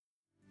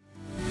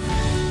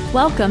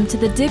Welcome to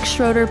the Dick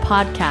Schroeder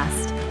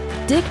Podcast.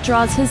 Dick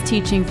draws his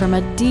teaching from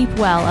a deep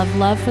well of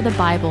love for the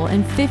Bible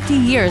and 50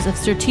 years of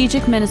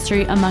strategic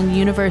ministry among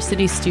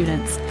university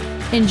students.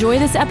 Enjoy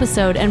this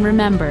episode and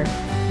remember,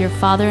 your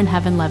Father in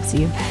heaven loves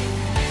you.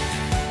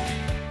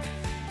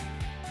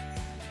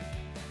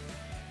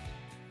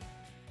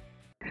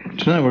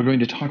 Tonight we're going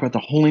to talk about the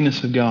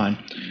holiness of God.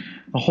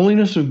 The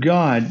holiness of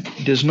God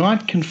does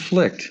not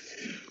conflict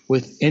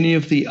with any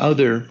of the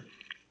other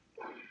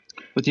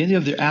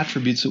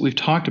attributes that we've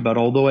talked about,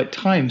 although at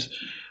times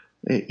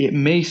it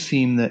may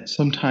seem that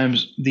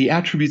sometimes the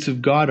attributes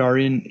of God are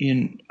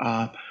in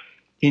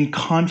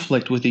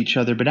conflict with each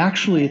other, but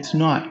actually it's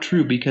not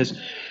true, because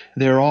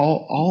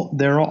all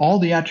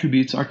the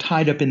attributes are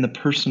tied up in the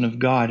person of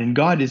God, and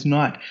God is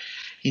not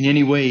in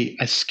any way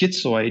a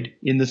schizoid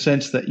in the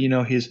sense that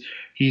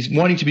he's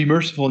wanting to be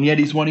merciful and yet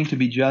he's wanting to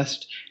be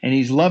just, and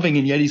he's loving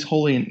and yet he's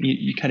holy, and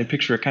you kind of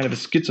picture a kind of a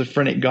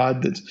schizophrenic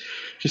God that's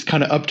just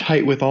kind of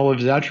uptight with all of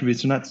his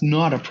attributes, and that's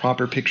not a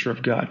proper picture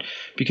of God,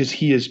 because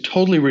he is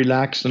totally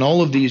relaxed, and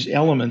all of these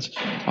elements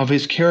of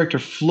his character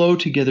flow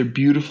together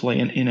beautifully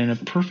and in a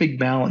perfect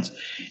balance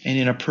and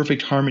in a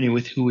perfect harmony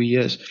with who he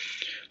is.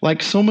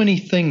 Like so many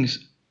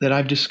things that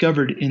I've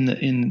discovered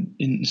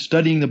in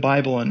studying the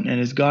Bible and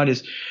as God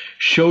has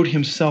showed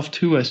himself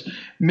to us,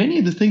 many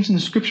of the things in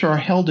the Scripture are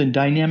held in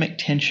dynamic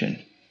tension.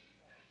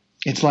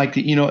 It's like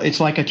it's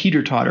like a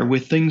teeter-totter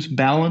with things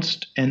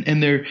balanced,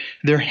 and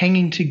they're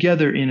hanging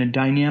together in a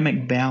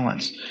dynamic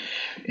balance.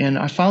 And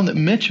I found that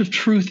much of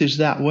truth is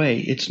that way.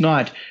 It's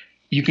not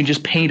you can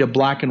just paint a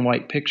black and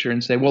white picture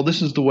and say, well,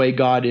 this is the way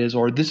God is,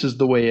 or this is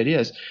the way it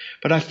is.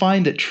 But I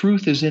find that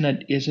truth is in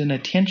a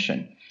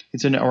tension.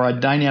 Or a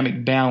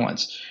dynamic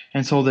balance,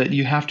 and so that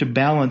you have to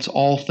balance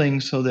all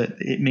things so that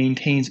it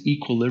maintains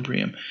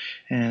equilibrium.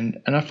 And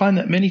I find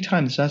that many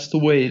times that's the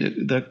way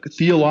the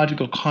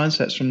theological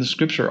concepts from the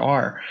Scripture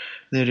are,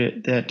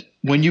 that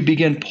when you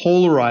begin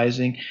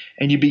polarizing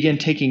and you begin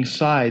taking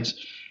sides,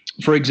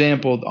 for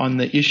example, on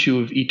the issue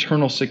of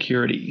eternal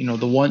security,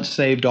 the once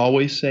saved,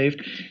 always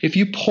saved, if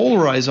you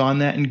polarize on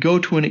that and go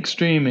to an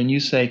extreme and you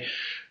say,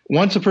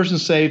 once a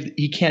person's saved,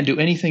 he can't do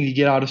anything to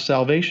get out of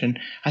salvation,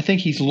 I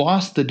think he's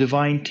lost the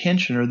divine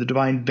tension or the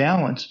divine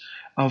balance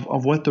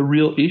of what the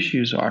real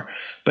issues are.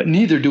 But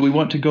neither do we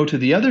want to go to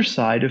the other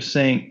side of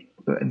saying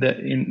that,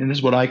 and this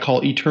is what I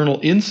call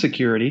eternal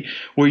insecurity,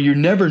 where you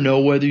never know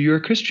whether you're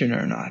a Christian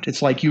or not.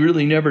 It's like you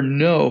really never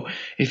know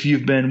if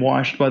you've been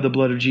washed by the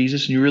blood of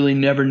Jesus, and you really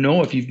never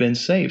know if you've been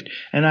saved.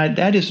 And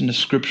that isn't a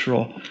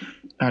scriptural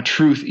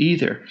truth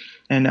either.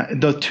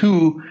 And those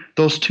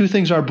two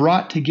things are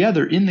brought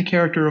together in the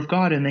character of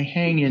God, and they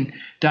hang in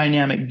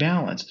dynamic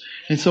balance.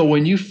 And so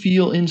when you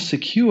feel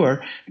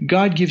insecure,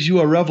 God gives you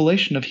a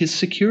revelation of his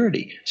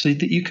security so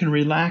that you can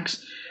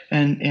relax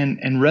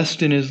and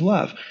rest in his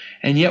love.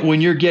 And yet when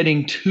you're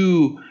getting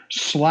too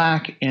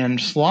slack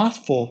and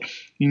slothful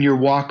in your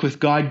walk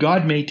with God,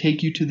 God may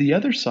take you to the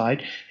other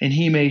side, and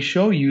he may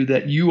show you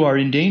that you are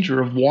in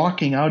danger of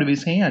walking out of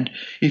his hand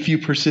if you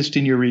persist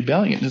in your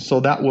rebellion. And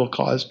so that will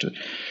cause to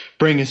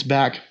bring us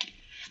back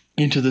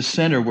into the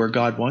center where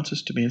God wants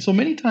us to be. And so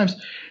many times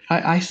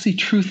I see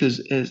truth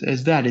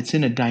as that. It's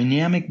in a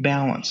dynamic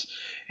balance.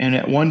 And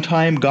at one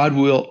time, God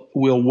will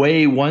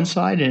weigh one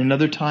side, and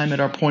another time at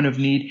our point of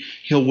need,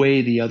 he'll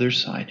weigh the other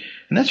side.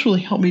 And that's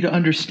really helped me to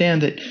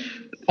understand that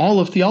all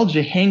of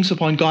theology hangs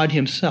upon God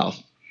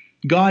himself.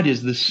 God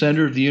is the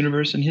center of the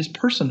universe, and his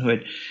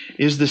personhood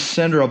is the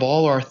center of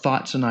all our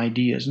thoughts and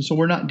ideas. And so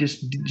we're not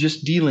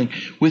just dealing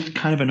with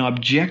kind of an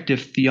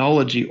objective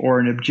theology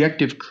or an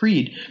objective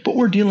creed, but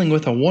we're dealing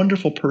with a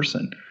wonderful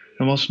person,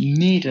 the most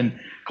neat and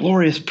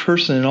glorious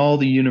person in all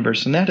the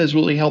universe. And that has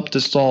really helped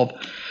to solve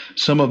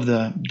some of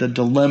the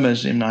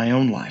dilemmas in my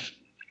own life.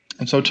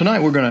 And so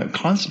tonight we're going to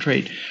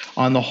concentrate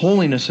on the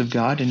holiness of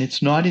God, and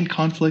it's not in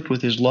conflict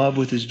with his love,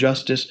 with his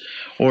justice,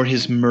 or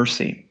his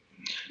mercy.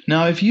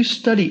 Now, if you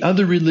study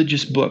other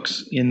religious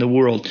books in the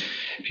world,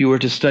 if you were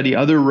to study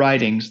other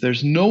writings,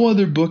 there's no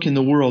other book in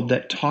the world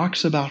that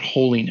talks about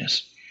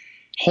holiness.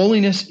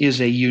 Holiness is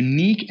a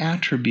unique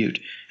attribute,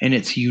 and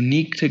it's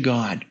unique to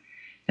God.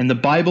 And the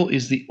Bible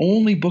is the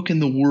only book in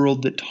the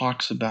world that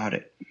talks about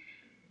it.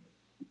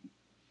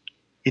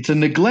 It's a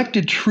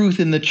neglected truth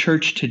in the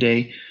church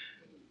today,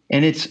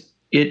 and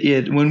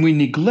when we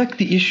neglect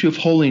the issue of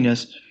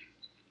holiness,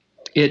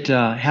 it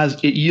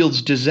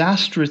yields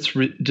disastrous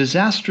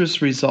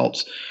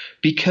results,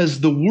 because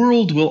the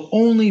world will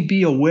only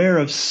be aware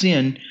of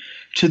sin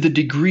to the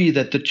degree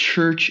that the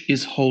church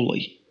is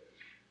holy.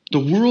 The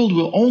world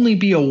will only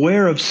be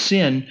aware of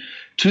sin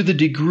to the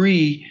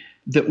degree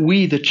that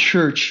we, the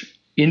church,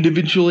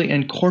 individually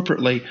and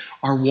corporately,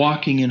 are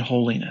walking in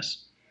holiness.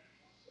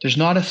 There's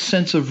not a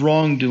sense of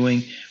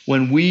wrongdoing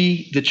when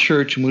we, the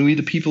church, and when we,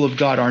 the people of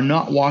God, are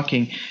not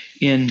walking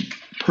in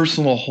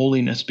personal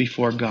holiness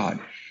before God.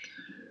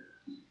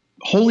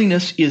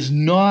 Holiness is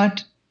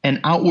not an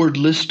outward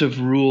list of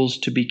rules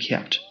to be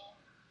kept,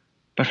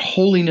 but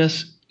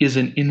holiness is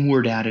an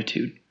inward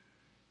attitude.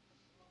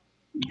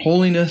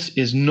 Holiness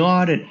is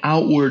not an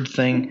outward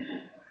thing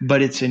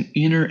but it's an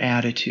inner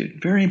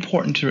attitude. Very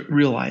important to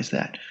realize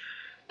that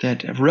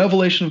a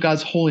revelation of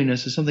God's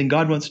holiness is something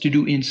God wants to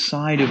do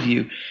inside of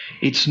you.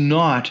 It's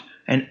not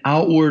an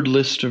outward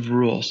list of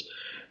rules.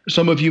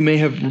 Some of you may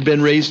have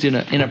been raised in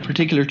a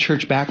particular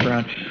church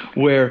background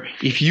where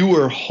if you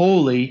were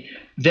holy,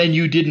 then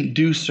you didn't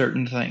do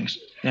certain things.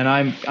 And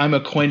I'm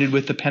acquainted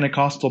with the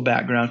Pentecostal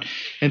background,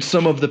 and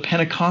some of the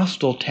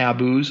Pentecostal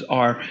taboos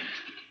are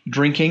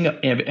drinking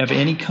of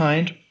any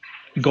kind,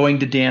 going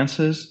to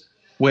dances,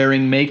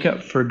 wearing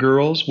makeup for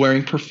girls,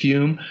 wearing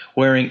perfume,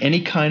 wearing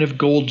any kind of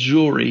gold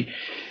jewelry.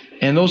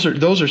 And those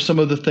are some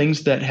of the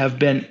things that have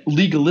been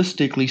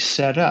legalistically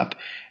set up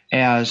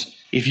as,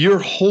 if you're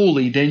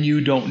holy, then you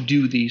don't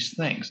do these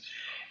things.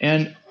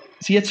 And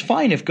see, it's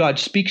fine if God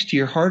speaks to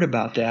your heart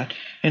about that.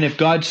 And if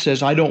God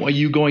says, I don't want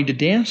you going to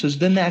dances,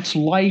 then that's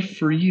life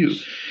for you.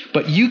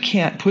 But you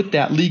can't put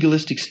that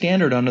legalistic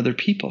standard on other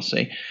people,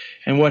 see?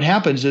 And what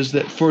happens is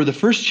that for the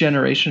first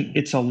generation,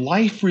 it's a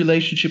life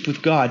relationship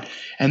with God.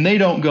 And they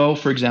don't go,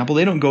 for example,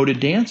 they don't go to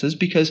dances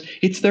because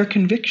it's their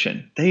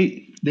conviction.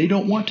 They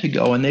don't want to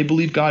go, and they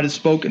believe God has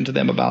spoken to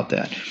them about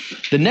that.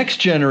 The next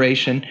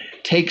generation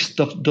takes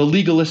the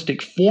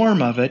legalistic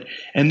form of it,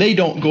 and they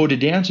don't go to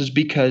dances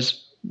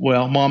because,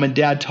 well, mom and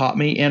dad taught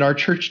me, and our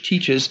church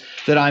teaches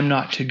that I'm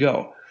not to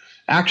go.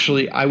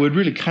 Actually, I would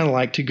really kind of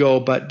like to go,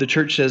 but the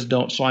church says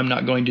don't, so I'm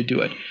not going to do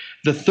it.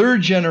 The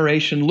third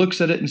generation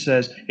looks at it and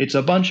says, it's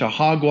a bunch of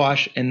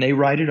hogwash, and they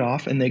write it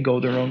off, and they go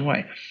their own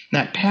way.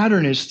 That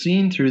pattern is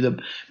seen through the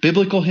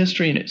biblical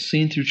history, and it's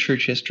seen through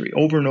church history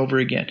over and over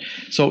again.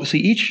 So, see,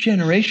 each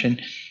generation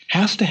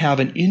has to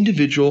have an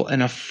individual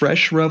and a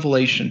fresh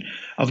revelation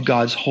of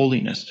God's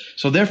holiness.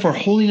 So, therefore,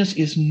 holiness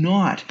is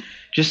not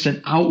just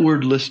an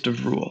outward list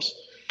of rules,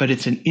 but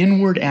it's an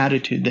inward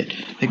attitude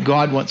that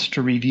God wants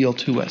to reveal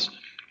to us.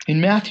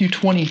 In Matthew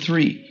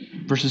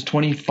 23, verses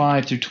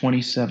 25 through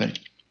 27,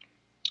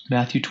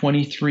 Matthew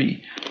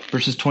 23,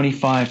 verses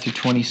 25 through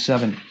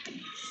 27.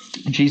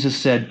 Jesus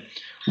said,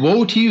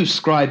 Woe to you,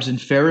 scribes and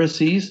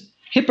Pharisees,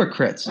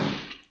 hypocrites!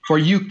 For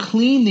you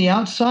clean the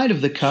outside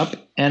of the cup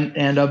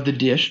and of the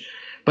dish,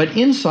 but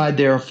inside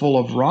they are full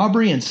of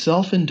robbery and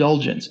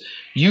self-indulgence.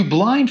 You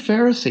blind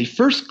Pharisee,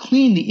 first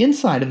clean the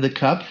inside of the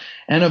cup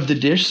and of the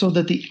dish, so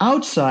that the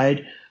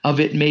outside of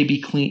it may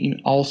be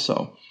clean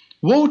also.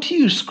 Woe to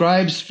you,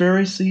 scribes,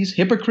 Pharisees,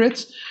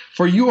 hypocrites!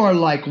 For you are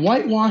like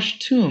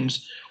whitewashed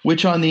tombs,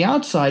 which on the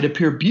outside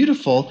appear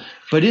beautiful,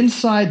 but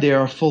inside they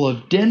are full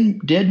of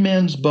dead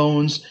men's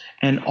bones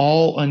and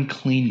all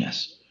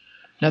uncleanness.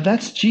 Now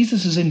that's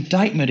Jesus'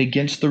 indictment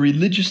against the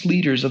religious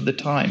leaders of the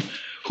time,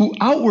 who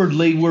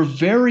outwardly were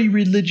very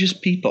religious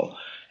people.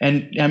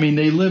 And I mean,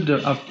 they lived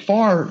a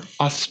far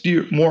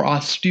more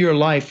austere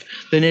life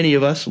than any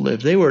of us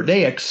lived.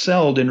 They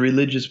excelled in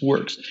religious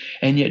works.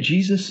 And yet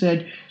Jesus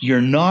said,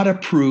 you're not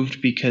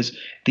approved because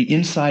the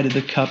inside of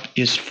the cup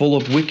is full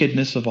of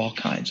wickedness of all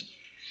kinds.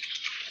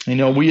 You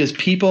know, we as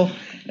people,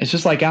 it's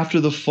just like after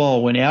the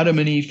fall, when Adam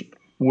and Eve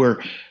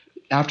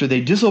after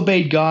they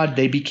disobeyed God,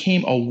 they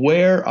became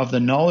aware of the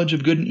knowledge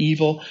of good and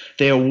evil.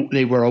 They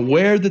were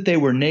aware that they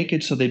were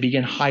naked, so they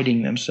began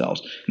hiding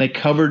themselves. And they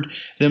covered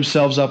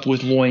themselves up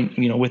with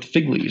with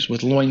fig leaves,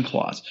 with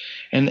loincloths.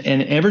 And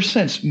ever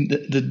since,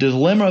 the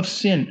dilemma of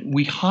sin,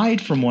 we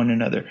hide from one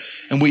another.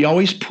 And we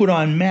always put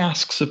on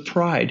masks of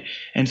pride.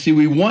 And see,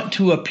 we want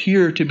to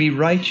appear to be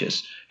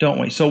righteous,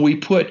 don't we? So we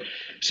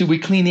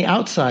clean the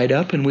outside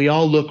up, and we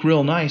all look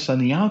real nice on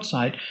the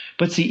outside.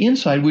 But see,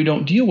 inside we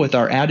don't deal with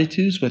our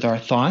attitudes, with our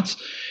thoughts,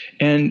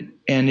 and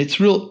it's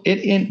real.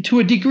 And to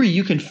a degree,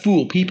 you can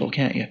fool people,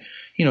 can't you?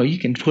 You know, you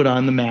can put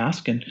on the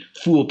mask and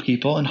fool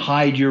people and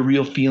hide your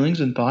real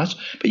feelings and thoughts,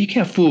 but you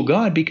can't fool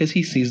God because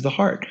He sees the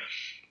heart.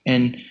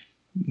 And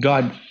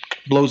God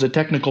blows a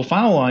technical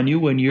foul on you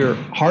when your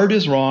heart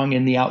is wrong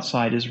and the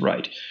outside is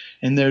right.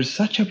 And there's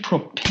such a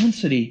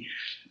propensity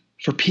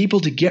for people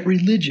to get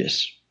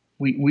religious.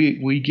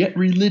 We get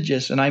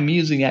religious, and I'm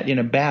using that in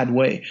a bad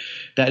way.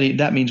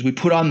 That means we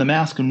put on the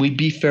mask and we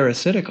be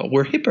pharisaical.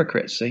 We're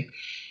hypocrites, see?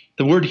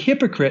 The word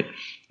hypocrite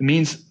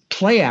means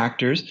play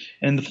actors,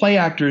 and the play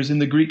actors in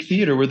the Greek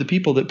theater were the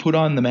people that put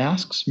on the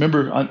masks.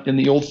 Remember in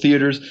the old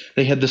theaters,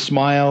 they had the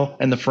smile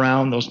and the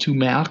frown, those two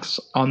masks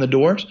on the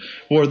doors?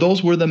 Or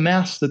those were the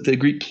masks that the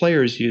Greek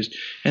players used,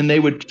 and they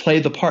would play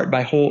the part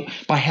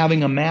by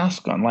having a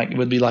mask on, like it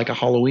would be like a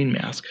Halloween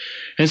mask.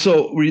 And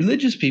so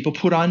religious people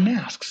put on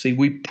masks. See,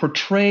 we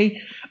portray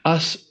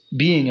us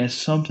being as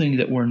something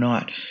that we're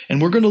not.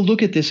 And we're going to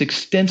look at this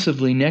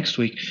extensively next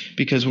week,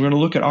 because we're going to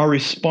look at our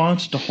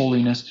response to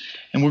holiness,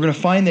 and we're going to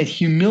find that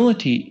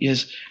humility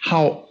is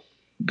how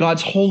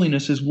God's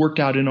holiness is worked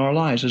out in our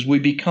lives. As we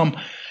become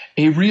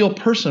a real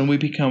person, we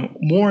become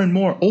more and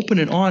more open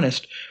and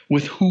honest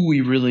with who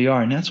we really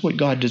are, and that's what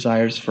God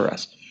desires for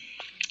us.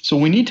 So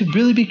we need to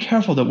really be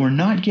careful that we're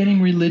not getting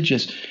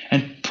religious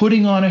and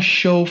putting on a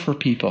show for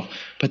people,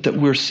 but that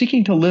we're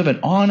seeking to live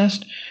an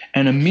honest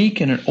and a meek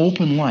and an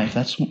open life.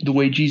 That's the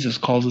way Jesus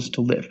calls us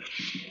to live.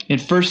 In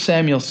 1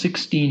 Samuel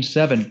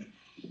 16:7,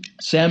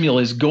 Samuel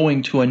is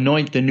going to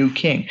anoint the new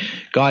king.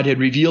 God had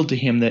revealed to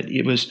him that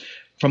it was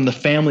from the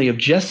family of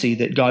Jesse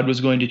that God was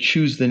going to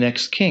choose the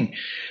next king.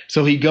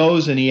 So he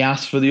goes and he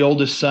asks for the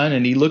oldest son,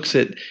 and he looks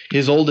at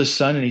his oldest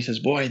son and he says,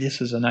 boy,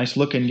 this is a nice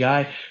looking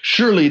guy.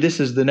 Surely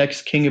this is the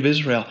next king of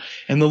Israel.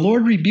 And the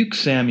Lord rebuked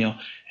Samuel,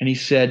 and he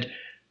said,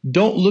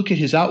 don't look at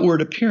his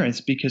outward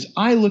appearance, because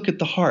I look at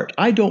the heart.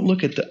 I don't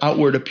look at the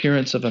outward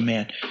appearance of a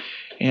man.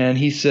 And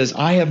he says,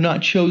 I have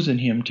not chosen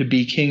him to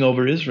be king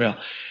over Israel.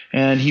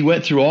 And he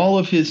went through all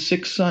of his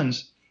six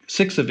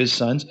of his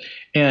sons,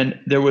 and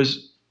there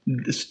was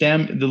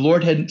the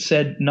Lord had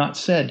not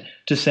said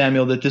to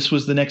Samuel that this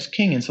was the next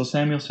king. And so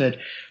Samuel said,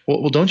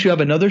 well, don't you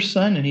have another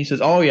son? And he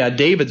says, oh yeah,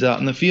 David's out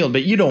in the field,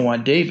 but you don't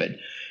want David.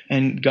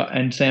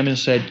 And Samuel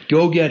said,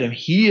 go get him.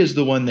 He is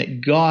the one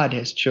that God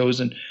has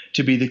chosen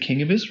to be the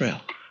king of Israel.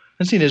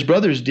 And see, his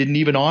brothers didn't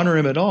even honor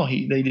him at all.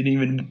 They didn't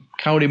even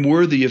count him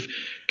worthy of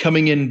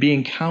coming in and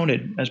being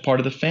counted as part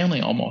of the family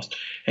almost.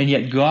 And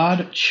yet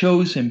God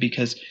chose him,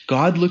 because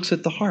God looks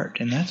at the heart.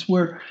 And that's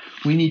where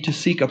we need to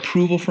seek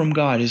approval from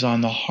God, is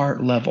on the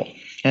heart level.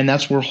 And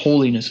that's where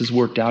holiness is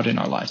worked out in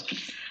our lives.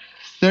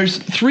 There's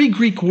 3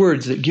 Greek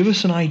words that give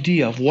us an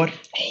idea of what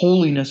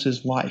holiness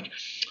is like.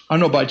 I don't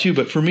know about you,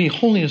 but for me,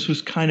 holiness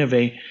was kind of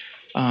a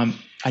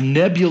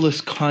nebulous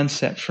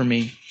concept for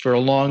me for a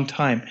long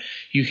time.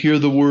 You hear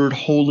the word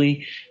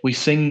holy. We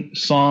sing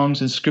songs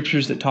and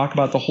scriptures that talk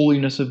about the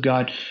holiness of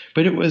God,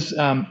 but it was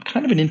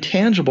kind of an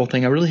intangible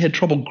thing. I really had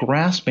trouble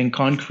grasping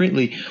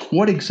concretely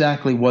what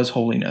exactly was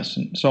holiness.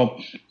 And so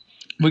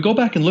we go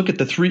back and look at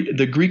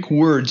the Greek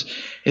words.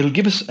 It'll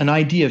give us an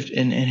idea of,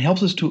 and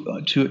helps us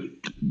to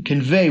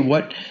convey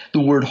what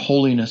the word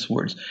holiness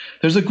was.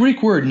 There's a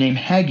Greek word named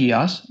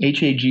hagios,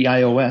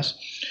 Hagios,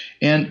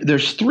 and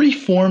there's 3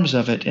 forms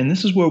of it, and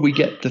this is where we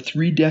get the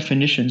 3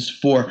 definitions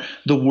for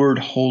the word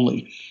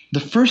holy. The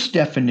first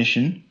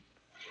definition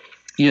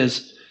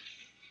is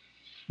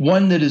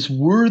one that is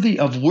worthy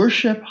of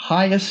worship,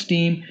 high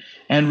esteem,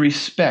 and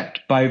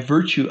respect by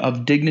virtue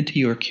of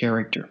dignity or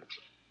character.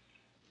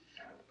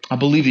 I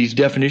believe these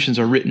definitions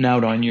are written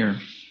out on your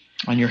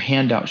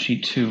handout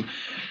sheet too.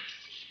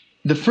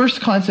 The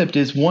first concept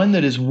is one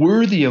that is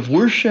worthy of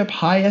worship,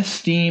 high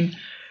esteem,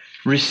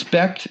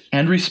 respect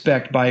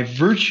by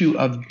virtue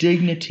of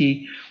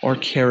dignity or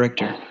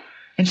character.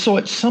 And so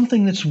it's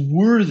something that's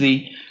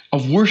worthy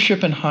of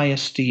worship and high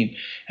esteem.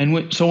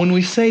 And so when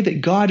we say that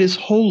God is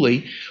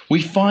holy,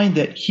 we find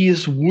that he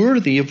is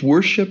worthy of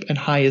worship and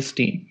high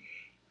esteem.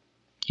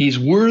 He's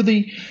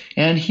worthy,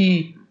 and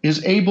he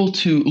is able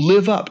to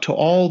live up to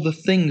all the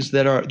things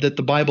that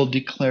the Bible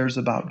declares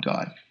about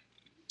God.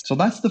 So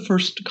that's the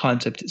first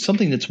concept. It's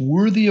something that's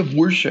worthy of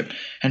worship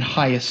and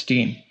high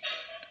esteem.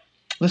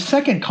 The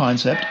second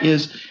concept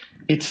is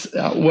it's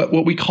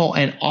what we call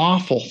an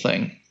awful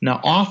thing. Now,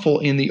 awful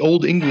in the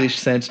Old English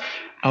sense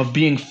of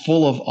being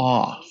full of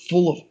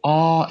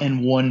awe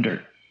and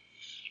wonder.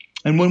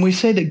 And when we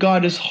say that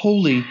God is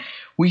holy,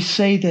 we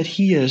say that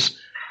he is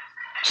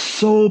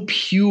so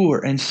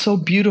pure and so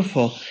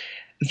beautiful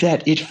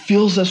that it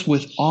fills us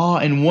with awe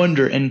and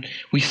wonder, and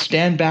we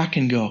stand back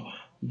and go,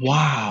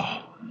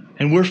 wow.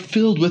 And we're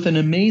filled with an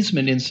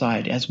amazement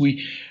inside as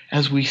we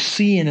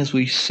see and as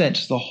we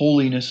sense the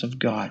holiness of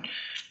God.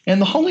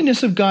 And the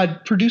holiness of God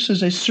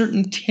produces a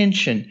certain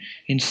tension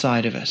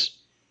inside of us.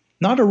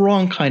 Not a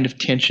wrong kind of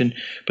tension,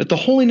 but the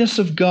holiness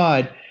of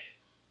God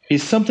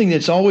is something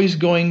that's always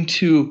going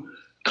to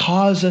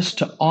cause us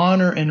to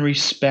honor and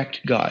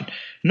respect God.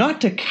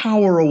 Not to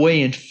cower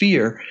away in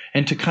fear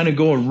and to kind of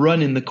go and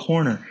run in the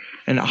corner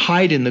and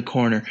hide in the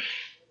corner.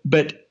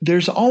 But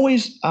there's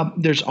always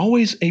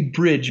a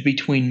bridge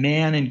between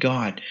man and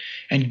God.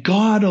 And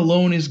God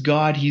alone is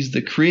God. He's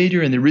the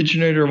creator and the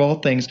originator of all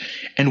things.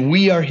 And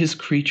we are his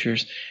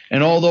creatures.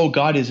 And although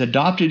God has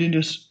adopted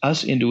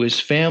us into his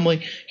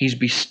family, he's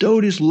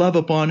bestowed his love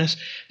upon us,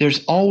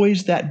 there's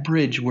always that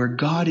bridge where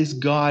God is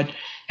God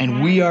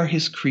and we are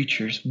his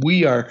creatures.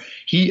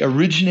 He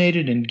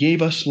originated and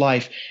gave us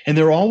life. And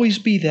there will always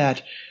be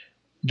that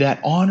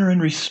honor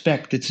and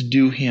respect that's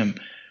due him.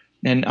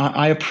 And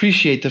I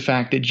appreciate the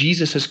fact that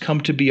Jesus has come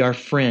to be our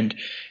friend.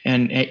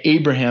 And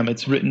Abraham,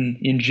 it's written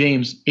in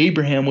James,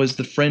 Abraham was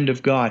the friend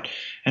of God.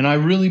 And I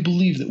really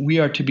believe that we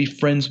are to be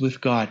friends with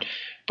God.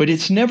 But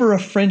it's never a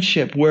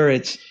friendship where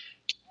it's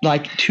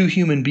like 2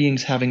 human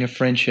beings having a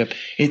friendship.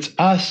 It's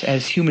us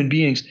as human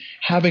beings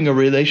having a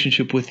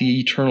relationship with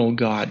the eternal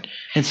God.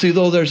 And so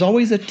though there's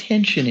always a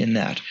tension in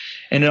that,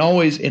 and it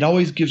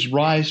always gives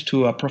rise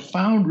to a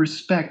profound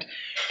respect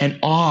and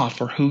awe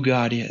for who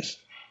God is.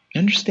 You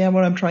understand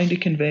what I'm trying to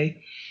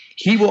convey?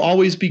 He will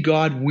always be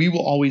God. We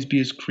will always be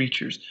his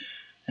creatures.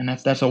 And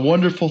that's a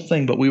wonderful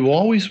thing, but we will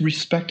always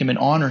respect him and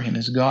honor him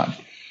as God.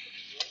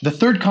 The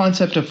third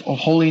concept of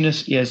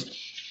holiness is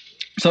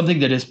something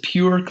that is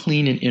pure,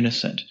 clean, and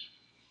innocent.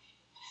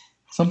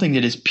 Something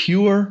that is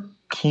pure,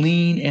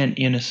 clean, and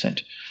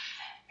innocent.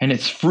 And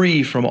it's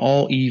free from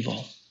all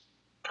evil.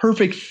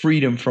 Perfect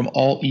freedom from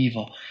all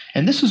evil.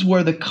 And this is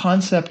where the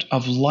concept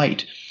of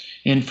light,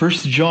 in 1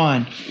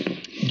 John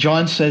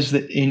says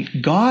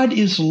that God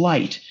is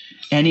light,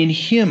 and in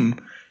him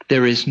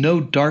there is no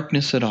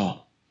darkness at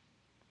all.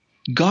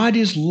 God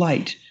is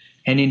light,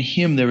 and in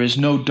him there is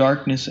no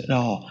darkness at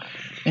all.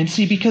 And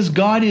see, because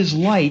God is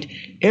light,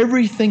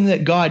 everything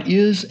that God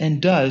is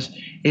and does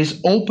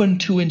is open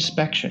to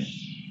inspection.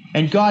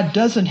 And God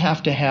doesn't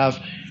have to have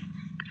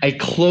a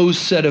closed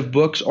set of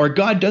books, or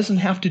God doesn't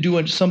have to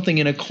do something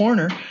in a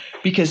corner,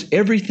 because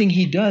everything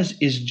he does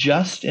is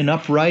just and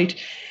upright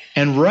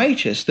and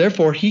righteous.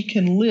 Therefore, he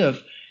can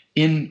live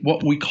in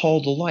what we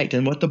call the light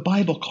and what the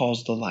Bible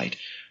calls the light.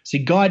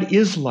 See, God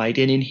is light,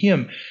 and in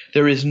him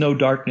there is no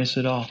darkness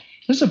at all.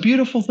 This is a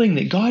beautiful thing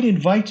that God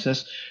invites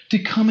us to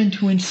come and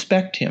to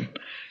inspect him.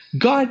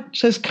 God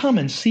says, come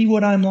and see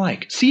what I'm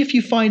like. See if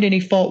you find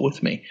any fault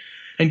with me.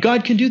 And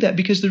God can do that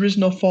because there is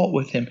no fault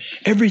with him.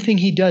 Everything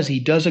he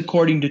does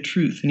according to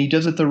truth, and he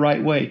does it the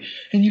right way.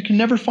 And you can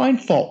never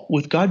find fault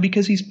with God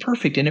because he's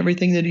perfect in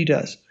everything that he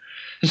does.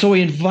 And so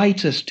he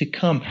invites us to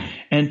come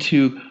and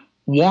to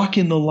walk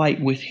in the light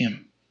with him.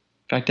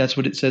 In fact, that's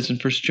what it says in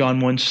 1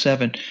 John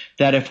 1:7,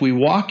 that if we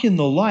walk in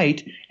the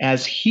light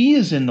as he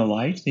is in the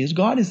light, as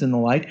God is in the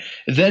light,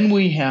 then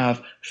we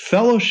have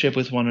fellowship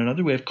with one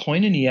another. We have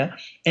koinonia,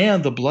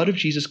 and the blood of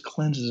Jesus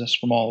cleanses us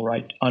from all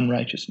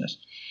unrighteousness.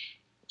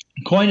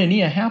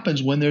 Koinonia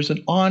happens when there's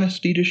an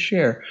honesty to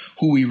share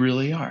who we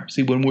really are.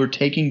 See, when we're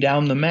taking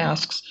down the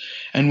masks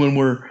and when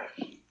we're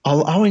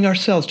allowing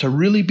ourselves to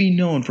really be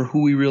known for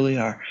who we really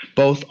are,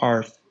 both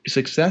our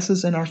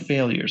successes and our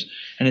failures.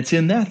 And it's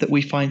in that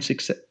we find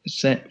success,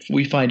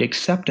 we find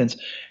acceptance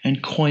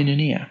and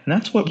koinonia. And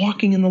that's what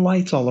walking in the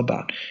light's all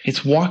about.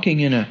 It's walking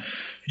in a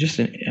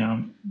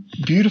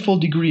beautiful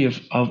degree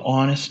of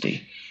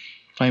honesty.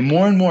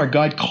 More and more,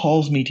 God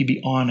calls me to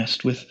be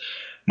honest with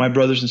my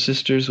brothers and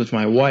sisters, with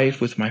my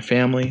wife, with my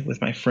family, with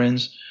my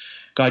friends.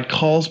 God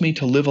calls me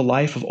to live a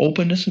life of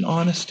openness and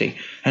honesty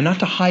and not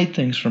to hide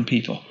things from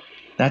people.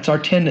 That's our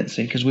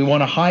tendency, because we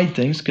want to hide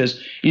things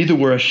because either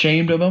we're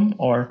ashamed of them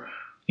or,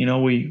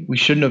 we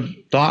shouldn't have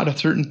thought a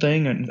certain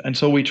thing. And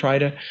so we try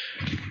to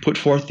put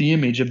forth the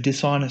image of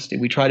dishonesty.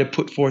 We try to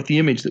put forth the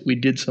image that we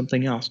did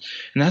something else.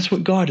 And that's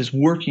what God is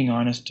working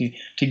on us to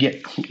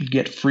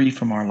get free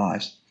from our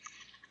lives.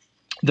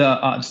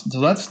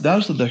 So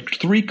those are the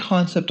three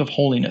concepts of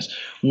holiness.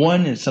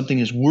 One is something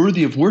is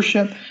worthy of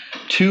worship.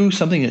 Two,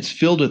 something that's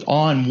filled with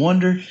awe and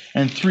wonder.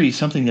 And three,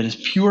 something that is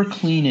pure,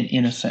 clean, and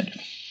innocent.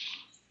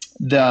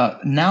 The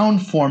noun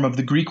form of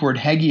the Greek word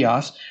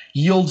hagios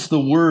yields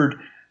the word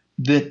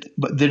that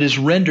is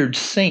rendered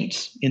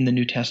saints in the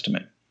New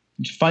Testament.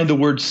 You find the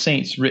word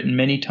saints written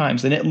many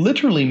times, and it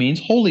literally means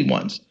holy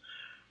ones.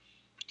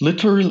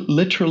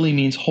 Literally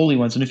means holy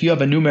ones. And if you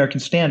have a New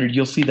American Standard,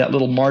 you'll see that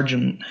little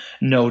margin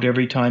note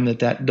every time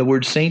that the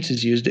word saints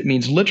is used. It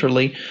means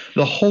literally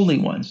the holy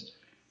ones.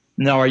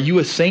 Now, are you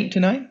a saint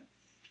tonight?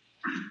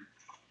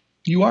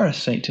 You are a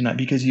saint tonight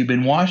because you've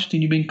been washed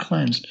and you've been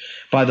cleansed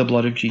by the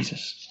blood of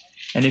Jesus.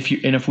 And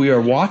if we are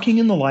walking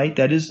in the light,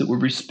 that is, that we're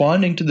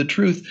responding to the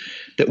truth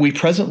that we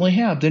presently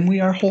have, then we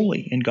are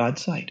holy in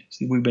God's sight.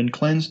 See, we've been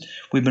cleansed,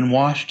 we've been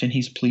washed, and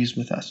he's pleased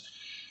with us.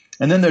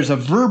 And then there's a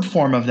verb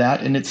form of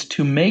that, and it's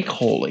to make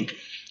holy.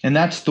 And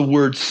that's the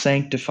word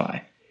sanctify.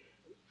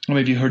 How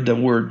many of you heard the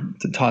word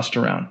tossed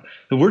around?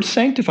 The word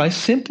sanctify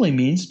simply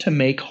means to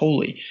make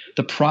holy,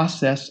 the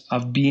process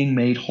of being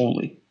made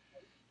holy.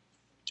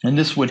 And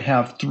this would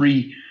have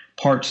three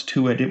parts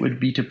to it. It would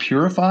be to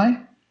purify,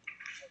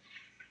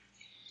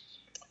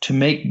 to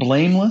make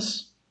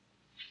blameless,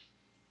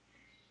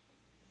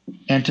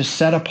 and to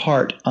set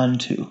apart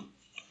unto.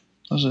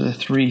 Those are the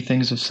three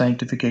things of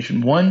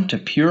sanctification. 1, to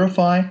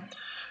purify.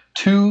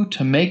 2,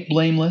 to make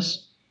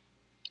blameless.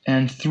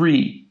 And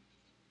 3,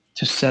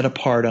 to set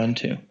apart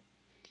unto.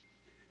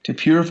 To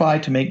purify,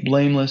 to make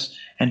blameless,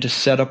 and to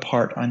set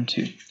apart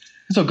unto.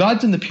 So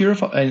God's in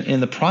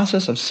the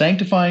process of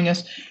sanctifying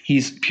us.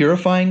 He's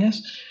purifying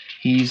us.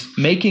 He's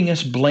making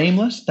us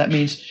blameless. That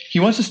means he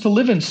wants us to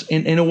live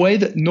in a way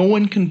that no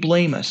one can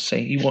blame us.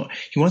 He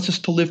wants us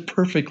to live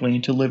perfectly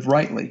and to live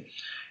rightly.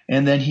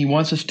 And then he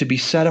wants us to be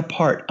set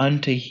apart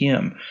unto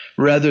him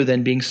rather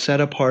than being set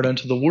apart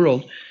unto the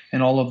world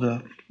and all of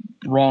the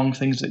wrong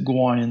things that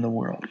go on in the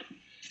world.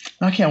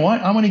 Okay, I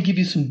want to give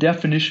you some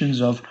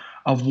definitions of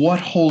what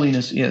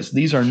holiness is.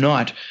 These are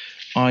not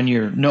on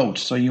your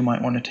notes, so you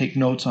might want to take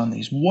notes on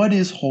these. What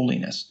is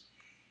holiness?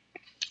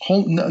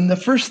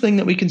 The first thing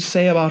that we can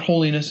say about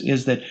holiness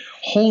is that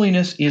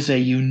holiness is a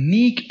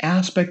unique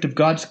aspect of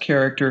God's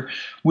character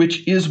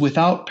which is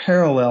without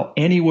parallel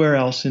anywhere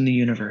else in the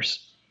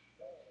universe.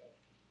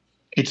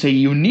 It's a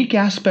unique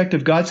aspect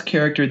of God's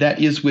character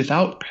that is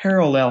without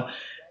parallel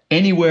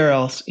anywhere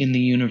else in the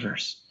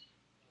universe.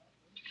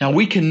 Now,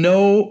 we can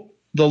know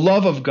the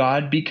love of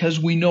God because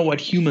we know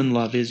what human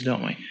love is,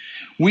 don't we?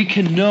 We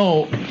can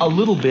know a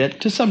little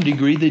bit, to some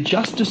degree, the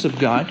justice of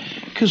God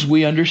because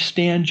we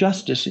understand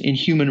justice in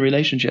human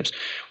relationships.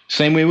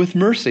 Same way with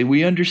mercy.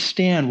 We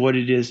understand what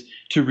it is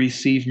to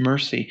receive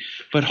mercy.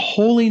 But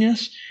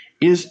holiness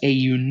is a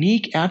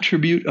unique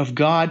attribute of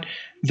God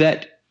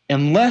that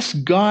unless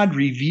God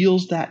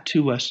reveals that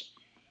to us,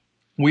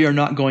 we are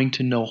not going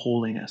to know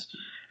holiness.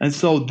 And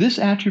so this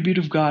attribute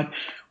of God,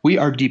 we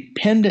are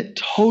dependent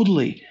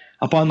totally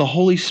upon the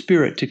Holy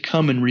Spirit to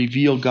come and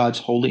reveal God's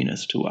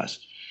holiness to us.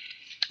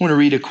 I want to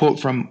read a quote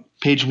from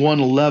page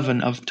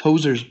 111 of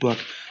Tozer's book,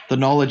 The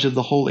Knowledge of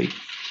the Holy.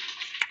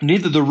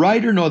 Neither the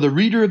writer nor the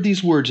reader of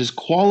these words is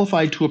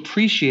qualified to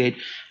appreciate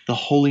the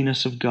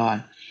holiness of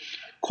God.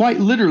 Quite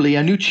literally,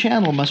 a new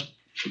channel must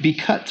be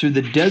cut through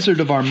the desert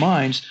of our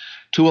minds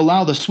to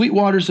allow the sweet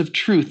waters of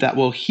truth that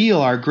will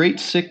heal our great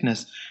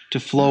sickness to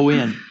flow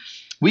in.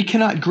 We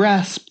cannot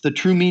grasp the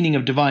true meaning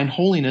of divine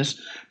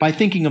holiness by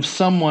thinking of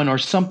someone or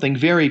something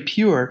very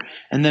pure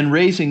and then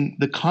raising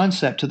the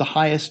concept to the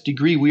highest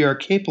degree we are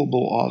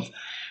capable of.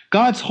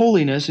 God's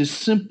holiness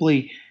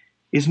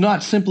is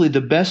not simply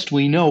the best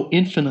we know,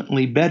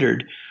 infinitely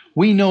bettered.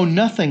 We know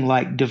nothing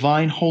like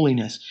divine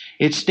holiness.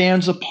 It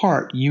stands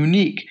apart,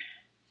 unique,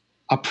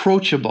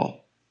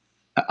 unapproachable,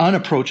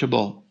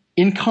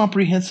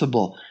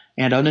 incomprehensible,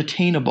 and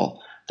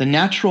unattainable. The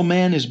natural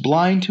man is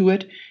blind to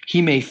it.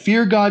 He may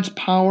fear God's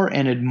power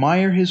and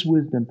admire his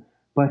wisdom,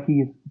 but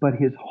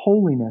his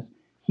holiness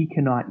he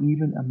cannot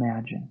even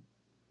imagine.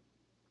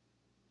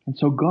 And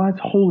so God's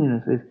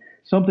holiness is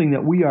something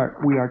that we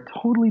are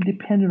totally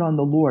dependent on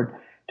the Lord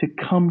to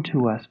come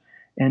to us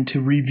and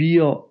to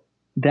reveal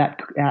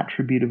that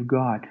attribute of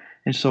God.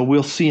 And so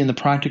we'll see in the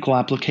practical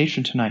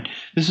application tonight,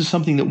 this is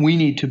something that we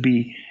need to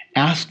be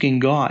asking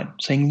God,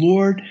 saying,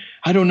 Lord,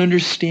 I don't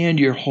understand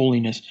your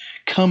holiness.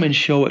 Come and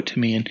show it to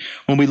me. And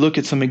when we look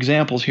at some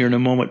examples here in a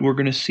moment, we're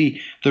going to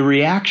see the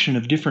reaction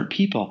of different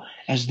people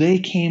as they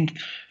came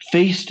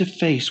face to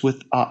face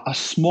with a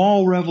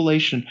small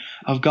revelation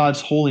of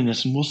God's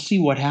holiness, and we'll see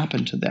what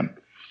happened to them.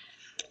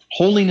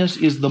 Holiness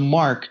is the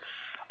mark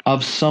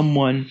of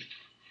someone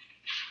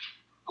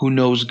who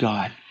knows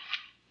God.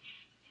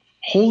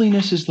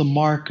 Holiness is the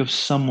mark of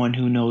someone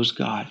who knows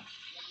God.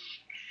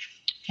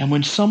 And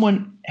when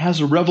someone has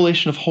a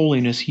revelation of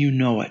holiness, you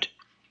know it.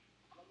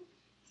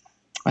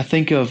 I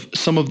think of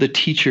some of the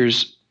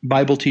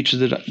Bible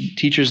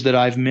teachers that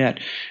I've met.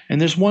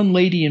 And there's one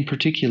lady in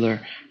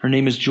particular, her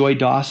name is Joy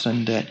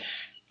Dawson, that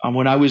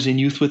when I was in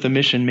Youth with a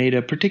Mission made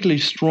a particularly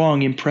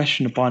strong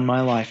impression upon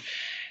my life.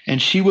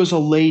 And she was a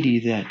lady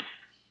that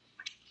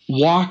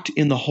walked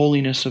in the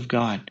holiness of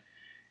God.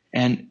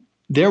 And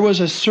there was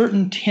a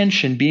certain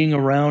tension being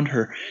around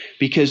her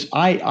because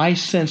I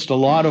sensed a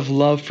lot of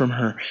love from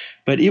her.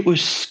 But it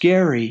was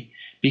scary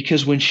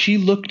because when she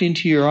looked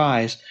into your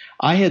eyes,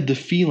 I had the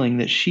feeling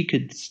that she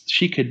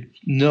could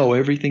know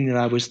everything that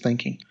I was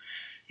thinking.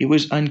 It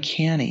was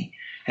uncanny.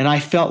 And I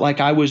felt like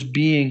I was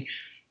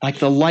like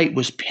the light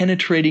was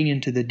penetrating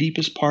into the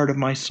deepest part of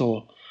my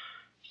soul.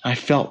 I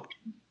felt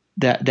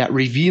that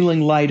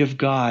revealing light of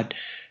God,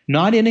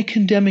 not in a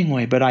condemning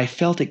way, but I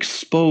felt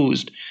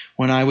exposed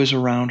when I was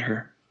around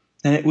her.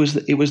 And it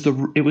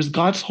was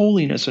God's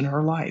holiness in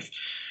her life.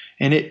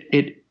 And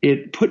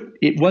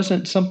it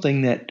wasn't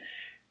something that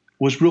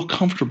was real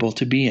comfortable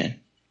to be in,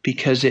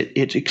 because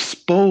it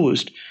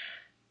exposed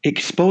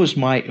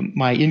my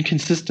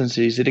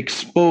inconsistencies. It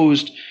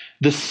exposed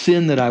the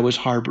sin that I was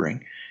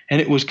harboring,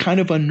 and it was kind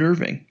of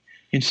unnerving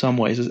in some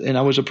ways. And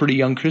I was a pretty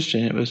young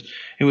Christian.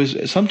 It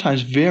was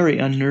sometimes very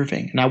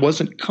unnerving, and I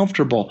wasn't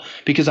comfortable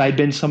because I had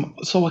been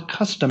so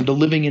accustomed to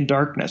living in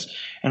darkness,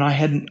 and I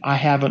haven't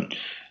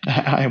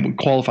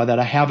qualified that.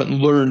 I haven't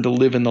learned to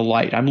live in the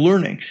light. I'm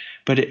learning.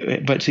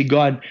 But see,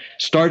 God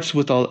starts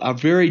with a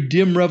very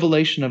dim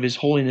revelation of his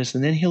holiness,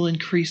 and then he'll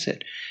increase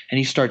it. And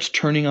he starts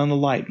turning on the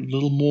light a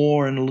little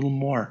more and a little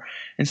more.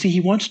 And see,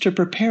 he wants to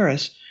prepare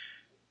us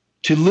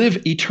to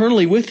live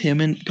eternally with him,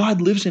 and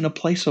God lives in a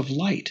place of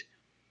light.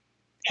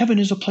 Heaven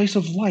is a place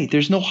of light.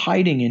 There's no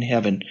hiding in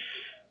heaven.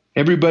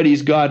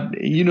 Everybody's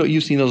got,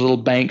 you've seen those little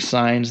bank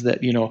signs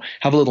that,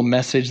 have a little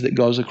message that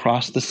goes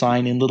across the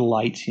sign in little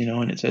lights,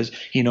 and it says,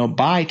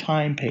 buy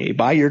time pay,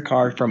 buy your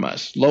car from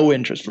us, low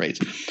interest rates.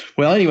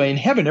 Well, anyway, in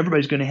heaven,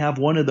 everybody's going to have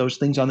one of those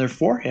things on their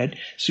forehead.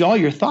 So all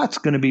your thoughts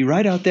going to be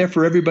right out there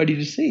for everybody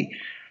to see.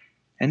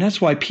 And that's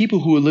why people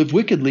who live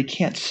wickedly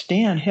can't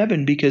stand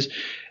heaven, because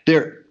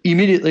they're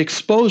immediately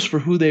exposed for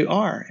who they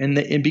are.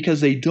 And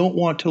because they don't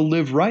want to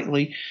live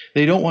rightly,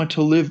 they don't want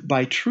to live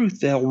by truth,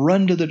 they'll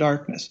run to the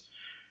darkness.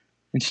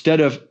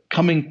 Instead of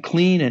coming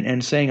clean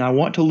and saying, I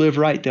want to live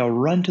right, they'll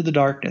run to the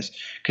darkness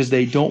because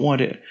they don't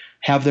want to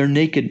have their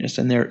nakedness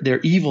and their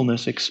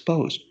evilness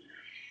exposed.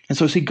 And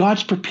so, see,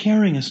 God's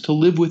preparing us to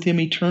live with him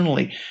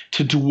eternally,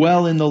 to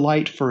dwell in the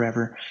light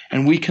forever.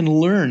 And we can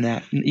learn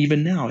that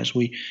even now as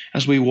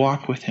we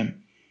walk with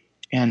him.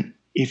 And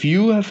if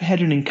you have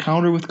had an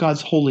encounter with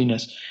God's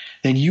holiness,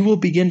 then you will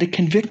begin to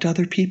convict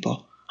other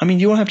people. I mean,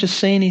 you don't have to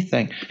say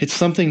anything. It's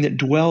something that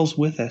dwells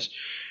with us.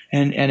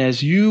 And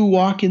as you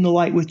walk in the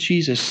light with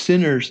Jesus,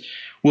 sinners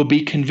will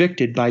be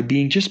convicted by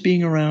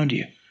being around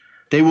you.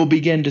 They will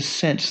begin to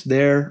sense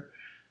their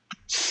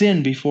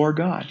sin before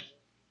God.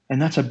 And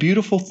that's a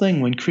beautiful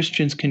thing when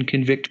Christians can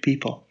convict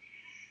people.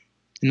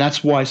 And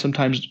that's why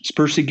sometimes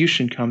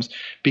persecution comes,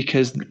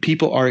 because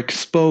people are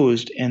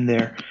exposed and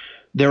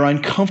they're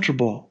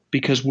uncomfortable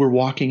because we're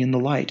walking in the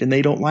light and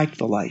they don't like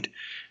the light.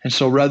 And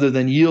so rather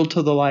than yield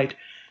to the light,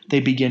 they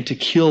begin to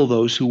kill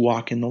those who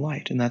walk in the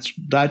light. And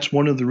that's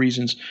one of the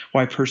reasons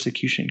why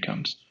persecution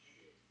comes.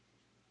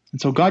 And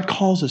so God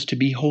calls us to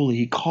be holy.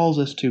 He calls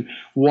us to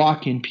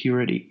walk in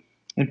purity.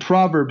 In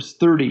Proverbs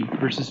 30,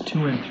 verses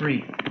 2 and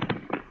 3,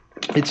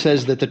 it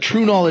says that the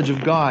true knowledge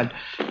of God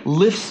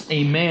lifts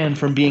a man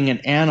from being an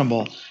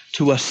animal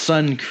to a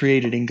son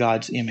created in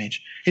God's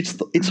image.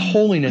 It's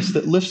holiness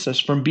that lifts us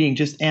from being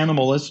just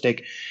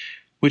animalistic,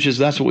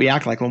 that's what we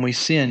act like when we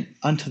sin,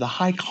 unto the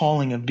high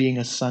calling of being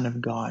a son of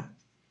God.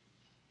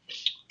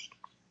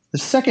 The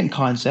second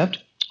concept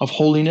of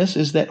holiness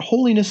is that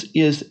holiness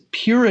is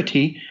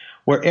purity,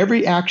 where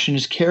every action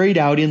is carried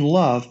out in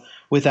love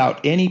without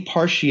any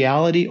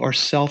partiality or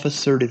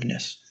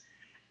self-assertiveness.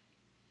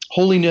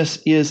 Holiness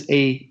is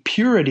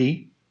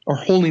purity,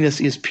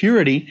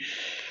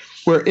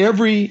 where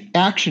every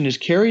action is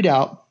carried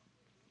out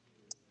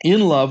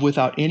in love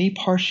without any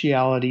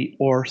partiality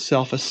or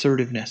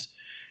self-assertiveness.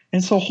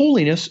 And so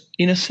holiness,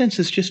 in a sense,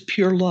 is just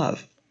pure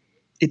love.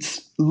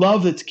 It's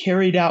love that's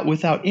carried out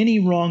without any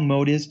wrong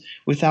motives,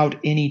 without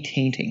any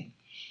tainting.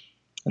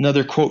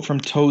 Another quote from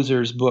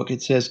Tozer's book,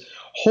 it says,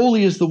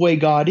 "Holy is the way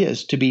God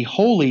is. To be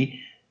holy,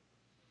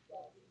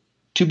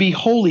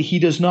 he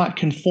does not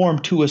conform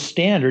to a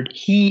standard.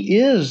 He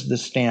is the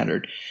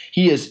standard.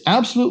 He is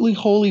absolutely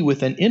holy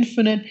with an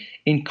infinite,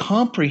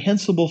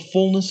 incomprehensible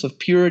fullness of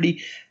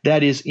purity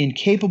that is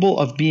incapable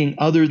of being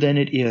other than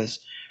it is.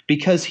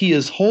 Because he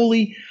is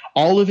holy,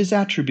 all of his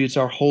attributes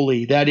are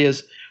holy. That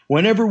is,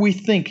 whatever we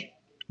think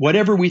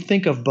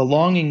of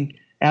belonging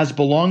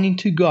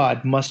to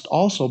God must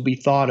also be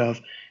thought of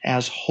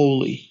as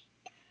holy."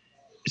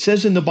 It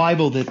says in the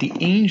Bible that the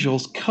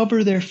angels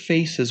cover their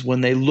faces when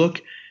they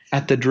look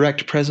at the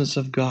direct presence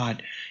of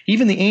God.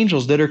 Even the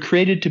angels that are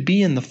created to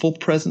be in the full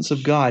presence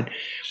of God,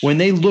 when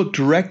they look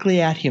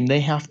directly at him, they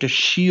have to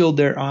shield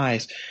their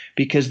eyes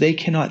because they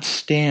cannot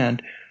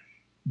stand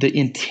the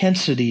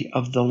intensity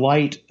of the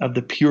light of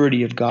the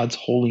purity of God's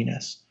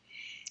holiness.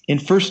 In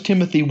 1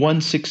 Timothy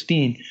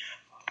 1:16,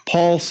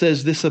 Paul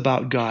says this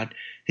about God.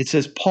 It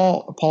says,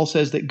 Paul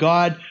says that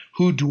God,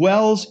 who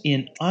dwells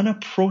in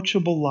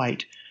unapproachable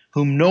light,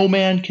 whom no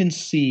man can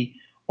see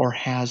or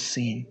has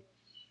seen.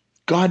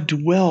 God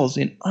dwells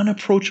in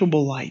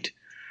unapproachable light,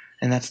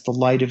 and that's the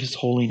light of his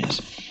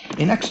holiness.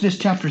 In Exodus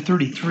chapter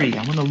 33,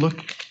 I want to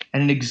look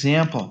at an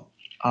example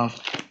of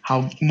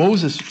how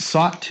Moses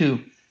sought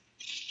to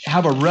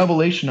have a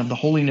revelation of the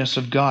holiness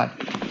of God.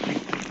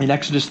 In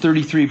Exodus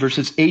 33,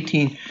 verses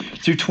 18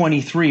 through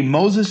 23,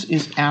 Moses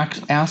is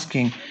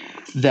asking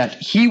that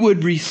he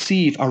would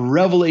receive a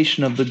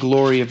revelation of the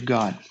glory of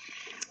God.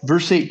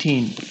 Verse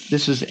 18,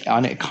 this is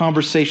on a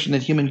conversation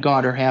that him and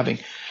God are having.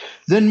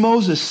 "Then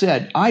Moses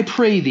said, I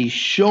pray thee,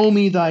 show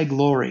me thy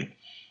glory.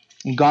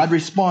 And God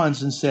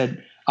responds and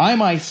said, I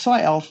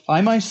myself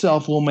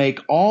will make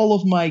all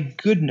of my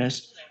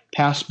goodness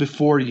pass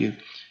before you,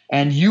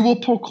 and you will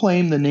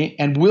proclaim the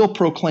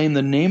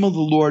name of the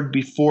Lord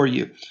before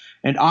you.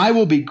 And I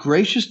will be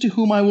gracious to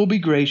whom I will be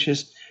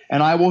gracious,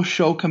 and I will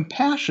show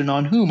compassion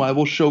on whom I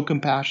will show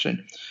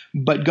compassion.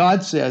 But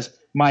God says,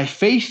 my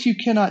face you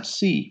cannot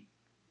see,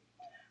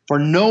 for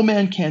no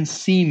man can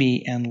see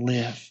me and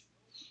live."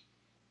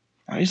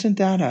 Now, isn't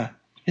that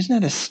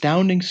an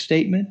astounding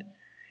statement?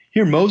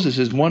 Here Moses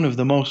is one of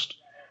the most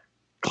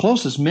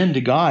closest men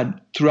to God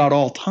throughout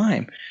all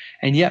time.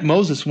 And yet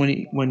Moses,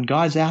 when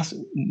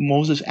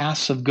Moses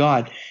asks of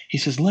God, he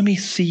says, "Let me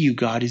see you,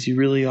 God, as you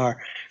really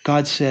are."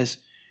 God says,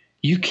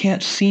 "You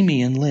can't see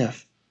me and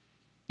live.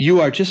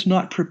 You are just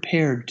not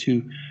prepared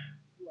to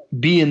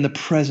be in the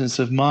presence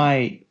of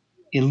my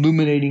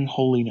illuminating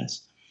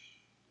holiness."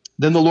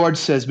 Then the Lord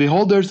says,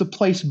 "Behold, there's a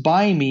place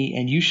by me,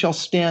 and you shall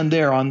stand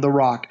there on the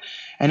rock.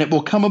 And it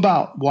will come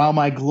about, while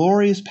my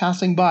glory is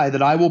passing by,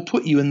 that I will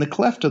put you in the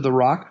cleft of the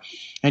rock,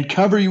 and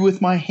cover you with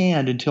my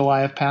hand until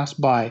I have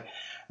passed by.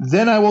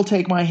 Then I will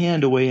take my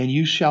hand away, and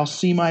you shall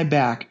see my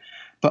back,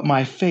 but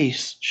my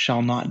face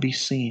shall not be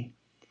seen."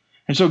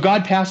 And so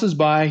God passes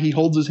by, he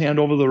holds his hand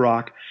over the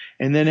rock,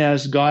 and then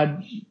as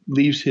God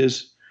leaves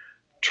his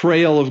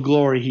trail of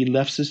glory, he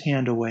lifts his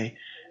hand away.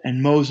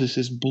 And Moses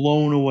is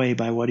blown away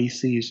by what he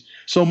sees,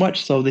 so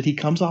much so that he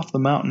comes off the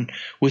mountain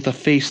with a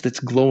face that's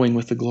glowing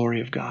with the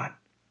glory of God.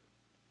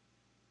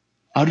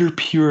 Utter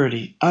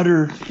purity,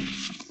 utter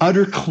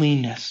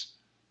cleanness.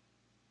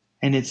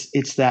 And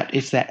it's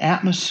that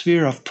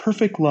atmosphere of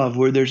perfect love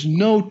where there's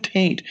no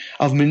taint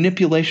of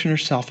manipulation or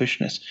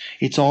selfishness.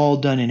 It's all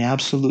done in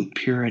absolute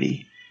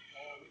purity.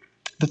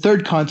 The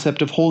third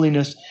concept of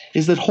holiness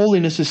is that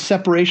holiness is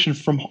separation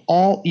from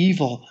all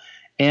evil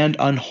and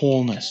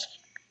unwholeness.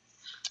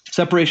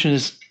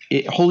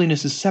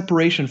 Holiness is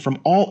separation from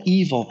all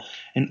evil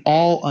and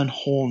all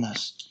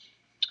unwholeness.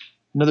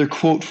 Another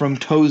quote from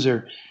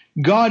Tozer: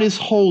 "God is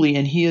holy,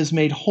 and he has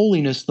made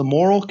holiness the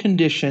moral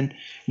condition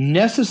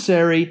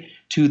necessary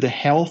to the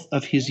health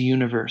of his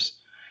universe.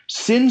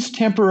 Sin's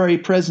temporary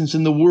presence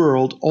in the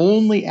world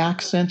only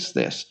accents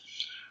this.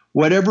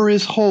 Whatever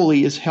is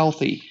holy is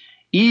healthy.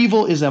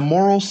 Evil is a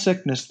moral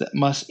sickness that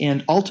must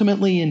end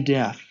ultimately in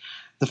death.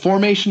 The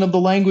formation of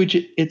the language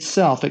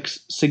itself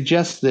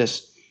suggests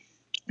this.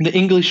 The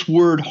English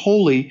word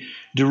holy,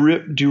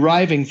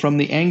 deriving from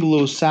the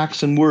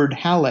Anglo-Saxon word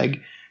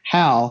haleg,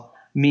 hal,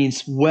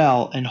 means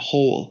well and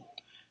whole.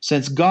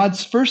 Since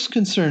God's first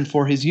concern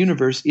for his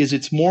universe is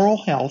its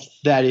moral health,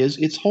 that is,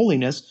 its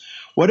holiness,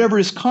 whatever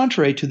is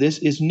contrary to this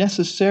is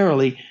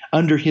necessarily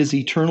under his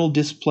eternal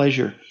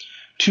displeasure.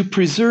 To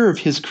preserve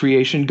his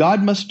creation,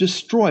 God must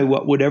destroy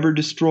what would ever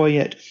destroy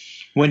it.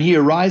 When he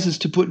arises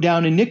to put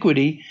down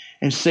iniquity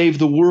and save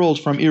the world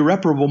from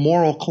irreparable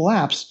moral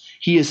collapse,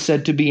 he is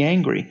said to be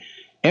angry.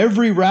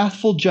 Every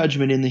wrathful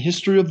judgment in the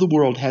history of the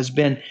world has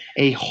been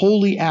a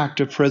holy act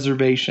of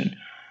preservation.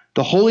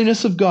 The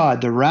holiness of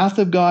God, the wrath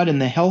of God,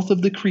 and the health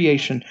of the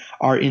creation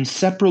are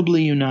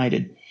inseparably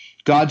united.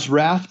 God's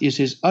wrath is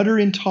his utter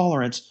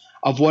intolerance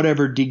of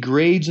whatever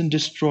degrades and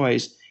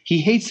destroys.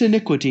 He hates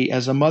iniquity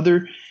as a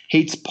mother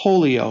hates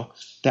polio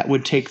that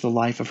would take the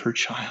life of her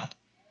child.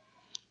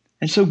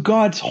 And so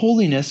God's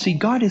holiness, see,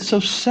 God is so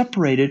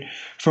separated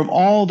from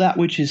all that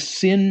which is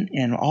sin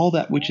and all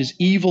that which is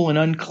evil and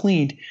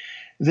unclean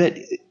that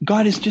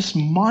God is just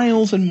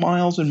miles and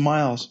miles and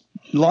miles,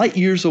 light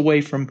years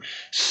away from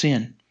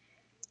sin.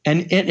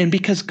 And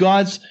because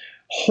God's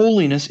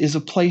holiness is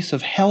a place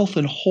of health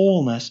and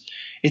wholeness,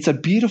 it's a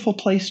beautiful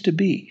place to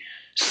be.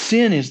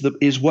 Sin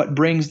is what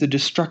brings the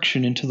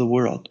destruction into the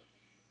world.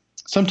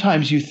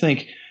 Sometimes you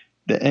think,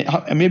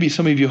 maybe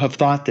some of you have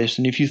thought this,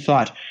 and if you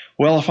thought,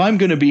 well, if I'm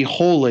going to be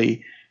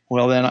holy,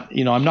 well then,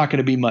 I'm not going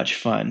to be much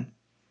fun.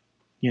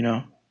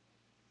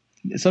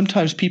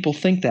 Sometimes people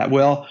think that,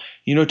 well,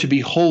 to be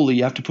holy,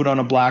 you have to put on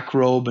a black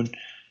robe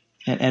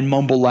and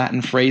mumble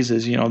Latin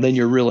phrases, then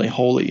you're really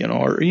holy,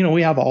 or,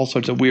 we have all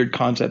sorts of weird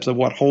concepts of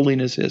what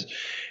holiness is.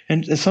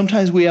 And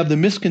sometimes we have the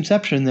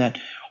misconception that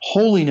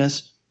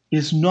holiness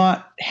is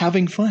not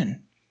having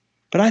fun.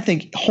 But I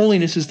think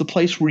holiness is the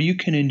place where you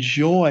can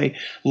enjoy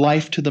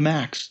life to the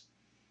max.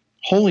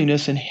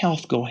 Holiness and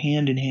health go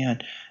hand in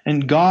hand.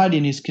 And God,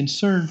 in his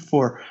concern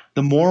for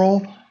the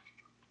moral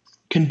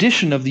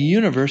condition of the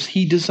universe,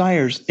 he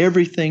desires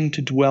everything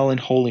to dwell in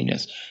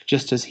holiness,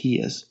 just as he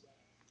is.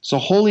 So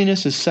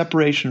holiness is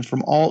separation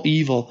from all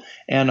evil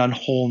and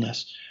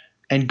unwholeness.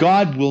 And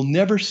God will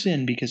never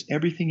sin because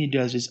everything he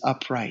does is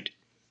upright.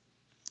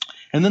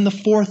 And then the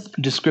fourth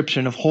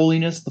description of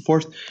holiness, the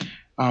fourth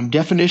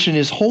definition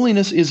is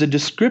holiness is a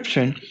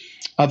description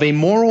of a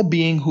moral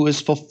being who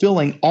is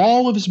fulfilling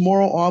all of his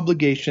moral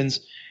obligations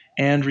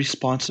and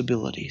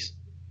responsibilities.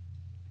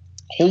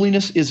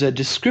 Holiness is a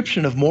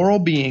description of a moral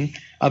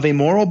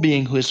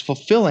being who is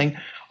fulfilling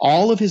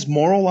all of his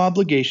moral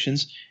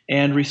obligations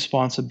and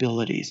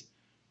responsibilities.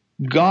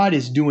 God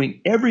is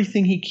doing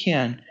everything he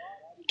can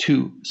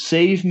to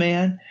save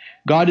man.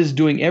 God is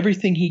doing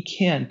everything he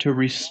can to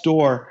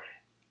restore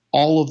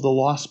all of the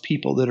lost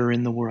people that are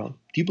in the world.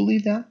 Do you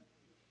believe that?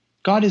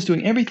 God is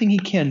doing everything he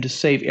can to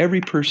save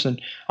every person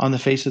on the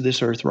face of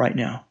this earth right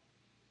now.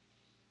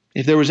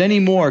 If there was any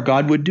more,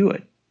 God would do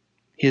it.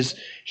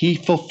 He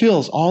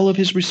fulfills all of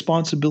his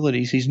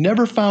responsibilities. He's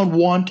never found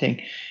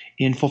wanting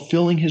in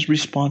fulfilling his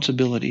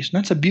responsibilities.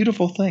 And that's a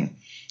beautiful thing.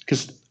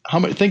 Because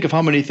think of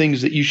how many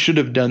things that you should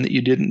have done that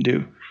you didn't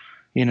do.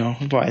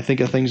 I think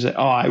of things that,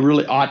 I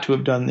really ought to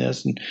have done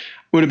this, and it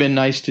would have been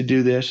nice to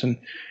do this, and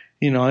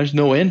there's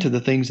no end to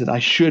the things that I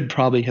should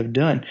probably have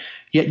done.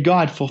 Yet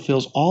God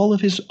fulfills all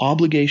of his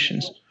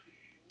obligations.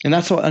 And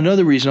that's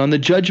another reason. On the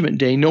judgment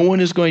day, no one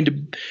is going to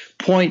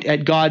point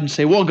at God and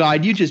say, well,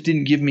 God, you just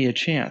didn't give me a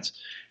chance.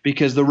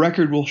 Because the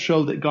record will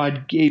show that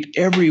God gave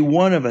every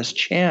one of us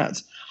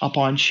chance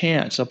upon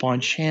chance upon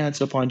chance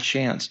upon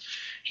chance.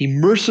 He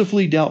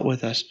mercifully dealt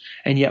with us,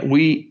 and yet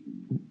we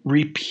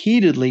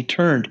repeatedly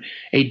turned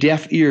a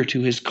deaf ear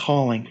to his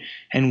calling,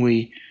 and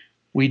we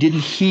didn't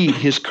heed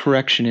his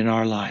correction in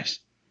our lives.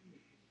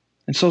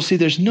 And so, see,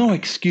 there's no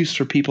excuse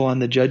for people on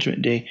the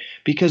judgment day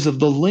because of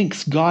the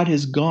lengths God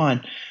has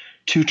gone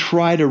to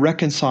try to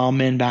reconcile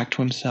men back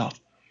to himself.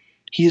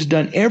 He has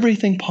done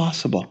everything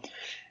possible.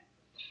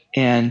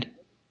 And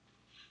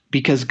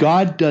because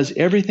God does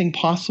everything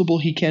possible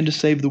he can to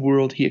save the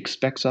world, he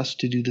expects us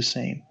to do the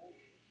same.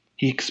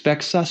 He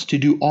expects us to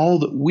do all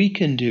that we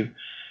can do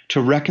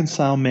to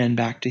reconcile men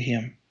back to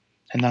him.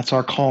 And that's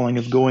our calling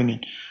of going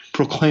and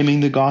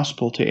proclaiming the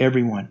gospel to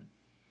everyone.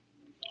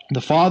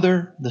 The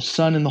Father, the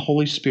Son, and the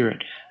Holy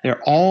Spirit,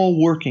 they're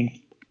all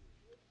working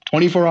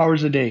 24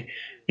 hours a day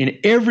in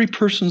every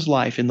person's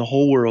life in the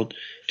whole world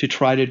to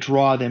try to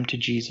draw them to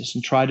Jesus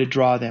and try to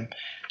draw them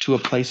to a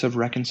place of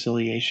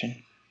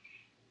reconciliation.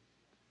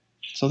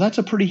 So that's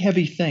a pretty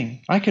heavy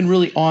thing. I can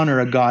really honor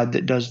a God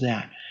that does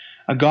that,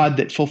 a God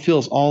that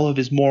fulfills all of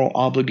his moral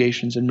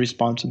obligations and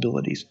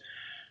responsibilities.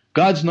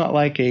 God's not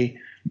like a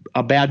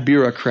bad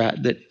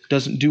bureaucrat that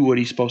doesn't do what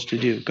he's supposed to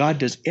do. God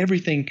does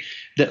everything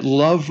that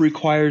love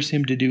requires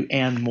him to do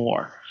and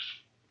more.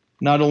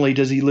 Not only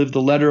does he live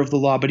the letter of the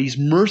law, but he's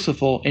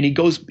merciful and he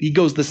goes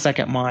the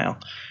second mile.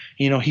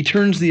 He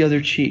turns the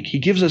other cheek. He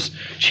gives us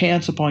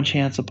chance upon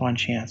chance upon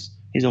chance.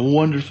 He's a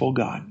wonderful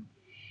God.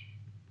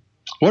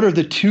 What are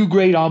the two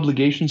great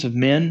obligations of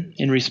men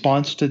in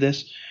response to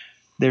this?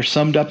 They're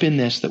summed up in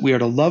this, that we are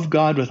to love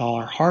God with all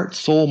our heart,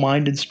 soul,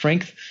 mind, and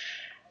strength.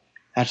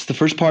 That's the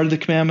first part of the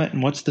commandment.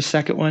 And what's the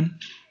second one?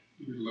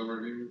 Love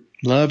our neighbor.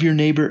 Love your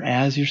neighbor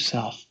as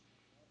yourself.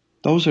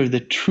 Those are the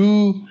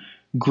true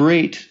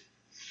great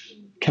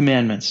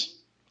commandments.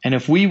 And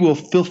if we will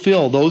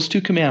fulfill those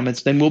two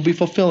commandments, then we'll be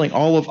fulfilling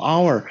all of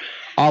our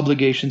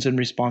obligations and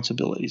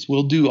responsibilities.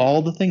 We'll do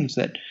all the things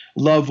that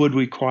love would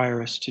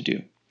require us to do.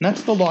 And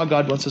that's the law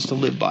God wants us to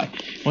live by.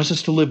 He wants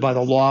us to live by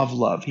the law of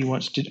love. He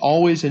wants to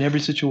always, in every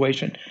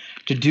situation,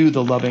 to do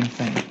the loving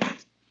thing.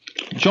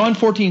 John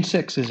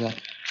 14:6 is a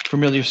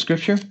familiar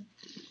scripture.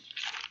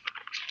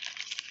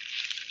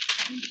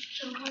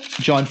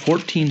 John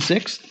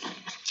 14:6.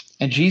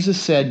 And Jesus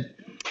said,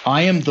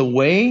 I am the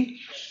way,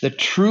 the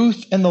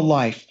truth, and the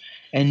life,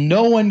 and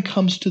no one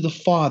comes to the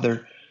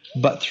Father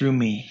but through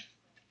me.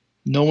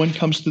 No one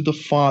comes to the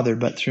Father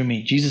but through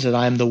me. Jesus said,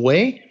 I am the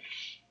way,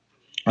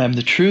 I am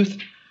the truth,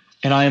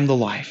 and I am the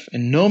life.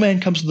 And no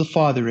man comes to the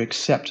Father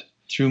except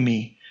through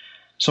me.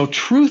 So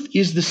truth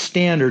is the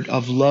standard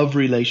of love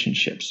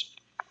relationships.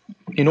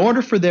 In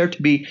order for there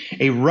to be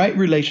a right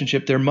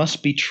relationship, there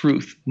must be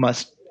truth.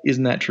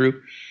 Isn't that true?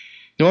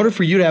 In order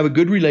for you to have a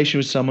good relation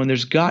with someone,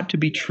 there's got to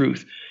be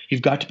truth.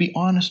 You've got to be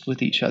honest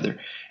with each other.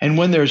 And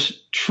when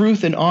there's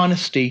truth and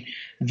honesty,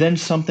 then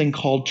something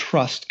called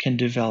trust can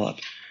develop.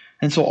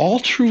 And so all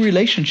true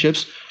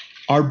relationships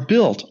are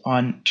built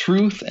on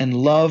truth and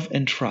love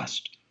and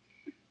trust.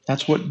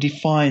 That's what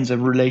defines a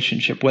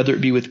relationship, whether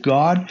it be with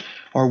God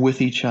or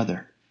with each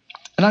other.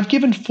 And I've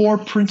given 4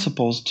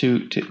 principles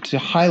to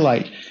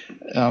highlight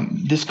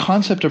this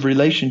concept of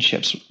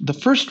relationships. The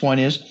first one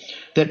is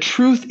that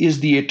truth is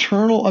the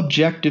eternal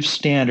objective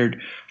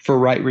standard for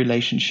right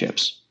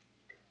relationships.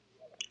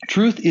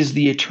 Truth is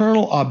the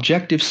eternal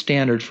objective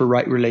standard for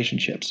right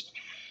relationships.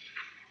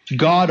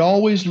 God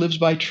always lives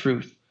by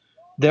truth.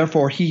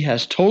 Therefore, he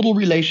has total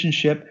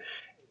relationship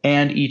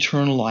and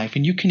eternal life.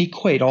 And you can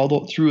equate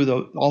all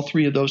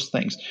 3 of those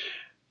things.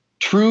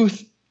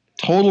 Truth,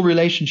 total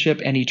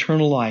relationship, and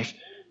eternal life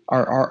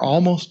are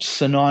almost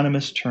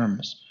synonymous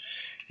terms.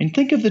 And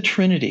think of the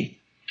Trinity.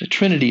 The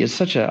Trinity is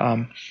such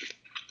a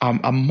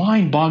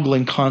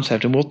mind-boggling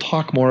concept, and we'll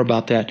talk more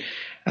about that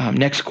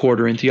next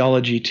quarter in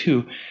Theology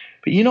too.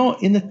 But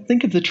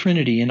think of the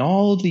Trinity in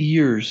all of the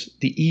years,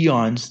 the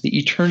eons, the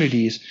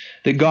eternities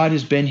that God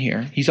has been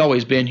here. He's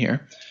always been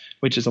here,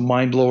 which is a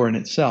mind-blower in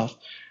itself.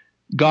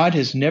 God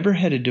has never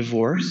had a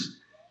divorce.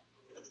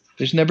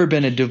 There's never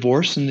been a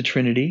divorce in the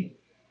Trinity.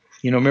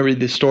 Remember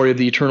the story of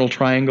the eternal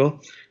triangle?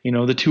 The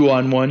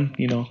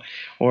 2-on-1,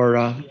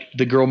 or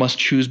the girl must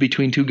choose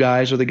between 2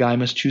 guys, or the guy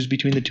must choose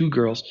between the 2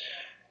 girls.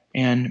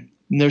 And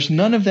there's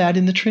none of that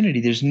in the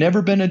Trinity. There's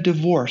never been a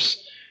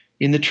divorce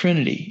in the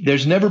Trinity.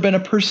 There's never been a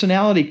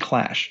personality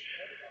clash.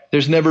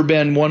 There's never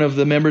been one of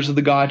the members of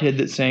the Godhead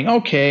that's saying,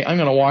 okay, I'm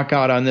going to walk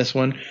out on this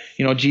one.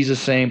 Jesus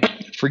saying,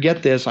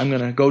 forget this, I'm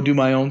going to go do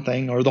my own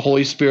thing. Or the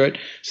Holy Spirit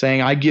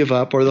saying, I give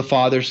up. Or the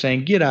Father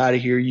saying, get out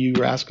of here, you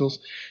rascals.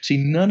 See,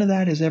 none of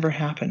that has ever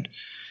happened.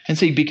 And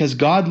see, because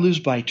God lives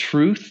by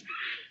truth,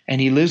 and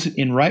he lives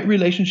in right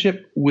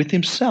relationship with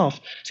himself.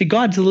 See,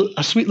 God's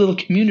a sweet little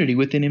community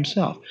within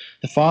himself.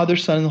 The Father,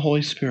 Son, and the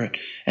Holy Spirit.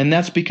 And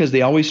that's because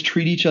they always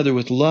treat each other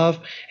with love,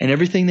 and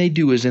everything they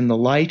do is in the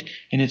light,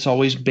 and it's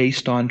always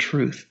based on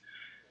truth.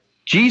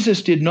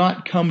 Jesus did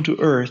not come to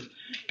earth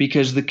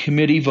because the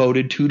committee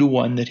voted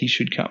 2-1 that he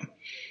should come.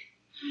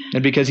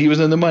 And because he was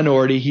in the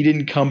minority, he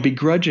didn't come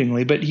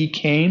begrudgingly, but he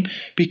came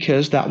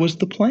because that was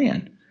the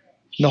plan.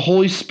 The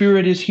Holy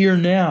Spirit is here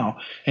now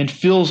and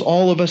fills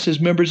all of us as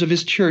members of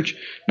his church,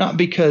 not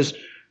because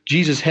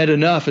Jesus had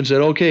enough and said,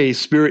 okay,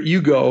 Spirit,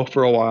 you go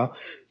for a while.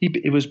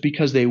 It was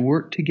because they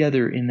worked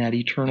together in that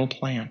eternal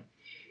plan.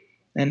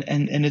 And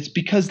it's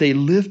because they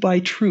live by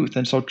truth.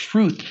 And so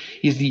truth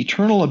is the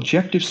eternal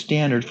objective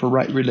standard for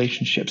right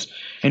relationships.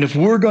 And if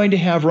we're going to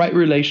have right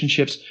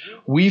relationships,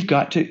 we've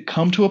got to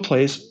come to a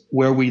place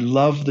where we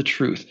love the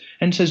truth.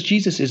 And it says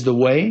Jesus is the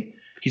way,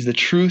 he's the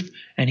truth,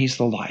 and he's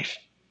the life.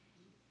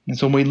 And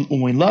so when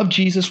we love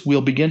Jesus,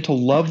 we'll begin to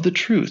love the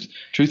truth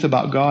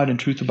about God and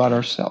truth about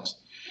ourselves.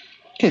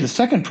 Okay, the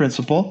second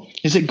principle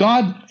is that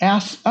God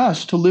asks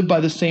us to live by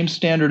the same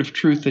standard of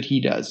truth that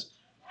he does.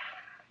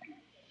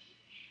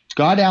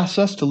 God asks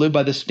us to live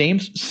by the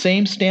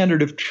same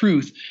standard of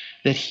truth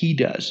that he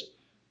does.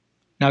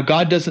 Now,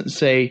 God doesn't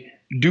say,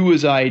 do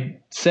as I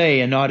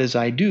say and not as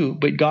I do,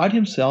 but God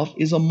himself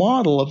is a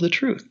model of the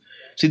truth.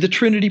 See, the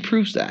Trinity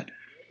proves that.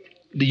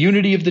 The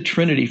unity of the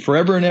Trinity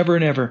forever and ever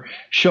and ever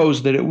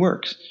shows that it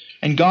works.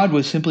 And God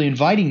was simply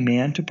inviting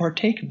man to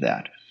partake of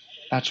that.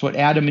 That's what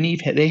Adam and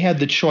Eve had. They had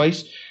the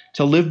choice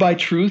to live by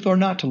truth or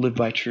not to live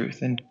by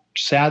truth. And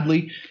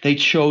sadly, they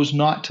chose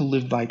not to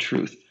live by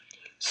truth.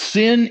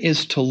 Sin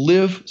is to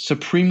live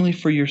supremely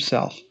for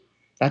yourself.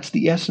 That's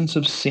the essence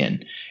of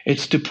sin.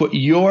 It's to put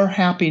your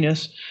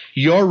happiness,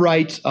 your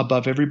rights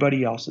above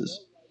everybody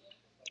else's.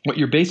 What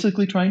you're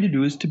basically trying to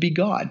do is to be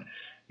God.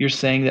 You're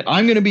saying that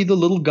I'm going to be the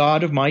little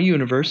God of my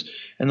universe,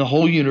 and the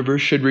whole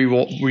universe should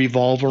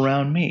revolve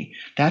around me.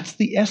 That's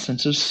the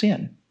essence of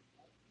sin.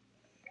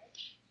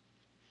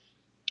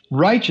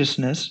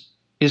 Righteousness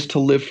is to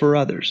live for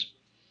others.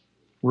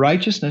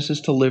 Righteousness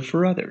is to live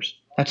for others.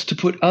 That's to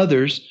put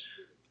others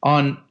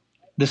on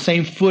the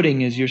same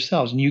footing as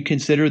yourselves. And you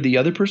consider the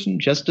other person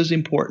just as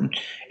important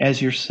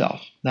as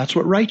yourself. That's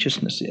what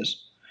righteousness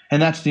is.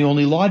 And that's the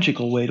only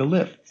logical way to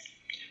live.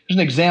 There's an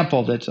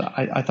example that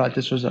I thought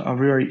this was a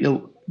very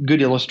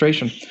good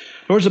illustration.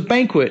 There was a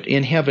banquet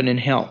in heaven and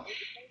hell.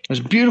 It was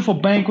a beautiful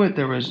banquet.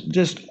 There was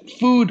just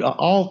food,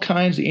 all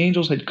kinds. The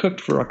angels had cooked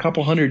for a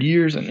couple hundred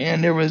years,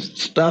 and there was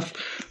stuff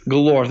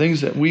galore,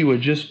 things that we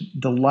would just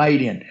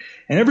delight in.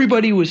 And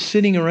everybody was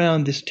sitting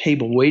around this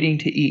table waiting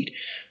to eat.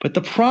 But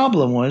the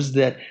problem was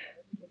that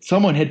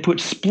someone had put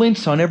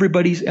splints on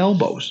everybody's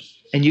elbows,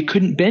 and you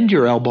couldn't bend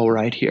your elbow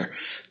right here.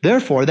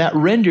 Therefore, that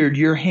rendered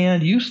your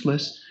hand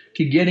useless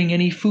to getting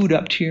any food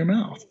up to your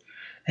mouth.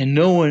 And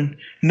no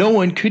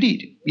one could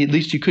eat. At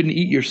least you couldn't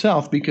eat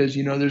yourself because,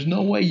 there's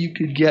no way you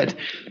could get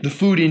the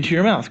food into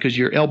your mouth because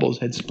your elbows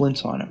had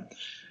splints on them.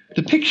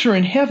 The picture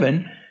in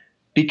heaven,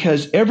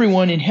 because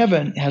everyone in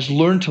heaven has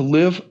learned to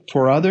live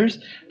for others,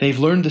 they've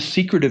learned the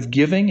secret of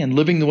giving and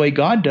living the way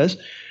God does.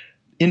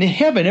 In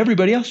heaven,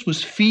 everybody else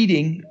was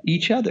feeding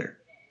each other.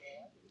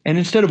 And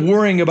instead of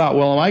worrying about,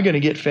 am I going to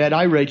get fed,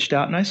 I reached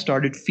out and I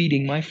started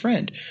feeding my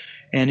friend.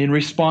 And in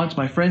response,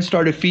 my friend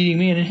started feeding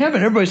me. And in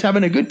heaven, everybody's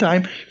having a good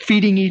time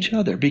feeding each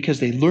other because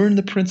they learned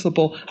the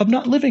principle of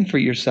not living for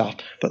yourself,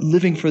 but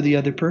living for the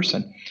other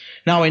person.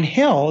 Now, in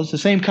hell, it's the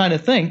same kind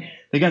of thing.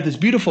 They got this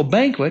beautiful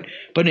banquet,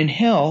 but in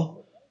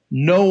hell,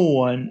 no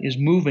one is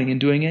moving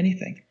and doing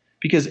anything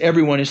because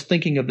everyone is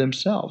thinking of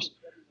themselves.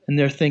 And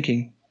they're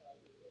thinking,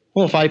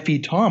 if I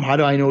feed Tom, how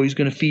do I know he's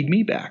going to feed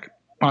me back?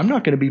 I'm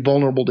not going to be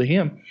vulnerable to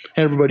him.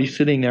 And everybody's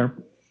sitting there,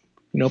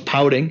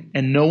 pouting,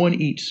 and no one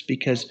eats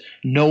because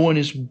no one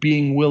is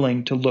being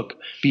willing to look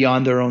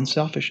beyond their own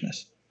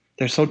selfishness.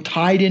 They're so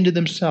tied into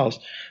themselves,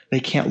 they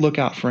can't look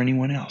out for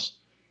anyone else.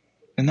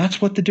 And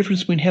that's what the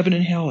difference between heaven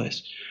and hell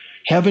is.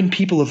 Heaven,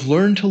 people have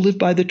learned to live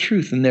by the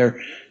truth, and they're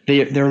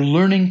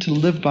learning to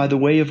live by the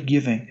way of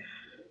giving.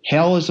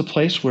 Hell is a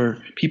place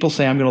where people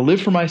say, I'm going to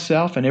live for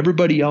myself, and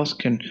everybody else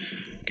can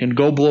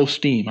go blow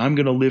steam. I'm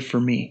going to live for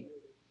me.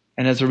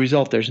 And as a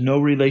result, there's no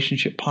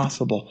relationship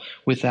possible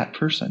with that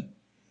person.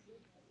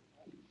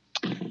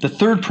 The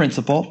third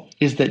principle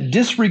is that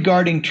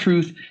disregarding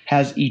truth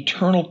has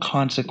eternal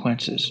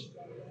consequences.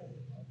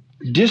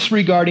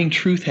 Disregarding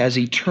truth has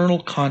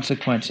eternal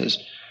consequences.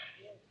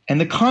 And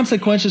the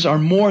consequences are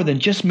more than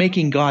just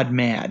making God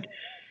mad.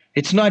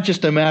 It's not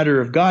just a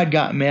matter of God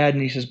got mad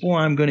and he says,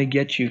 I'm going to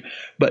get you.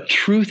 But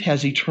truth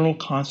has eternal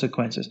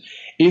consequences.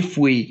 If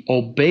we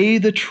obey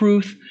the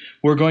truth,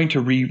 we're going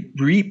to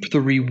reap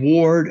the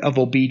reward of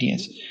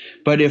obedience.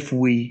 But if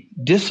we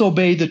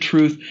disobey the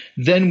truth,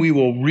 then we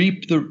will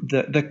reap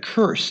the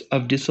curse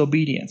of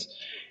disobedience.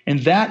 And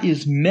that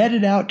is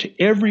meted out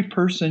to every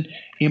person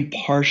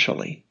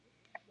impartially.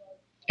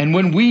 And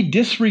when we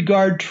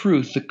disregard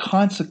truth, the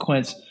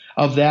consequence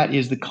of that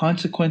is the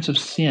consequence of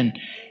sin.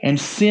 And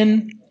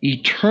sin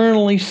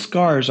eternally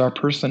scars our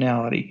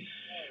personality.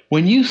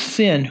 When you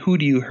sin, who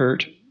do you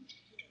hurt?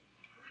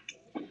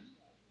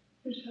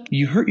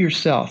 You hurt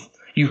yourself.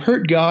 You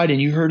hurt God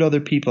and you hurt other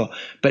people.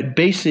 But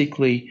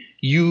basically,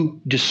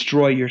 you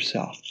destroy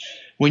yourself.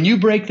 When you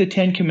break the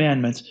 10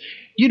 Commandments,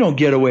 you don't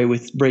get away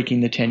with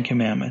breaking the 10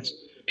 Commandments.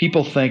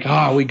 People think,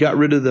 we got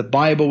rid of the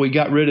Bible, we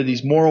got rid of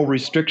these moral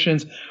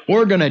restrictions,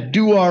 we're going to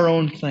do our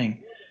own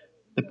thing.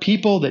 The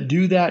people that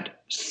do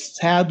that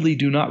sadly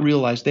do not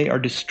realize they are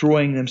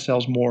destroying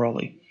themselves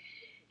morally.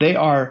 They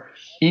are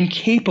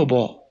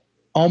incapable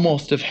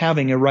almost of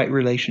having a right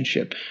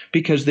relationship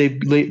because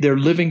they're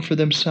living for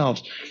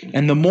themselves.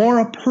 And the more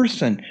a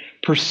person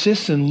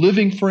persists in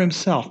living for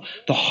himself,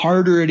 the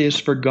harder it is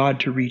for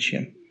God to reach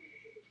him.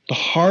 The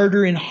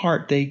harder in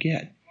heart they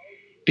get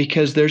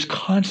because there's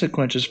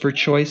consequences for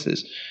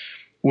choices.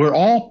 We're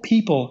all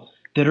people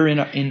that are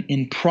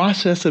in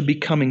process of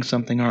becoming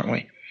something, aren't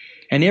we?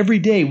 And every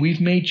day we've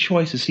made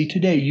choices. See,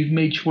 today you've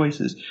made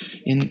choices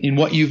in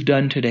what you've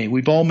done today.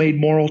 We've all made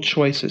moral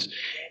choices.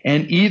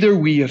 And either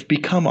we have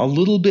become a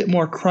little bit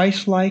more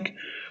Christ-like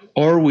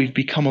or we've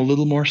become a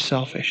little more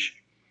selfish,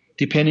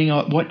 depending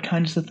on what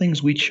kinds of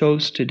things we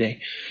chose today.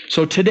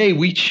 So today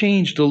we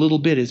changed a little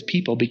bit as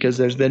people because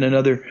there's been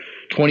another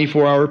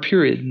 24-hour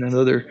period,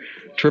 another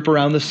trip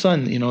around the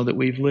sun, that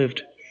we've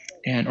lived,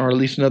 or at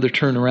least another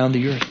turn around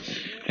the earth.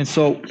 And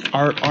so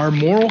our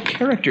moral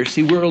character,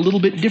 see, we're a little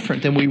bit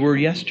different than we were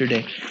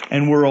yesterday.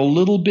 And we're a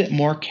little bit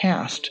more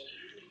cast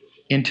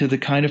into the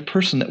kind of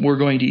person that we're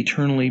going to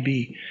eternally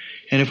be.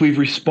 And if we've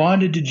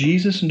responded to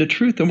Jesus and to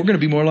truth, then we're going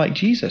to be more like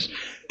Jesus.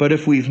 But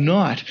if we've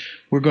not,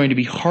 we're going to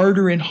be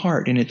harder in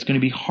heart, and it's going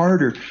to be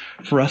harder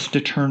for us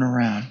to turn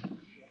around.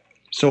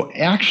 So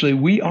actually,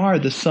 we are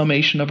the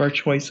summation of our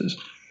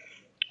choices.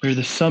 We're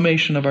the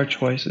summation of our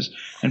choices.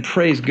 And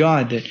praise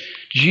God that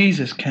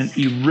Jesus can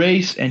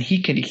erase and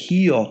He can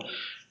heal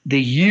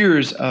the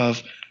years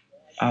of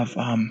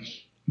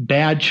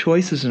bad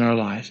choices in our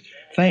lives.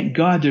 Thank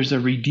God there's a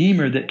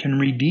Redeemer that can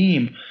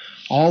redeem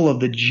all of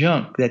the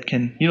junk that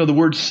can, the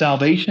word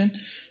salvation,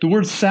 the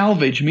word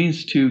salvage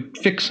means to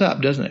fix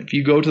up, doesn't it? If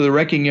you go to the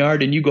wrecking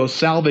yard and you go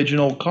salvage an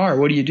old car,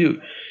 what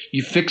do?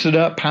 You fix it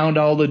up, pound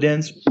all the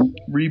dents,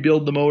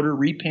 rebuild the motor,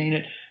 repaint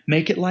it,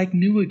 make it like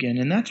new again.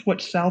 And that's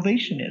what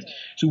salvation is.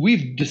 So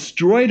we've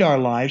destroyed our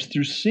lives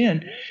through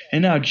sin,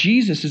 and now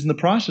Jesus is in the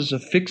process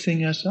of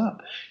fixing us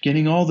up,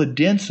 getting all the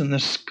dents and the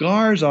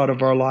scars out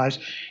of our lives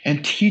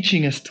and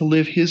teaching us to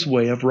live His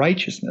way of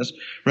righteousness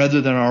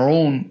rather than our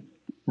own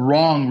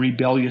wrong,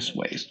 rebellious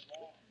ways.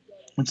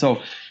 And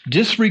so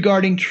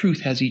disregarding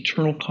truth has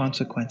eternal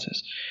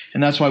consequences.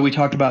 And that's why we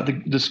talked about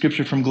the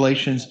scripture from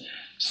Galatians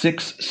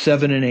 6,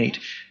 7, and 8.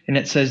 And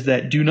it says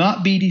that, "Do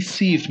not be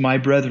deceived, my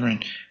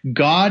brethren.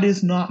 God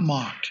is not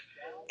mocked.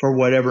 For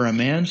whatever a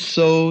man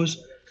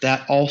sows,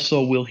 that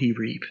also will he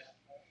reap."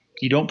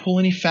 You don't pull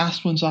any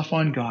fast ones off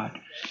on God.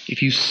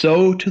 If you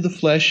sow to the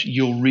flesh,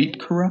 you'll reap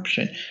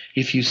corruption.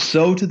 If you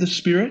sow to the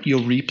Spirit,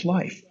 you'll reap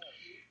life.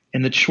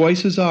 And the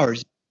choice is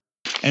ours.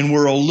 And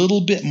we're a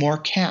little bit more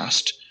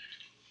cast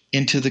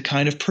into the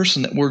kind of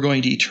person that we're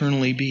going to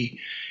eternally be.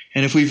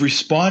 And if we've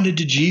responded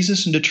to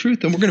Jesus and to truth,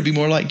 then we're going to be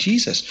more like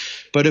Jesus.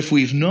 But if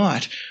we've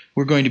not,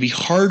 we're going to be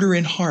harder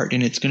in heart,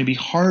 and it's going to be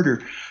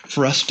harder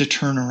for us to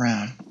turn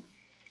around.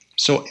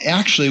 So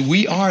actually,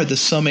 we are the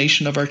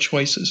summation of our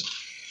choices.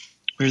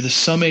 We're the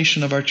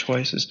summation of our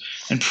choices.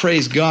 And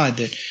praise God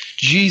that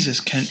Jesus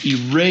can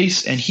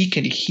erase and He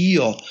can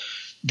heal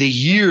the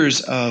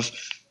years of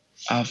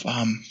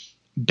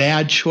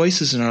bad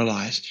choices in our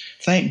lives.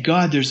 Thank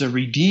God there's a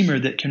Redeemer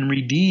that can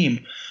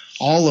redeem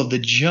all of the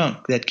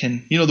junk that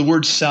can, the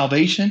word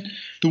salvation,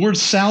 the word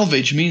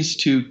salvage means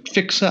to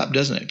fix up,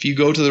 doesn't it? If you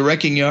go to the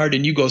wrecking yard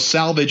and you go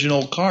salvage an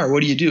old car,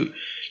 what do?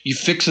 You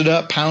fix it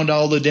up, pound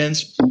all the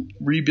dents,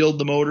 rebuild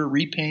the motor,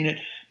 repaint it,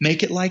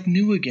 make it like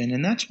new again.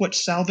 And that's what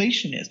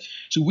salvation is.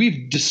 So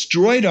we've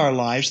destroyed our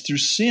lives through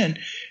sin,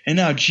 and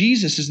now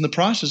Jesus is in the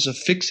process of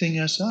fixing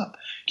us up,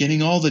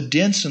 getting all the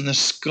dents and the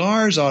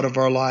scars out of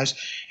our lives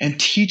and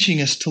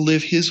teaching us to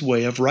live His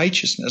way of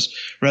righteousness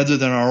rather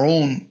than our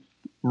own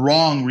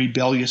wrong,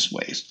 rebellious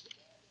ways.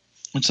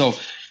 And so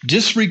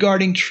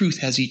disregarding truth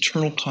has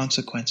eternal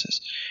consequences.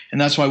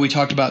 And that's why we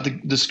talked about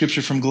the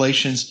scripture from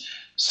Galatians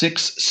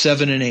 6,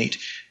 7, and 8.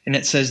 And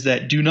it says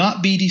that, "Do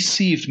not be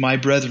deceived, my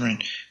brethren.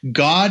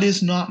 God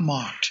is not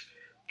mocked.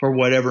 For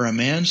whatever a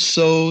man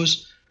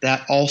sows,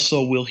 that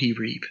also will he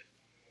reap."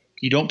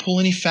 You don't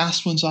pull any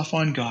fast ones off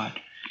on God.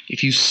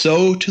 If you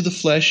sow to the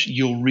flesh,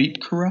 you'll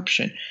reap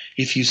corruption.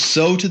 If you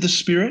sow to the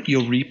Spirit,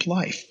 you'll reap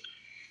life.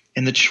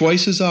 And the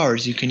choice is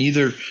ours. You can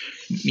either,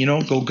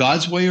 go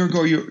God's way or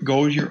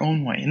go your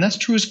own way. And that's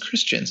true as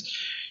Christians.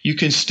 You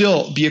can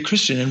still be a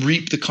Christian and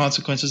reap the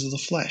consequences of the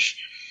flesh.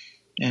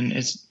 And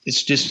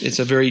it's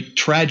a very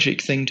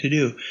tragic thing to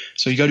do.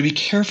 So you got to be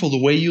careful the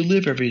way you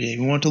live every day.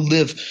 We want to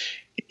live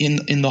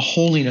in the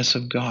holiness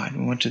of God.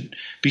 We want to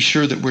be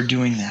sure that we're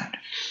doing that.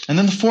 And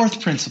then the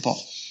fourth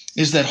principle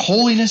is that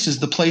holiness is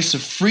the place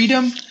of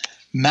freedom,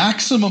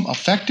 maximum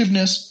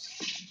effectiveness,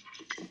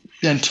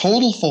 and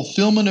total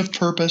fulfillment of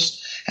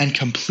purpose and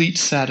complete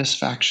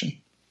satisfaction.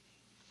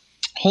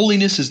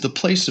 Holiness is the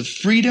place of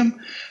freedom,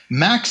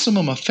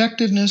 maximum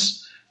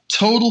effectiveness,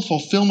 total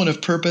fulfillment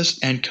of purpose,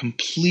 and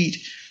complete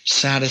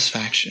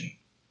satisfaction.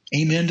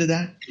 Amen to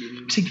that?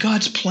 See,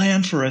 God's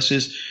plan for us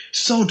is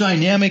so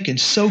dynamic and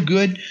so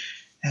good.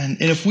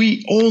 And if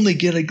we only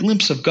get a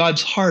glimpse of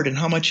God's heart and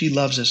how much He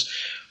loves us,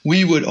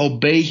 we would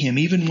obey Him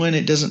even when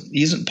it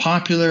isn't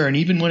popular and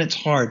even when it's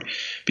hard,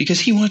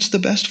 because He wants the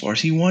best for us.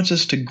 He wants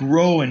us to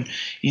grow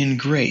in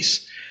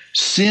grace.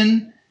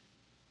 Sin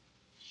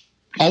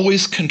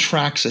always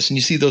contracts us. And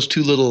you see those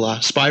two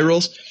little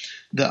spirals?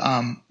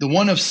 The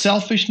one of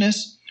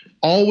selfishness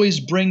always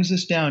brings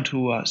us down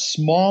to a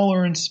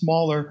smaller and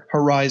smaller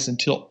horizon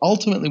till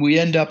ultimately we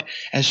end up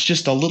as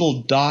just a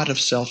little dot of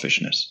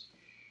selfishness.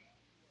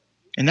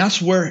 And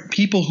that's where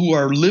people who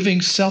are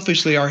living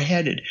selfishly are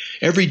headed.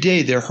 Every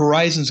day their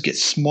horizons get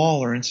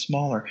smaller and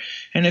smaller.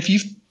 And if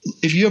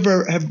you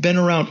ever have been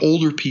around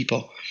older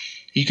people,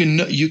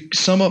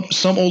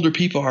 some older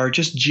people are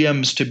just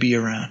gems to be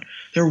around.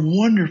 They're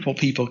wonderful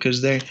people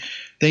because they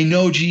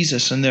know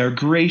Jesus and they're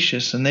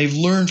gracious and they've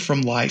learned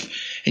from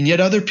life. And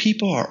yet other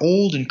people are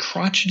old and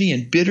crotchety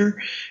and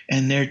bitter,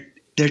 and they're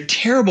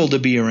terrible to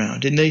be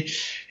around. And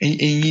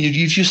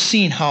you've just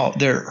seen how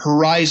their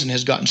horizon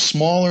has gotten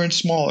smaller and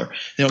smaller.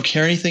 They don't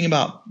care anything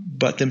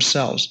but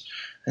themselves.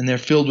 And they're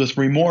filled with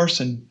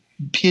remorse and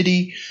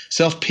pity,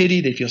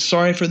 self-pity. They feel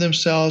sorry for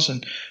themselves,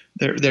 and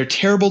they're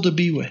terrible to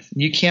be with.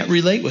 And you can't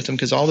relate with them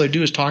because all they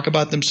do is talk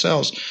about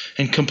themselves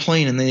and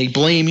complain, and then they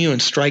blame you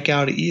and strike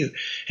out at you.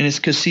 And it's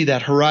because, see,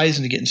 that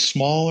horizon is getting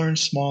smaller and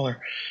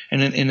smaller.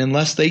 And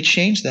unless they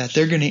change that,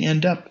 they're going to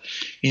end up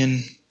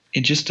in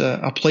just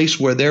a place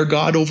where they're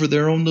God over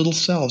their own little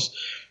selves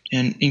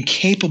and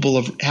incapable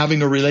of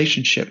having a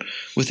relationship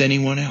with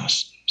anyone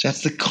else. So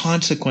that's the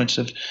consequence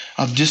of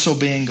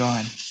disobeying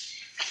God.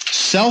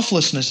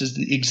 Selflessness is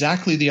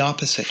exactly the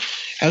opposite.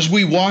 As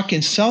we walk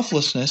in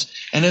selflessness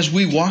and as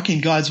we walk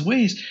in God's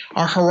ways,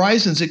 our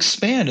horizons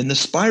expand and the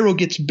spiral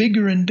gets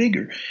bigger and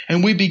bigger.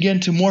 And we begin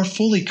to more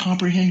fully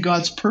comprehend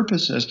God's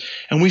purposes.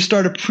 And we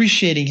start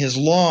appreciating His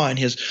law and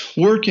His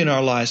work in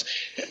our lives.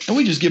 And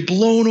we just get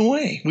blown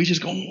away. We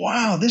just go,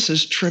 wow, this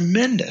is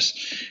tremendous.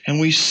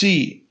 And we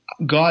see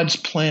God's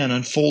plan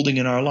unfolding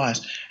in our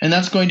lives. And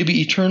that's going to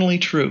be eternally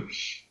true.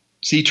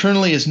 See,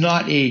 eternally is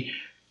not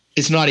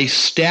a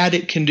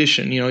static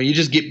condition. You know, you're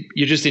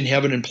just in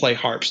heaven and play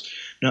harps.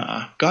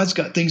 Nuh-uh. God's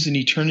got things in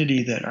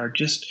eternity that are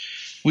just,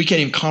 we can't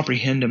even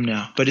comprehend them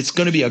now. But it's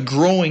going to be a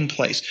growing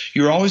place.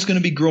 You're always going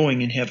to be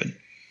growing in heaven.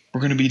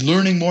 We're going to be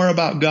learning more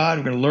about God.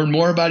 We're going to learn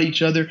more about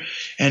each other.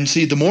 And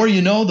see, the more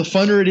you know, the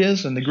funner it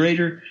is and the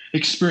greater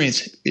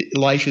experience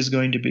life is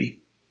going to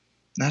be.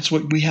 That's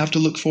what we have to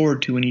look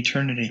forward to in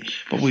eternity.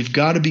 But we've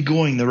got to be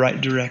going the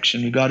right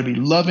direction. We've got to be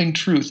loving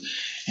truth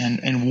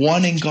and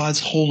wanting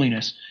God's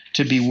holiness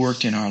to be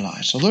worked in our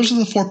lives. So those are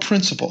the 4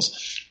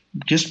 principles.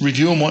 Just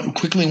review them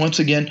quickly once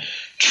again.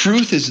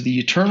 Truth is the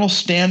eternal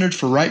standard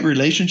for right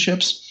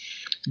relationships.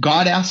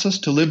 God asks us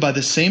to live by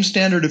the same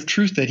standard of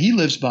truth that He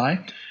lives by.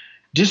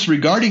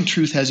 Disregarding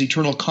truth has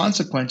eternal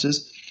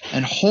consequences.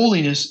 And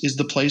holiness is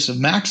the place of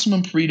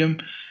maximum freedom,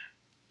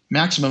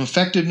 maximum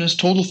effectiveness,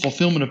 total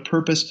fulfillment of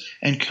purpose,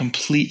 and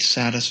complete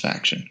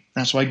satisfaction.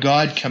 That's why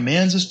God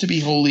commands us to be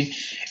holy,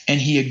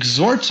 and He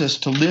exhorts us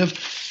to live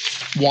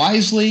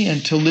wisely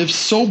and to live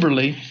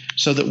soberly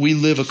so that we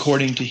live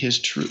according to His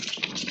truth.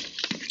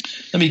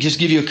 Let me just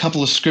give you a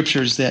couple of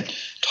scriptures that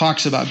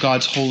talks about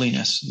God's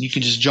holiness. You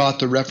can just jot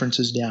the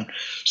references down.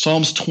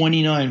 Psalms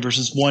 29,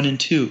 verses 1 and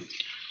 2.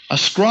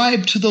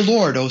 Ascribe to the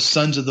Lord, O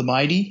sons of the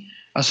mighty.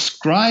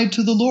 Ascribe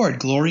to the Lord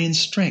glory and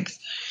strength.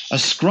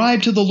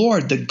 Ascribe to the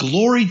Lord the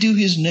glory due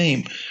His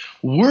name.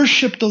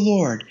 Worship the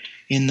Lord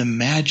in the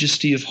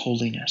majesty of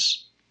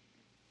holiness.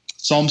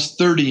 Psalms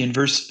 30 and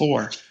verse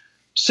 4.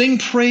 Sing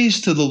praise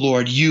to the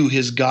Lord, you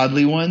His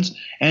godly ones,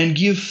 and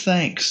give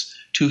thanks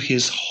to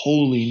His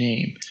holy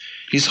name.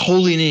 His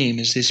holy name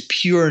is His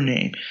pure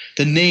name,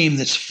 the name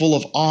that's full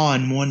of awe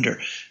and wonder,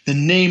 the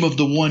name of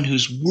the one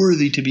who's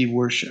worthy to be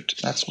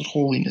worshipped. That's what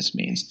holiness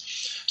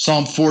means.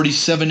 Psalm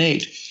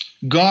 47:8.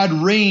 God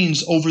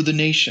reigns over the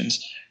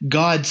nations.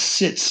 God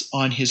sits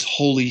on His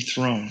holy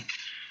throne.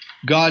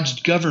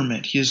 God's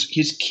government,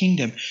 His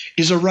kingdom,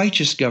 is a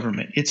righteous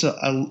government. It's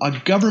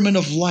a government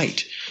of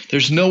light.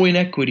 There's no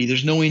inequity.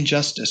 There's no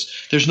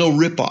injustice. There's no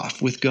ripoff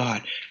with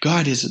God.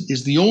 God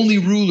is the only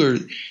ruler.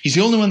 He's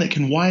the only one that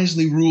can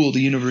wisely rule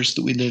the universe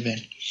that we live in.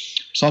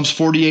 Psalms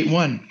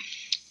 48:1.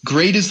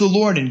 Great is the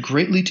Lord and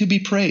greatly to be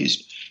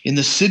praised in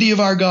the city of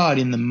our God,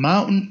 in the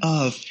mountain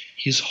of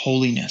His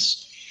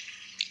holiness.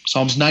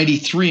 Psalms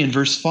 93 and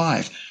verse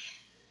 5.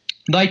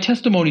 Thy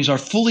testimonies are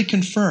fully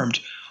confirmed.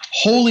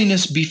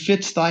 Holiness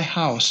befits Thy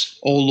house,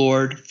 O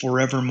Lord,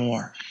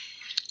 forevermore.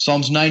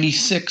 Psalms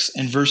 96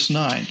 and verse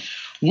 9.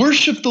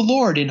 Worship the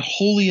Lord in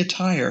holy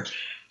attire.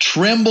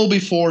 Tremble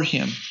before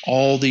Him,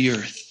 all the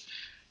earth.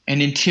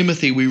 And in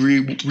Timothy, we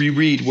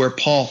read where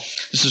Paul,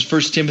 this is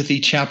 1 Timothy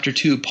chapter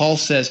 2, Paul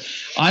says,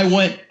 I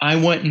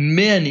want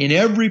men in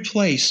every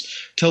place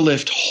to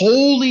lift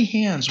holy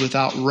hands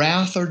without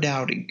wrath or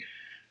doubting.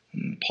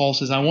 Paul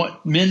says, I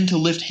want men to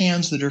lift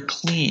hands that are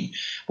clean,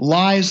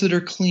 lives that are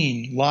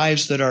clean,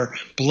 lives that are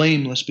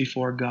blameless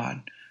before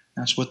God.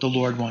 That's what the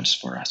Lord wants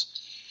for us.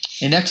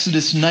 In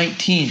Exodus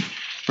 19,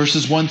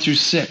 verses 1 through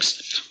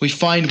 6, we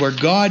find where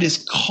God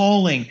is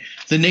calling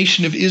the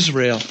nation of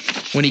Israel.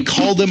 When He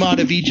called them out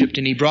of Egypt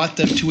and He brought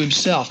them to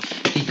Himself,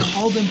 He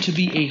called them to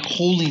be a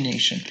holy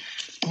nation.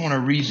 I want to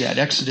read that,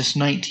 Exodus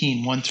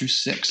 19, 1 through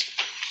 6.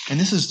 And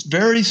this is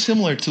very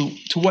similar to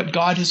what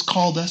God has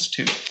called us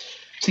to.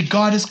 See,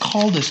 God has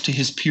called us to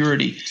His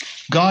purity.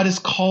 God has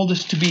called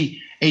us to be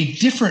a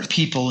different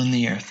people in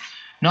the earth,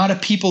 not a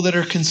people that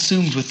are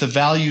consumed with the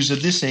values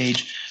of this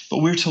age,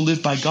 but we're to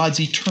live by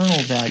God's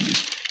eternal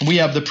values. And we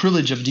have the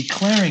privilege of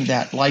declaring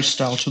that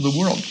lifestyle to the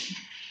world.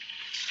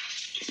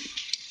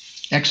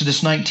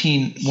 Exodus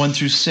 19, 1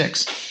 through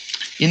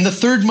 6. In the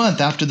 3rd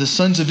month after the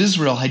sons of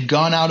Israel had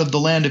gone out of the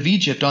land of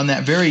Egypt, on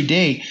that very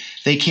day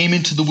they came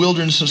into the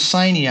wilderness of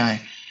Sinai.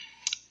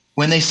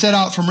 When they set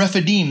out from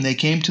Rephidim, they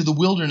came to the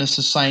wilderness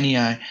of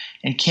Sinai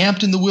and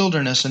camped in the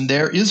wilderness, and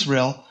there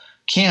Israel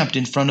camped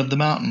in front of the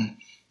mountain.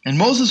 And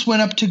Moses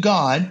went up to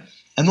God,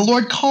 and the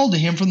Lord called to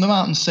him from the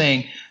mountain,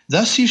 saying,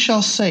 Thus you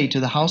shall say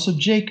to the house of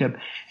Jacob,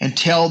 and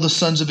tell the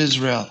sons of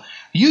Israel,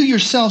 You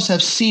yourselves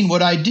have seen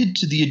what I did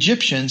to the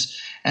Egyptians,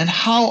 and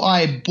how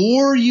I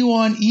bore you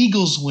on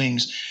eagle's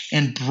wings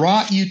and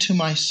brought you to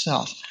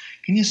myself.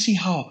 Can you see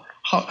how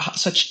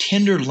such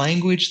tender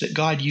language that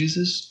God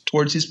uses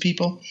towards His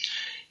people?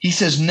 He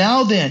says,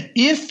 Now then,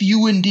 if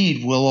you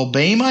indeed will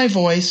obey my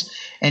voice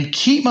and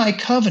keep my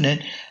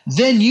covenant,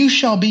 then you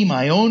shall be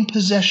my own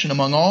possession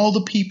among all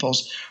the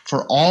peoples,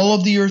 for all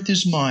of the earth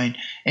is mine,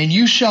 and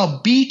you shall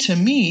be to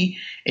me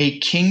a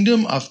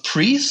kingdom of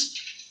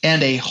priests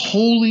and a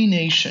holy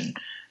nation.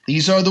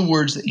 These are the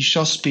words that you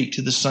shall speak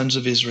to the sons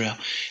of Israel.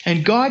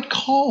 And God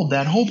called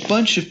that whole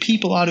bunch of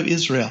people out of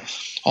Israel,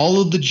 all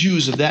of the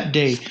Jews of that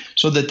day,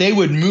 so that they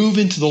would move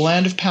into the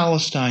land of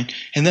Palestine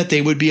and that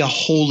they would be a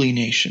holy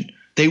nation.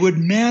 They would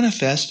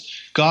manifest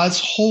God's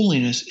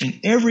holiness in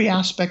every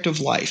aspect of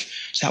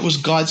life. So that was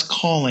God's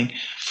calling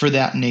for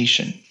that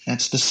nation.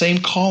 That's the same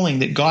calling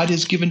that God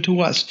has given to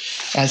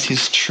us as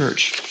His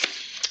church.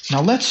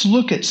 Now let's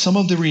look at some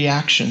of the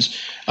reactions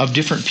of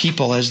different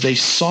people as they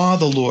saw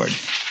the Lord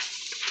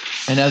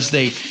and as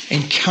they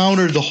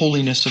encountered the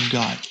holiness of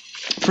God.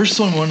 First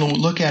one we want to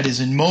look at is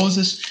in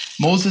Moses.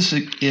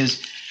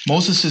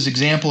 Moses'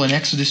 example in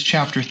Exodus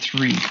chapter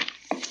 3.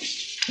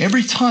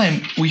 Every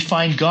time we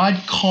find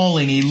God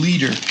calling a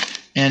leader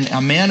and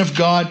a man of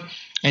God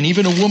and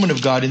even a woman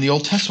of God in the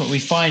Old Testament, we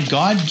find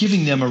God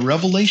giving them a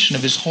revelation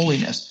of His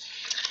holiness.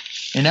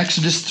 In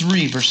Exodus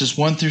 3, verses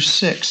 1 through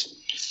 6, it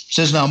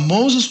says, Now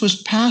Moses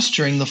was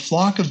pasturing the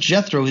flock of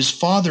Jethro, his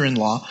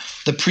father-in-law,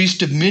 the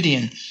priest of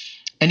Midian.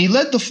 And he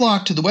led the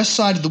flock to the west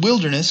side of the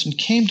wilderness and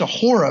came to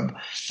Horeb,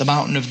 the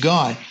mountain of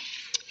God.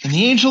 And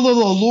the angel of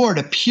the Lord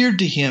appeared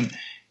to him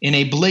in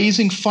a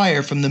blazing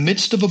fire from the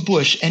midst of a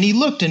bush. And he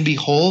looked, and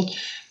behold,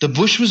 the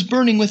bush was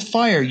burning with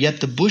fire, yet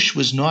the bush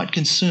was not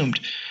consumed.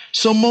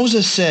 So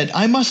Moses said,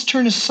 I must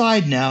turn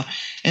aside now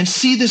and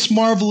see this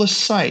marvelous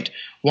sight,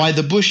 why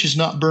the bush is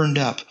not burned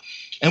up.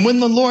 And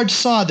when the Lord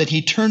saw that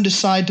he turned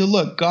aside to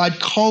look, God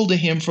called to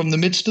him from the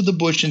midst of the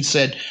bush and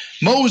said,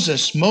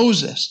 Moses,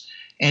 Moses.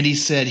 And he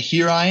said,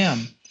 Here I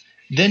am.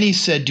 Then he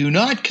said, Do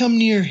not come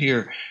near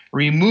here.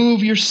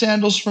 Remove your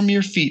sandals from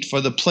your feet,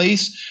 for the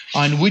place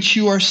on which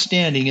you are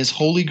standing is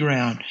holy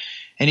ground.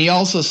 And he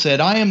also said,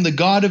 I am the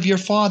God of your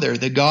father,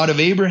 the God of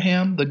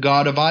Abraham, the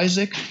God of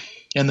Isaac,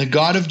 and the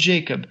God of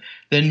Jacob.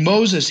 Then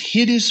Moses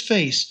hid his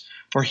face,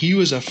 for he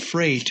was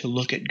afraid to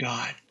look at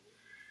God.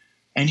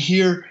 And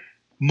here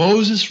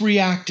Moses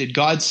reacted.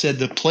 God said,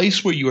 The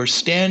place where you are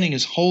standing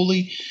is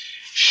holy.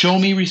 Show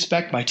me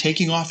respect by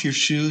taking off your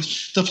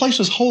shoes. The place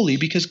was holy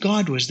because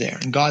God was there,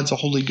 and God's a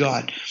holy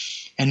God.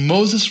 And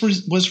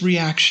Moses'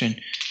 reaction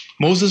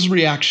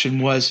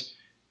was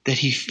that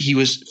he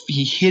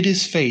hid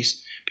his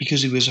face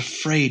because he was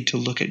afraid to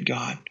look at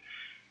God.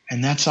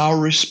 And that's our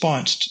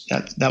response.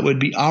 That would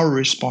be our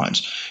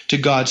response to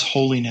God's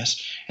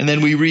holiness. And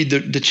then we read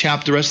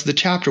the rest of the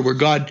chapter where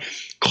God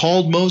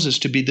called Moses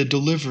to be the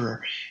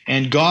deliverer.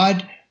 And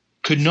God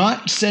could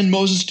not send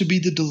Moses to be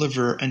the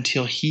deliverer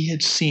until he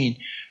had seen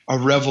a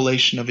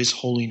revelation of His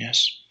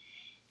holiness.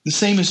 The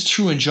same is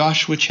true in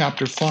Joshua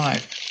chapter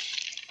 5.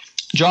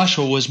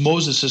 Joshua was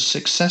Moses'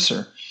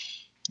 successor.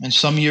 And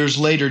some years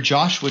later,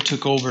 Joshua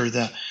took over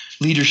the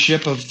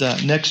leadership of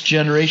the next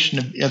generation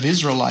of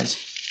Israelites.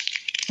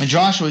 And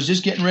Joshua was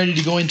just getting ready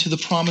to go into the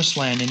promised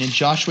land. And in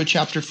Joshua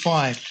chapter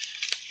 5,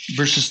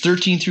 verses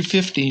 13 through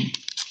 15,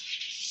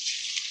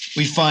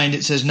 we find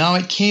it says, Now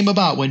it came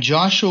about when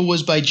Joshua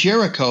was by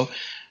Jericho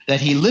that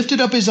he lifted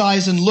up his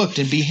eyes and looked,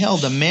 and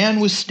beheld, a man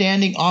was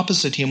standing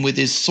opposite him with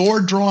his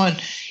sword drawn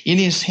in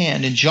his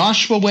hand. And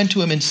Joshua went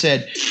to him and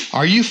said,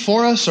 Are you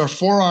for us or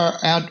for our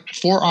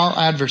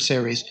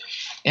adversaries?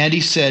 And he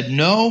said,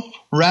 No,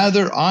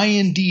 rather I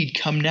indeed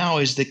come now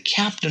as the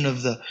captain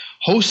of the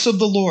hosts of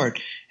the Lord.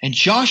 And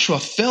Joshua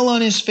fell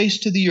on his face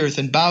to the earth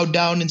and bowed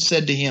down and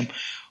said to him,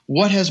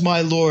 What has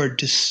my Lord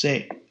to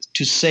say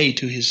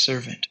to his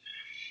servant?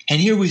 And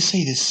here we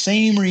see the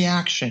same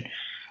reaction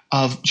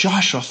of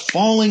Joshua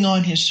falling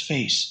on his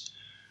face.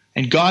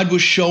 And God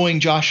was showing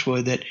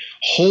Joshua that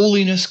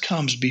holiness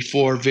comes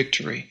before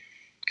victory.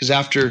 Because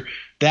after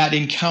that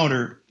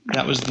encounter,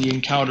 that was the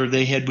encounter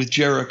they had with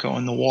Jericho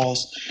and the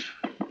walls,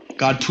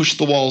 God pushed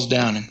the walls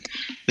down and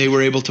they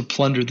were able to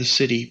plunder the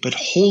city. But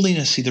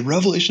holiness, the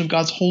revelation of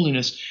God's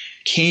holiness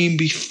came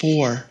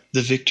before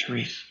the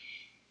victory.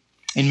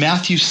 In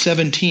Matthew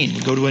 17,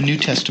 we go to a New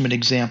Testament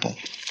example.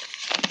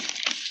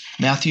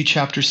 Matthew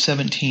chapter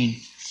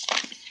 17.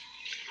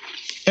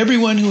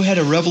 Everyone who had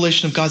a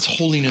revelation of God's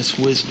holiness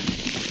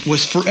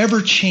was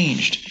forever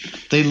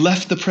changed. They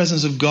left the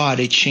presence of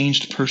God a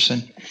changed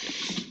person.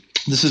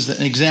 This is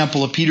an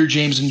example of Peter,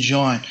 James, and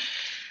John.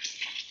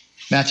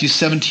 Matthew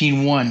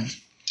 17:1.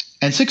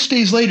 And 6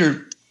 days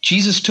later,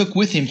 Jesus took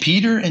with him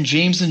Peter and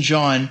James and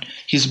John,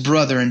 his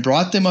brother, and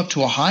brought them up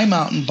to a high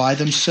mountain by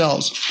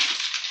themselves.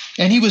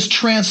 And he was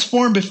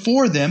transformed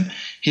before them.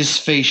 His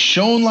face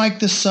shone like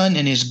the sun,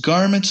 and his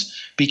garments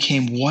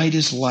became white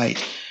as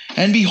light.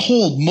 And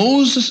behold,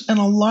 Moses and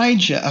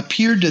Elijah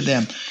appeared to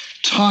them,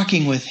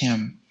 talking with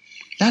him.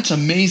 That's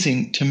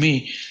amazing to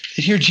me,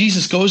 that here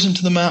Jesus goes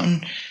into the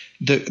mountain,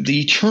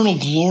 the eternal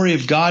glory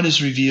of God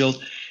is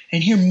revealed,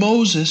 and here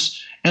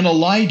Moses and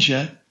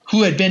Elijah,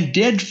 who had been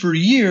dead for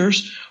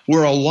years,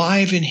 were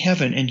alive in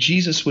heaven, and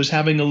Jesus was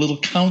having a little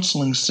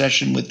counseling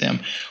session with them.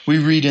 We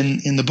read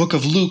in the book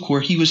of Luke where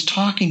he was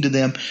talking to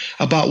them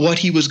about what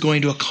he was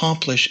going to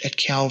accomplish at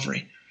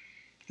Calvary.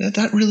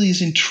 That really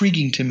is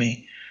intriguing to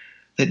me,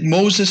 that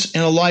Moses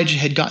and Elijah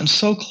had gotten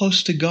so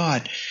close to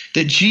God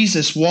that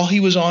Jesus, while he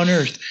was on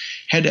earth,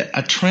 had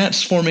a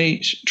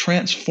transforming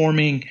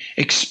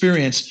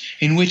experience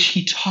in which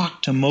he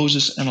talked to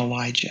Moses and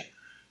Elijah.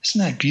 Isn't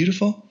that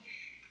beautiful?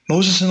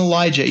 Moses and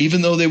Elijah,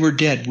 even though they were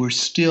dead, were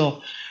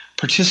still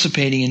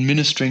participating and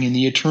ministering in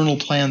the eternal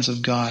plans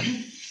of God.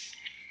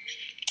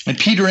 And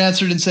Peter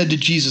answered and said to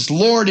Jesus,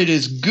 Lord, it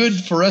is good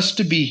for us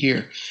to be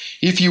here.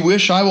 If you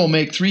wish, I will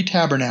make 3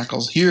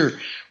 tabernacles here,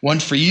 one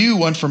for you,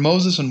 one for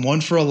Moses, and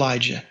one for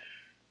Elijah.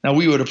 Now,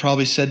 we would have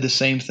probably said the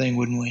same thing,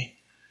 wouldn't we?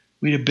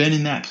 We'd have been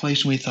in that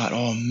place and we thought,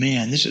 oh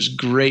man, this is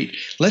great.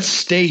 Let's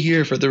stay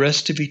here for the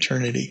rest of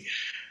eternity.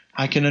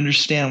 I can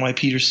understand why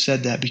Peter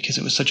said that, because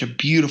it was such a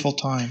beautiful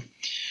time.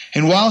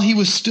 And while he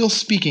was still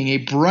speaking, a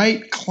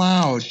bright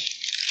cloud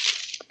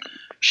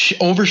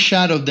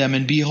overshadowed them,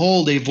 and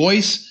behold, a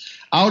voice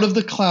out of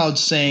the cloud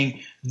saying,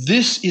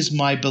 This is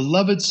my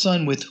beloved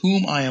Son, with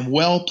whom I am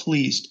well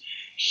pleased.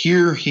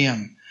 Hear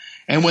him.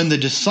 And when the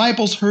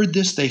disciples heard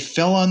this, they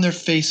fell on their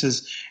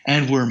faces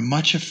and were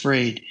much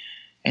afraid.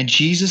 And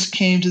Jesus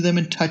came to them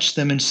and touched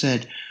them and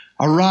said,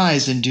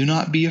 Arise and do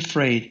not be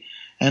afraid.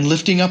 And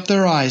lifting up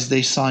their eyes,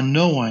 they saw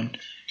no one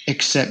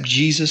except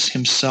Jesus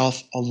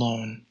himself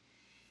alone.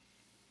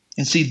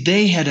 And see,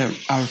 they had a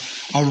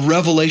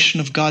revelation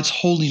of God's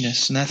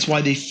holiness, and that's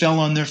why they fell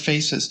on their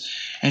faces.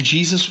 And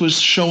Jesus was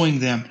showing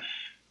them,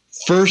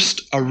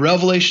 first, a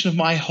revelation of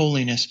my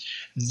holiness,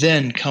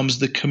 then comes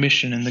the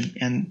commission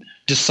and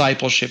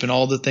discipleship and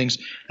all the things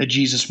that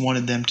Jesus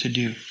wanted them to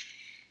do.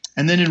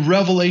 And then in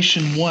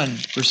Revelation 1,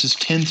 verses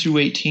 10 through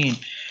 18,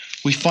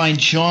 we find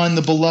John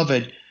the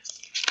Beloved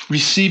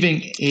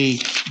receiving a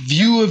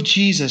view of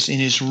Jesus in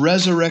his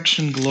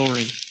resurrection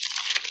glory.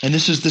 And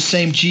this is the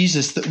same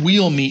Jesus that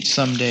we'll meet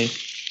someday.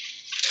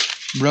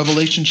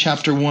 Revelation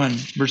chapter 1,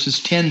 verses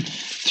 10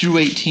 through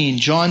 18.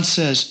 John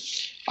says,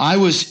 I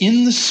was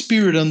in the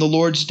Spirit on the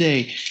Lord's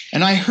day,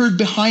 and I heard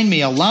behind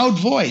me a loud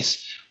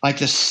voice, like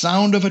the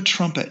sound of a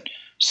trumpet,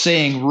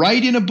 saying,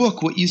 Write in a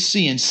book what you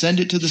see, and send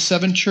it to the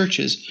 7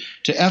 churches,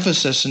 to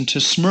Ephesus, and to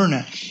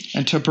Smyrna,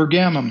 and to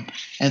Pergamum,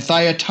 and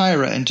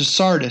Thyatira, and to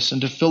Sardis,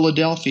 and to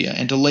Philadelphia,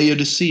 and to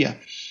Laodicea.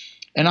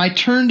 And I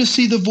turned to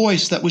see the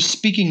voice that was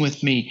speaking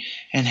with me,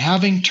 and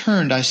having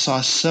turned, I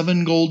saw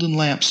 7 golden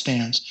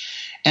lampstands,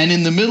 and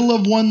in the middle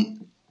of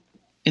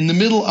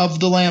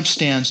the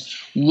lampstands,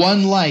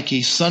 one like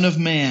a son of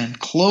man,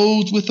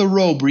 clothed with a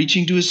robe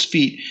reaching to his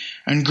feet,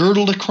 and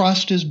girdled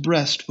across his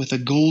breast with a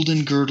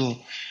golden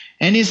girdle.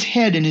 And his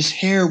head and his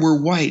hair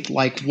were white,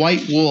 like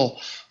white wool,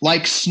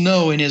 like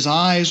snow, and his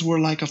eyes were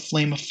like a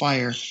flame of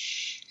fire.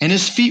 And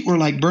his feet were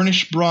like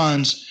burnished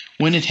bronze,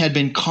 when it had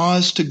been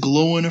caused to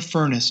glow in a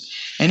furnace,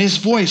 and his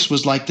voice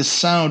was like the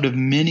sound of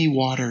many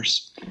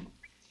waters.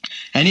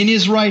 And in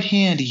his right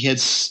hand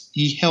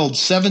he held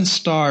 7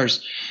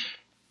 stars,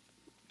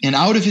 and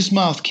out of his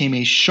mouth came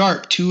a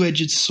sharp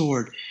 2-edged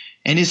sword,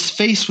 and his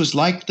face was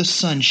like the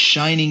sun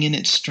shining in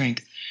its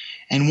strength.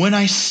 And when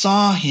I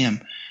saw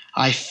him,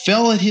 I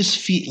fell at his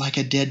feet like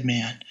a dead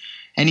man.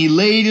 And he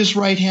laid his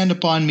right hand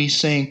upon me,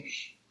 saying,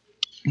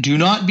 Do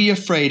not be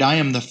afraid, I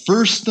am the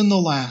first and the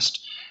last,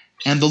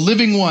 and the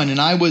living one, and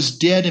I was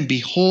dead, and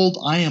behold,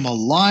 I am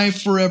alive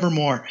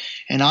forevermore,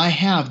 and I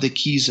have the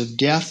keys of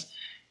death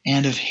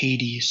and of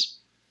Hades.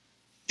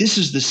 This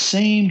is the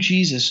same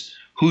Jesus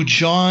who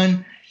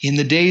John, in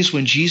the days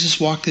when Jesus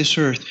walked this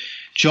earth,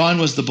 John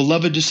was the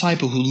beloved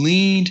disciple who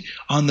leaned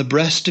on the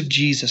breast of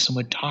Jesus and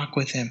would talk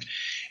with him.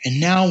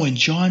 And now when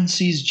John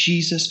sees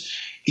Jesus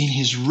in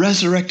his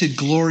resurrected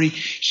glory,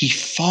 he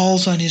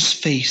falls on his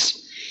face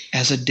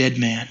as a dead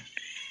man,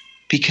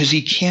 because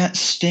he can't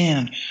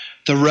stand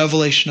the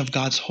revelation of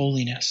God's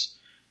holiness.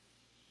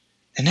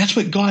 And that's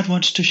what God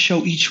wants to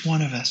show each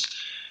one of us.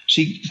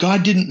 See,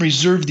 God didn't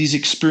reserve these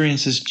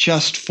experiences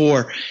just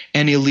for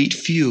an elite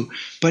few,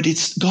 but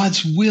it's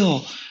God's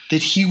will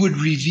that he would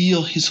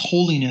reveal his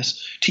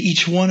holiness to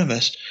each one of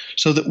us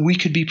so that we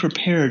could be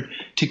prepared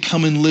to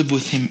come and live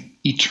with him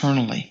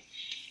eternally.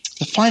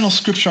 The final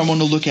scripture I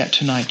want to look at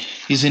tonight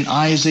is in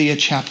Isaiah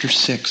chapter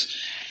 6.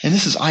 And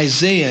this is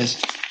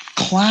Isaiah's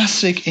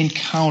classic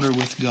encounter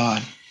with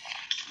God.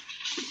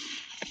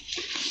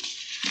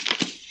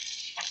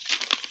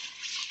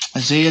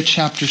 Isaiah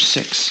chapter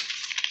 6.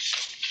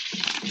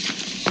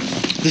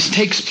 This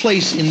takes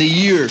place in the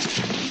year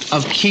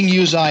of King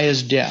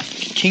Uzziah's death.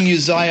 King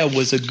Uzziah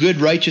was a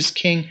good, righteous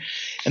king,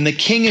 and the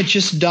king had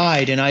just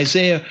died, and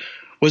Isaiah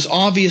was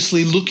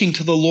obviously looking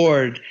to the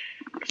Lord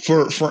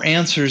for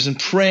answers and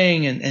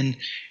praying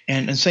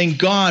and saying,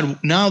 God,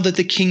 now that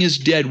the king is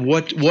dead,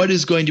 what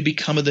is going to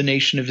become of the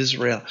nation of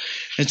Israel?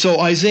 And so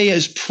Isaiah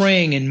is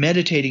praying and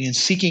meditating and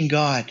seeking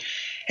God,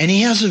 and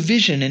he has a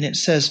vision, and it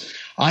says,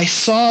 I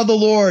saw the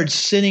Lord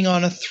sitting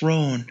on a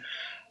throne,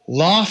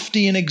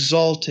 lofty and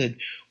exalted,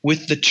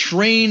 with the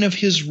train of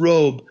his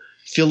robe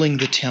filling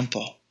the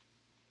temple.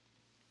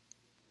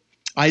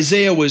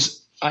 Isaiah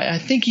I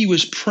think he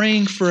was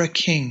praying for a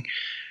king,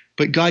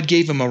 but God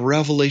gave him a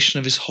revelation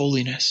of his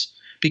holiness,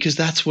 because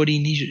that's what he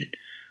needed.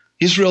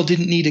 Israel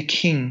didn't need a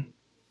king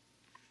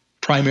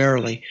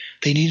primarily.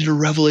 They needed a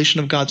revelation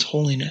of God's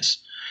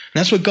holiness. And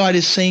that's what God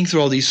is saying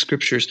through all these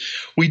scriptures.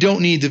 We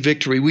don't need the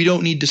victory. We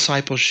don't need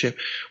discipleship.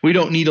 We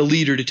don't need a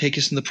leader to take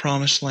us in the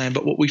promised land.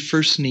 But what we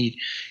first need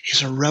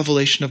is a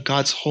revelation of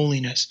God's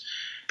holiness.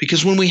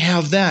 Because when we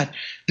have that,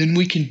 then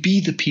we can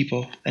be the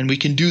people and we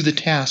can do the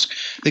task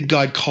that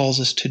God calls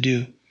us to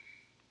do.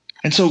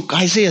 And so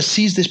Isaiah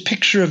sees this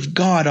picture of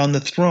God on the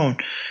throne,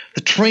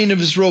 the train of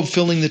his robe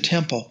filling the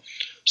temple.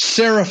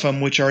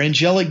 Seraphim, which are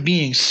angelic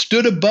beings,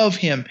 stood above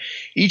him,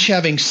 each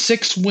having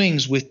 6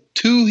 wings. With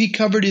 2 he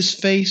covered his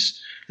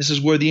face. This is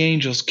where the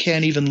angels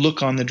can't even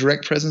look on the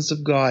direct presence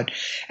of God.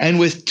 And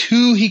with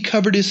 2 he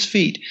covered his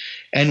feet,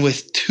 and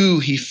with 2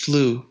 he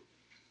flew.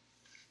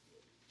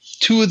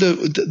 2 of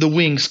the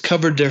wings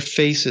covered their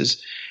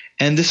faces,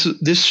 and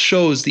this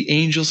shows the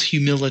angels'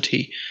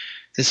 humility.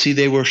 To see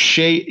they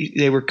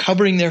were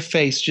covering their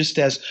face, just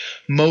as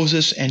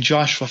Moses and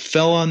Joshua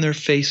fell on their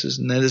faces,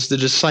 and that is the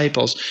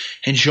disciples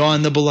and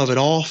John the Beloved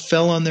all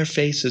fell on their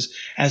faces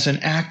as an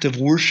act of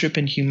worship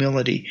and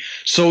humility.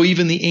 So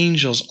even the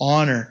angels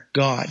honor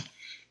God.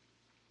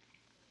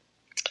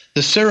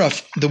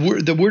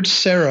 The word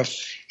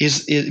seraph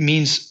it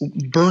means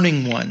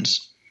burning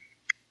ones.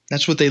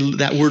 That's what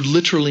that word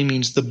literally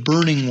means, the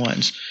burning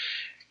ones.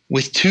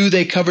 With 2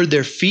 they covered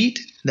their feet.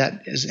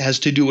 That has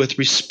to do with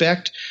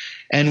respect.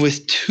 And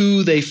with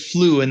 2 they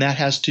flew, and that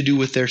has to do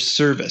with their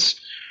service.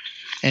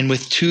 And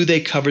with 2 they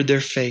covered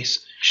their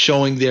face,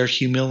 showing their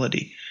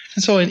humility.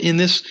 And so in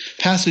this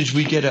passage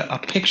we get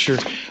a picture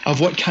of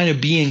what kind of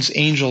beings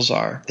angels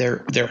are.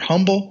 They're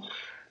humble,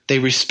 they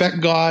respect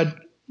God,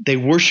 they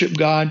worship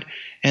God,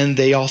 and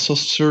they also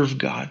serve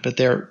God. But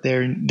they're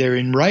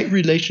in right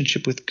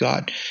relationship with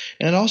God.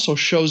 And it also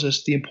shows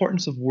us the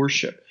importance of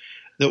worship.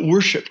 That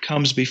worship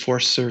comes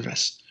before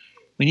service.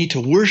 We need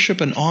to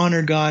worship and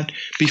honor God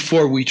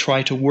before we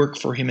try to work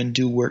for him and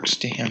do works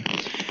to him.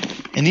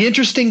 And the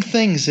interesting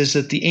thing is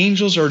that the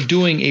angels are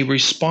doing a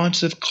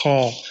responsive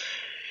call.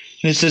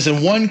 And it says,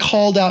 and one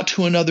called out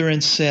to another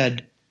and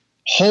said,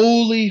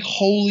 Holy,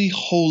 holy,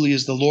 holy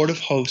is the Lord of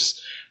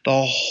hosts. The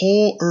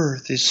whole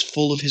earth is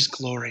full of his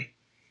glory.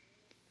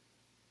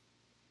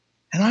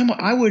 And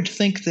I would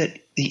think that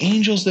the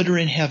angels that are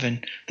in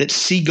heaven that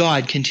see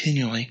God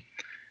continually,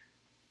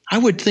 I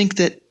would think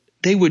that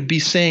they would be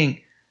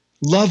saying,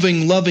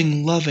 loving,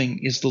 loving, loving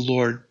is the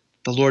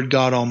Lord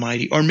God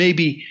Almighty. Or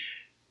maybe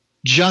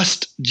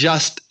just,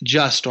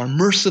 or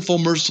merciful,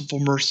 merciful,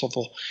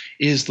 merciful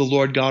is the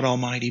Lord God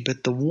Almighty.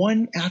 But the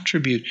one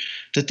attribute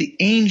that the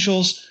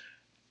angels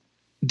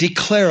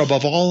declare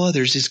above all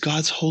others is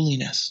God's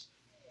holiness.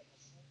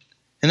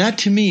 And that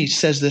to me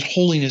says that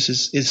holiness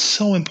is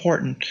so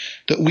important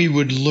that we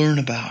would learn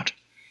about,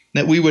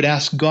 that we would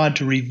ask God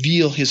to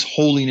reveal his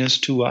holiness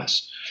to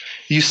us.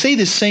 You see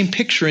this same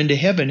picture into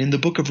heaven in the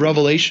book of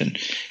Revelation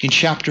in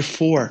chapter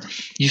 4.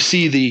 You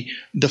see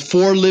the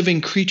 4 living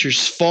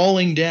creatures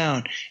falling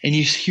down, and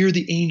you hear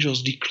the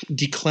angels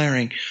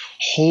declaring,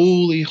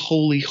 Holy,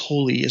 holy,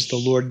 holy is the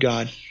Lord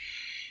God.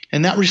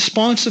 And that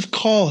responsive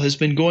call has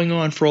been going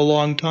on for a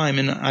long time,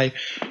 and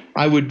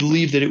I would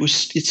believe that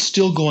it's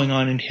still going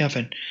on in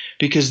heaven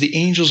because the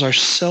angels are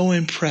so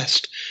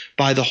impressed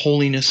by the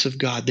holiness of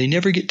God. They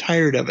never get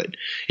tired of it.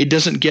 It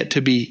doesn't get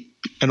to be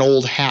an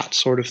old hat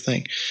sort of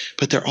thing,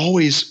 but they're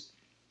always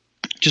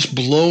just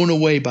blown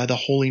away by the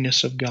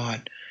holiness of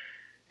God.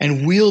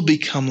 And we'll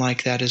become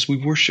like that as we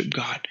worship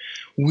God.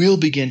 We'll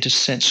begin to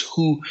sense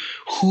who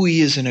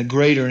he is in a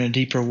greater and a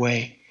deeper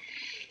way.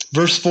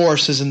 Verse 4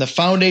 says, and the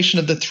foundation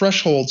of the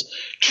thresholds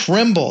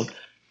trembled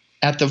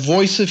at the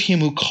voice of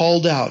him who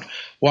called out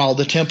while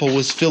the temple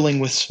was filling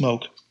with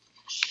smoke.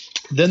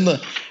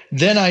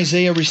 Then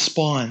Isaiah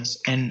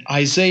responds, and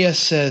Isaiah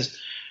says,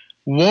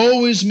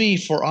 Woe is me,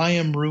 for I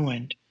am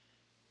ruined.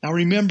 Now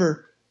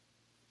remember,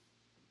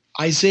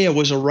 Isaiah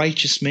was a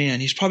righteous man.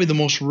 He's probably the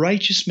most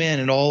righteous man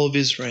in all of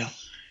Israel.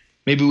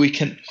 Maybe we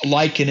can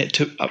liken it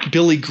to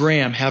Billy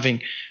Graham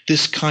having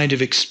this kind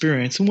of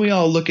experience. And we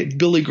all look at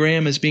Billy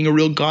Graham as being a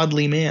real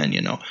godly man,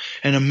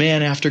 and a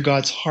man after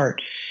God's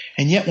heart.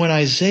 And yet when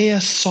Isaiah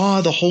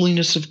saw the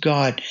holiness of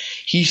God,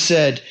 he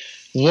said,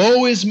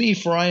 Woe is me,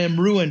 for I am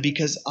ruined,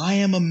 because I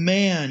am a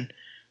man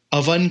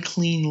of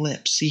unclean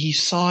lips. See, he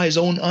saw his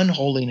own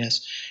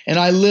unholiness. And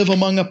I live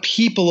among a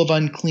people of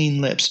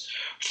unclean lips.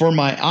 For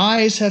my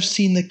eyes have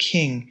seen the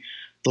King,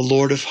 the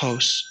Lord of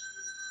hosts.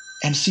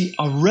 And see,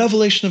 a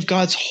revelation of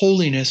God's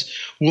holiness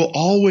will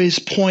always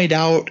point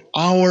out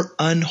our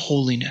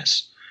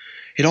unholiness.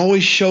 It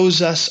always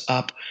shows us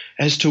up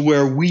as to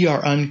where we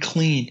are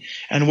unclean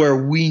and where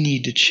we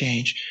need to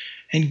change.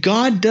 And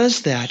God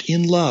does that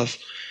in love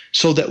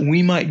so that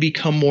we might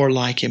become more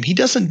like him. He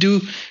doesn't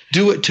do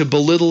it to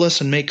belittle us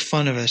and make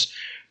fun of us,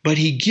 but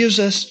he gives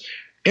us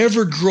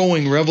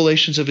ever-growing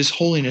revelations of his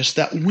holiness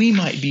that we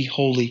might be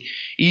holy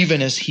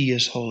even as he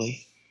is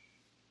holy.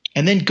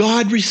 And then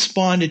God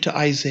responded to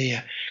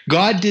Isaiah.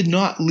 God did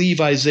not leave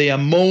Isaiah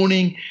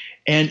moaning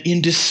and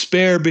in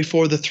despair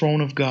before the throne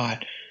of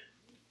God.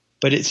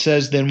 But it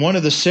says, Then one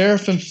of the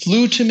seraphim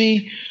flew to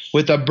me,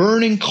 with a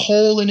burning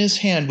coal in his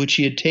hand, which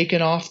he had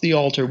taken off the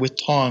altar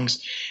with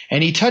tongs.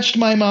 And he touched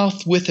my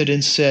mouth with it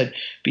and said,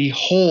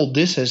 Behold,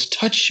 this has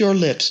touched your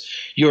lips.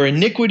 Your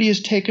iniquity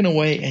is taken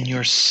away, and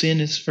your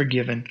sin is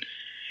forgiven.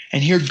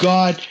 And here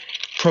God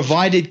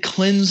provided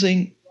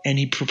cleansing, and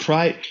he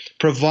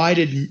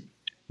provided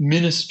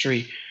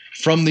ministry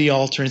from the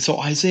altar. And so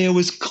Isaiah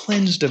was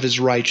cleansed of his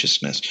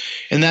righteousness.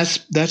 And that's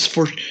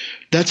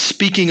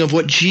speaking of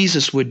what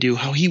Jesus would do,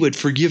 how he would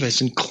forgive us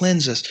and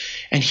cleanse us.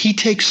 And he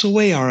takes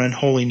away our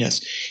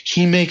unholiness.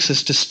 He makes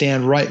us to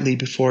stand rightly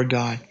before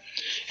God.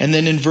 And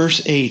then in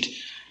verse 8,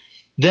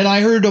 Then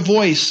I heard the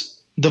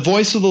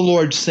voice of the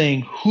Lord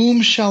saying,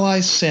 Whom shall I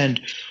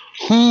send?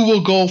 Who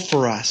will go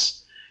for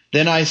us?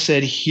 Then I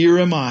said, Here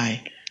am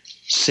I,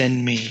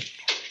 send me.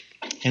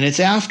 And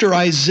it's after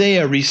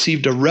Isaiah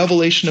received a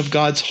revelation of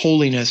God's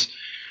holiness,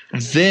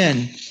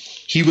 then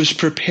he was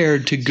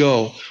prepared to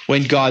go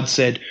when God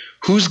said,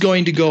 Who's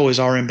going to go as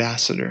our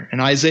ambassador?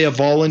 And Isaiah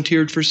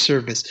volunteered for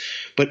service,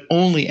 but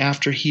only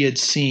after he had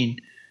seen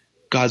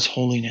God's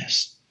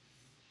holiness.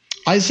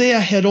 Isaiah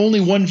had only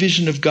one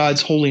vision of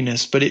God's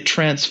holiness, but it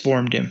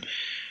transformed him.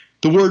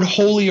 The word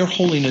holy or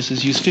holiness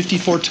is used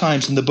 54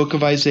 times in the book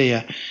of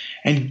Isaiah,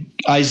 and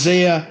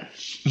Isaiah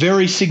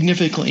very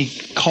significantly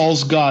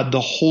calls God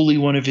the Holy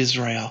One of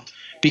Israel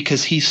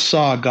because he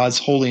saw God's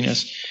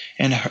holiness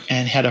and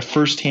had a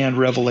first-hand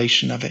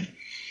revelation of it.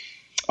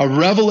 A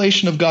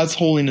revelation of God's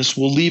holiness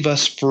will leave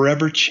us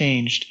forever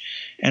changed,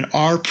 and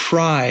our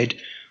pride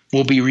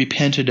will be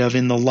repented of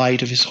in the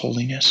light of his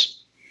holiness.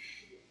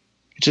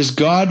 It's as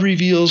God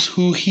reveals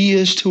who he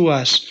is to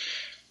us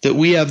that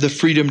we have the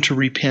freedom to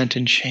repent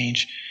and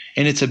change.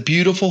 And it's a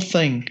beautiful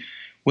thing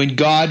when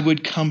God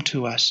would come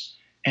to us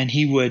and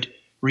he would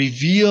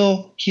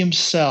reveal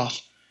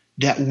himself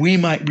that we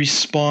might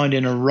respond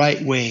in a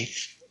right way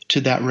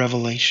to that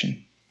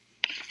revelation.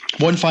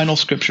 One final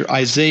scripture,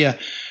 Isaiah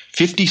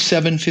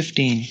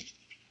 57:15.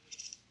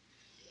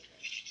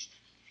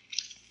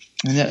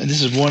 And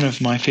this is one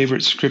of my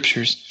favorite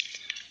scriptures.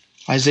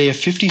 Isaiah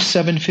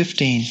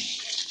 57:15.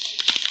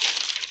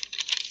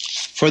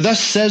 For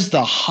thus says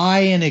the high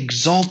and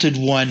exalted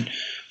one,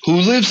 who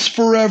lives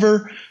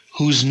forever,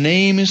 whose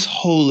name is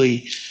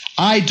holy.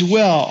 I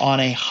dwell on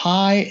a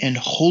high and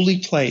holy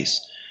place,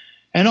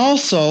 and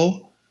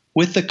also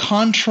with the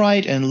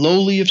contrite and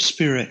lowly of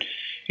spirit,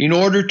 in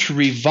order to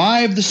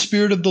revive the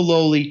spirit of the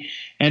lowly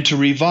and to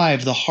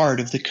revive the heart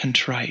of the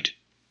contrite.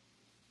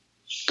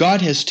 God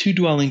has two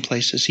dwelling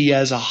places. He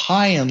has a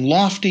high and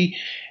lofty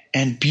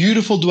and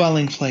beautiful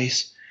dwelling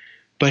place,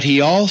 but he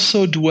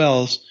also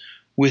dwells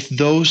with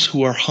those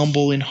who are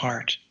humble in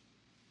heart.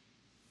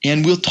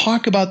 And we'll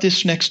talk about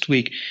this next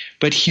week,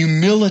 but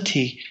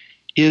humility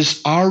is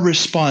our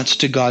response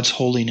to God's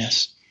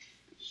holiness.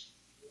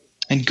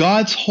 And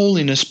God's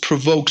holiness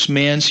provokes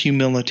man's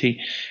humility.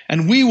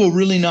 And we will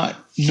really not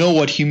know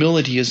what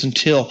humility is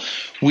until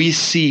we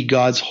see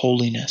God's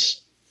holiness.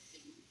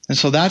 And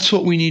so that's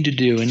what we need to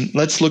do. And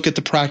let's look at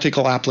the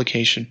practical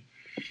application.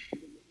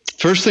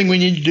 First thing we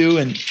need to do,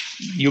 and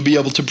you'll be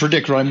able to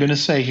predict what I'm going to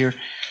say here,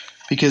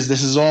 because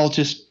this is all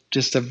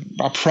just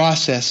a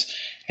process.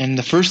 And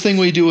the first thing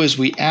we do is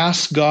we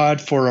ask God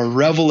for a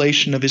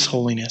revelation of his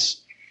holiness.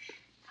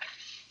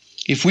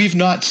 If we've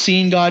not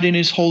seen God in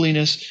his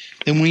holiness,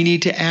 then we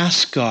need to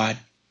ask God.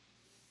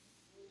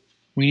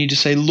 We need to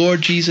say,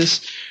 Lord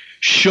Jesus,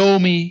 show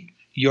me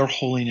your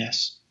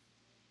holiness.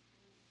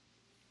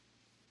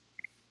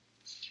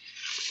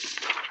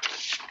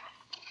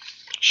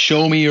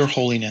 Show me your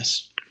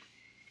holiness.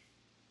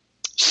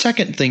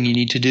 Second thing you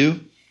need to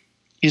do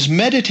is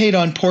meditate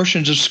on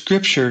portions of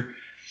Scripture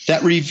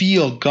that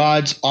reveal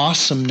God's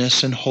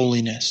awesomeness and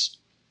holiness.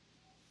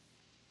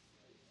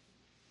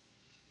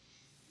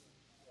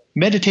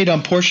 Meditate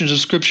on portions of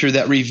Scripture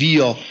that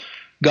reveal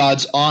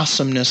God's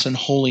awesomeness and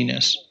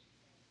holiness.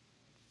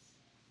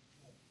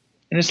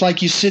 And it's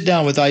like you sit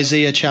down with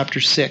Isaiah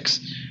chapter 6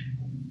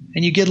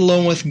 and you get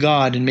alone with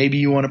God, and maybe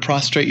you want to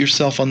prostrate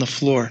yourself on the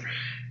floor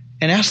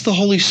and ask the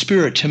Holy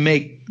Spirit to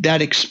make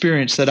that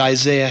experience that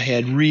Isaiah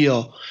had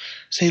real.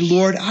 Say,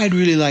 Lord, I'd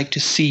really like to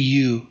see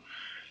you.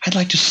 I'd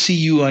like to see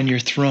you on your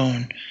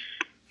throne.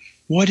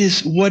 What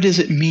does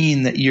it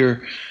mean that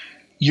you're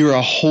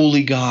a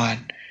holy God?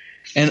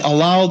 And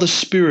allow the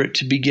Spirit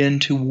to begin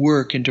to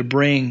work and to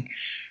bring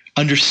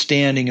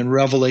understanding and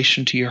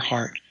revelation to your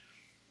heart.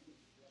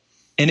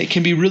 And it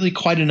can be really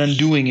quite an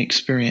undoing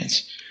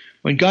experience.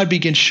 When God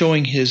begins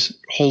showing his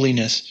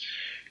holiness,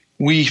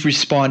 we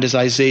respond as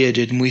Isaiah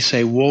did, and we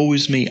say, woe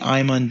is me,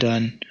 I'm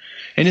undone.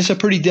 And it's a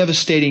pretty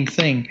devastating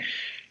thing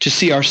to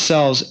see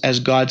ourselves as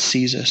God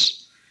sees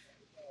us.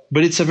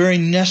 But it's a very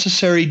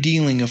necessary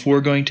dealing if we're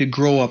going to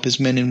grow up as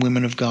men and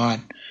women of God.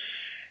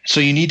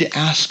 So you need to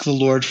ask the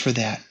Lord for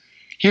that.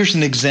 Here's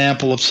an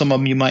example of some of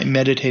them you might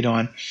meditate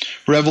on.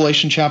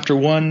 Revelation chapter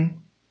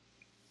 1,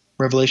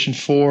 Revelation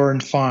 4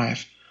 and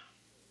 5.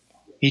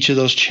 Each of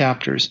those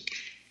chapters.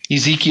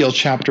 Ezekiel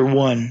chapter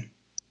 1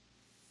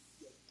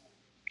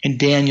 and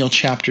Daniel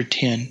chapter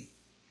 10.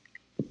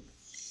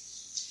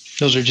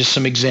 Those are just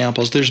some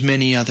examples. There's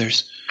many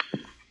others.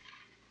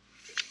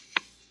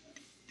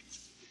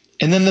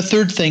 And then the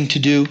third thing to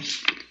do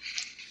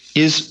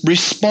is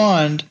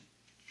respond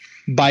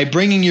by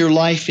bringing your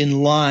life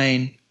in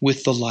line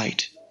with the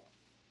light.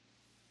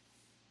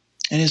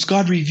 And as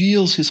God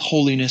reveals His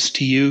holiness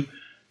to you,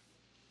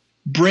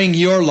 bring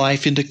your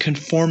life into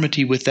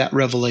conformity with that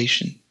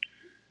revelation.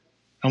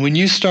 And when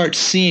you start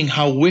seeing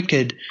how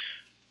wicked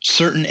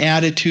certain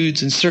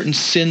attitudes and certain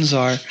sins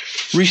are,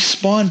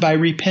 respond by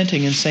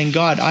repenting and saying,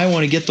 God, I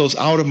want to get those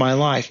out of my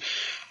life.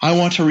 I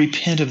want to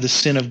repent of the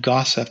sin of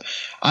gossip.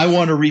 I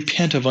want to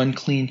repent of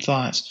unclean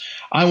thoughts.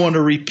 I want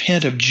to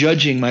repent of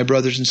judging my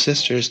brothers and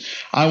sisters.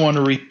 I want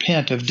to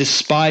repent of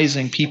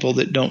despising people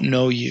that don't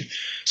know you.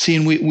 See,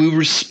 and we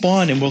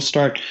respond, and we'll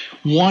start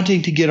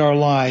wanting to get our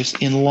lives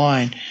in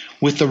line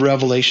with the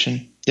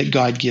revelation that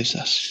God gives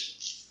us.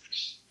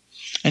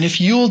 And if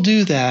you'll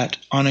do that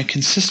on a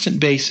consistent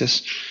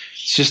basis,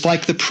 it's just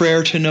like the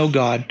prayer to know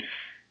God.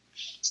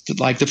 It's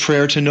like the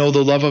prayer to know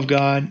the love of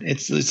God.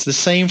 It's the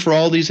same for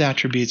all these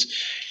attributes.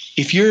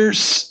 If you're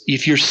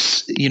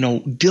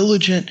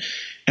diligent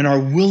and are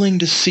willing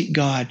to seek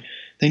God,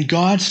 then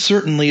God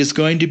certainly is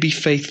going to be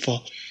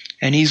faithful,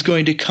 and He's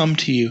going to come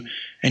to you,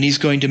 and He's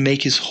going to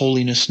make His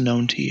holiness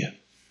known to you.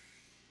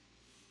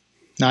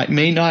 Now,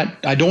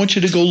 I don't want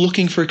you to go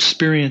looking for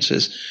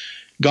experiences.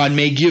 God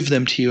may give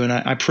them to you, and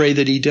I pray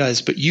that He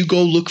does, but you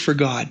go look for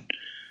God.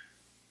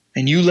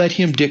 And you let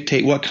Him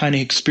dictate what kind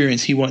of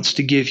experience He wants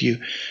to give you.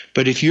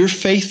 But if you're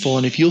faithful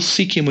and if you'll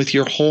seek Him with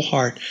your whole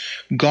heart,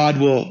 God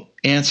will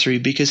answer you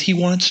because He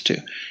wants to.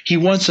 He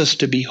wants us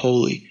to be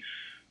holy.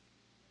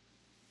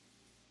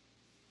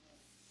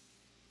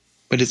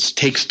 But it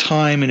takes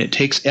time and it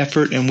takes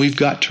effort, and we've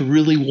got to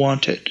really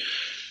want it.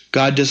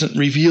 God doesn't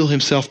reveal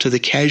Himself to the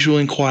casual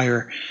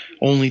inquirer,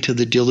 only to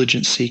the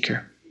diligent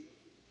seeker.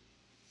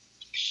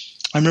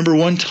 I remember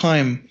one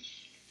time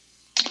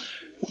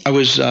I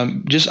was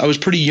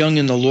pretty young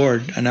in the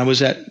Lord, and I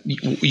was at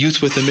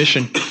Youth with a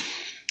Mission,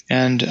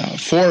 and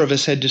 4 of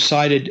us had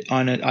decided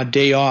on a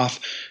day off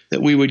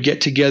that we would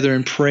get together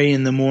and pray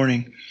in the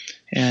morning,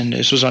 and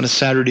this was on a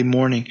Saturday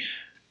morning.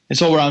 And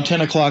so around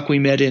 10 o'clock we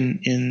met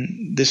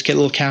in this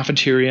little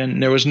cafeteria,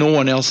 and there was no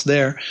one else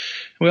there.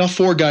 We all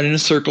 4 got in a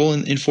circle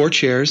in 4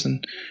 chairs,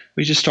 and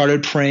we just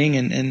started praying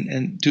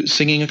and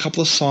singing a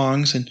couple of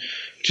songs and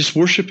just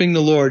worshiping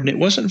the Lord. And it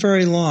wasn't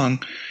very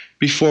long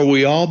before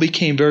we all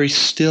became very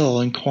still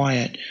and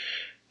quiet.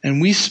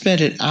 And we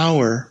spent an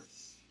hour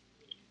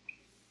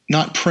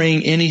not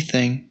praying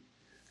anything,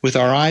 with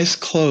our eyes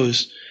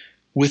closed,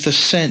 with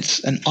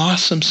an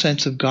awesome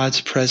sense of God's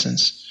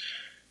presence.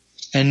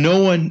 And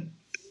no one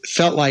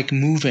felt like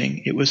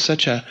moving. It was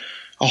such a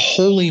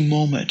holy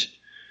moment.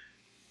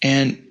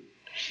 And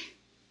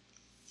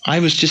I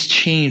was just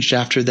changed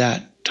after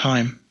that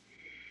time.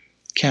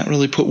 Can't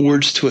really put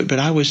words to it, but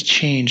I was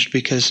changed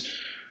because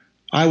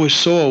I was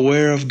so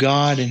aware of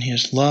God and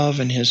His love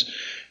and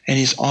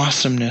His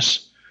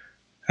awesomeness.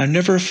 I've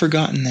never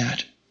forgotten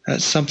that.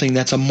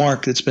 That's a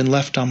mark that's been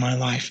left on my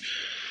life.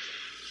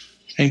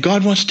 And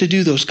God wants to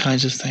do those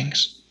kinds of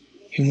things.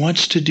 He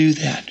wants to do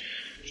that.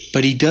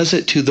 But He does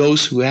it to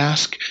those who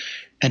ask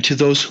and to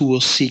those who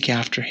will seek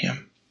after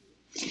Him.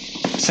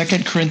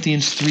 2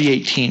 Corinthians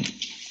 3:18.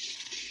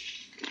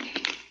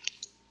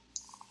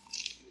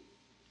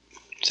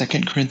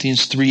 2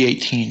 Corinthians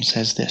 3:18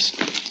 says this.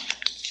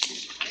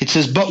 It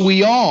says, "But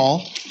we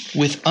all,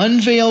 with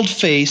unveiled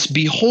face,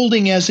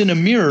 beholding as in a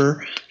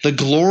mirror the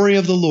glory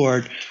of the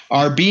Lord,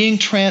 are being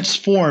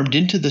transformed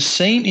into the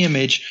same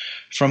image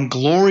from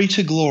glory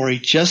to glory,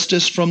 just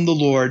as from the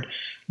Lord,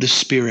 the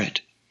Spirit."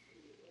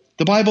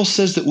 The Bible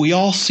says that we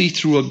all see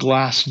through a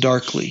glass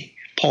darkly.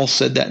 Paul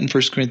said that in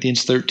 1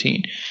 Corinthians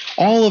 13.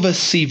 All of us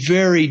see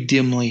very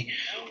dimly.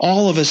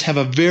 All of us have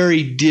a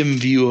very dim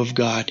view of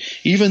God.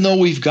 Even though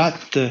we've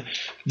got the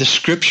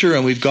Scripture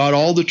and we've got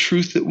all the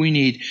truth that we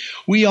need,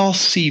 we all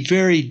see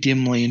very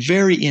dimly and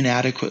very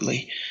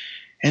inadequately.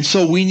 And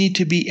so we need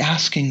to be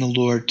asking the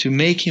Lord to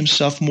make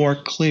Himself more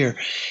clear.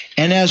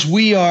 And as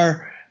we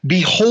are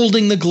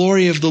beholding the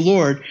glory of the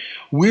Lord,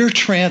 we're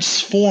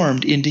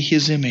transformed into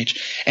His image.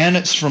 And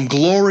it's from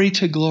glory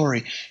to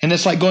glory. And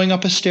it's like going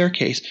up a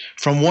staircase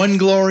from one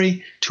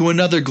glory to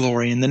another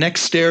glory. And the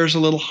next stair is a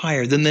little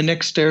higher. Then the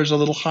next stair is a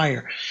little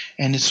higher.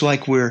 And it's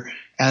like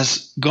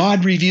as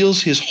God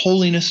reveals His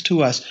holiness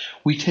to us,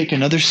 we take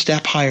another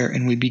step higher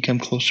and we become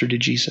closer to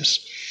Jesus.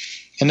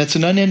 And it's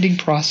an unending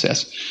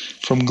process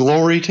from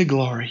glory to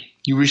glory.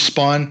 You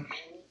respond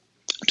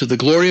to the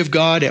glory of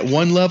God at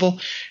one level,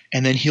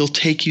 and then He'll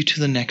take you to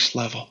the next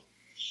level.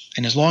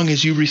 And as long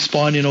as you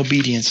respond in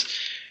obedience,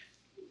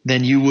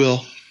 then you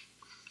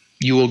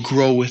will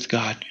grow with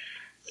God.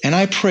 And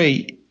I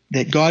pray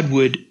that God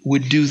would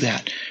do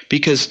that.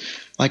 Because,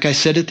 like I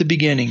said at the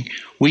beginning,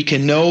 we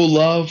can know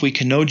love, we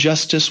can know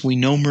justice, we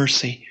know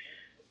mercy.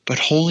 But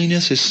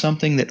holiness is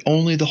something that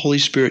only the Holy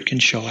Spirit can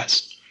show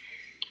us.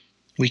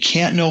 We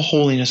can't know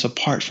holiness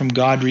apart from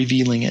God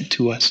revealing it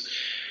to us.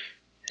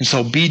 And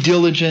so be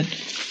diligent,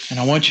 and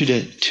I want you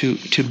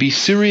to be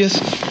serious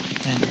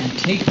and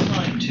take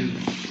time to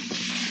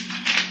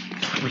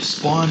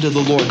respond to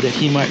the Lord that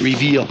He might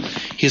reveal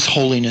His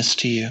holiness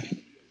to you.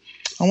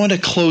 I want to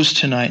close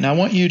tonight, and I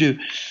want you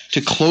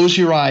to close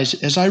your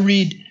eyes as I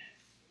read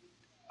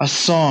a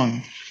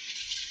song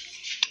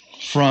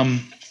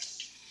from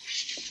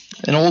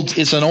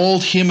it's an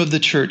old hymn of the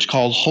church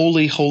called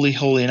Holy, Holy,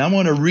 Holy. And I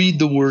want to read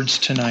the words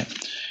tonight.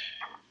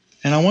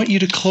 And I want you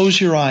to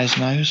close your eyes,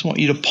 and I just want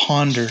you to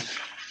ponder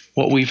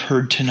what we've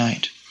heard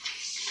tonight.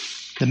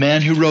 The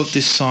man who wrote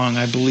this song,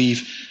 I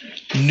believe,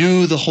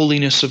 knew the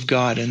holiness of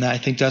God, and I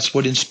think that's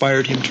what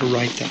inspired him to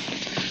write that.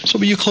 So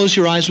will you close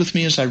your eyes with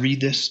me as I read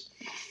this?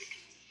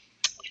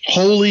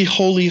 Holy,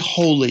 holy,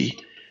 holy,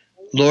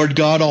 Lord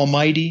God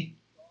Almighty,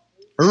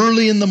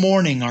 early in the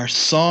morning our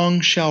song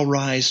shall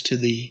rise to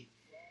Thee.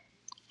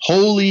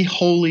 Holy,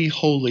 holy,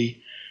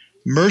 holy,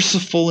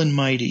 merciful and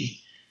mighty,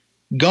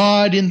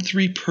 God in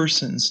three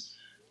persons,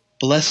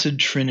 blessed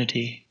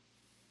Trinity.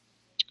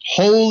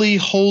 Holy,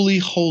 holy,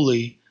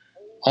 holy,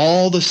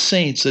 all the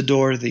saints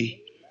adore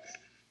Thee,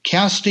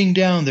 casting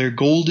down their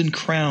golden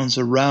crowns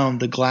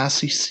around the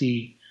glassy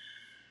sea.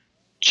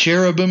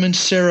 Cherubim and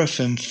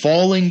seraphim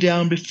falling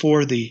down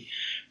before Thee,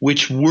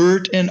 which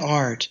wert and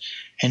art,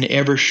 and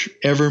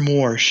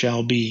evermore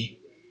shall be.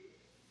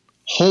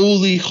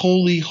 Holy,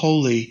 holy,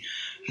 holy,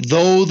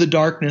 though the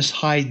darkness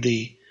hide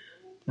Thee,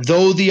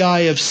 though the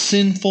eye of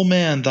sinful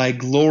man Thy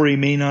glory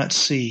may not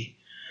see,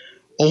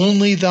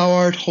 only Thou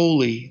art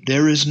holy,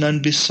 there is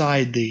none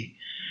beside Thee,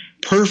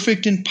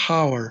 perfect in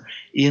power,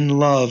 in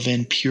love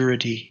and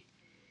purity.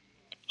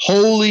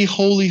 Holy,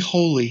 holy,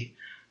 holy,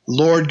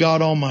 Lord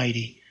God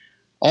Almighty,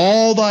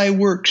 all Thy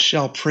works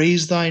shall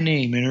praise Thy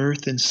name in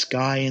earth and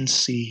sky and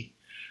sea.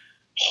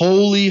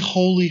 Holy,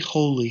 holy,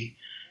 holy,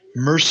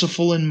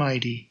 merciful and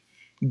mighty,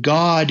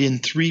 God in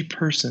three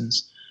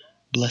persons,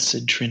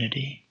 blessed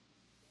Trinity.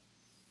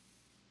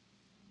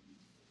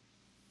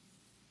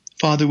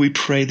 Father, we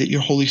pray that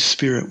Your Holy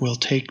Spirit will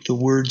take the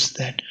words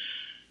that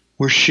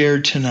were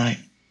shared tonight.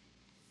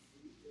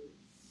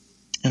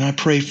 And I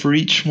pray for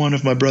each one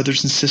of my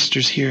brothers and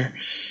sisters here,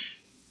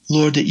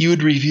 Lord, that You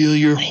would reveal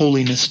Your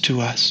holiness to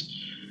us,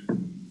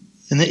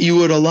 and that You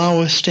would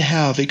allow us to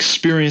have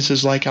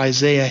experiences like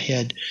Isaiah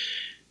had,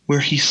 where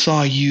he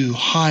saw You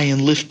high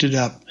and lifted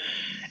up,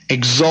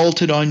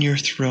 exalted on Your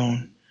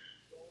throne.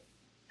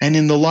 And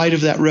in the light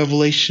of that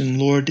revelation,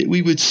 Lord, that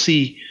we would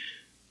see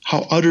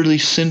how utterly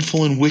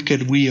sinful and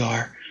wicked we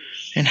are,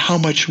 and how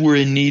much we're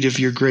in need of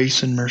Your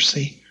grace and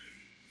mercy.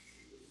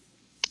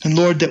 And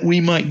Lord, that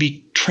we might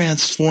be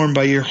transformed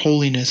by Your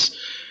holiness,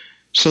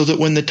 so that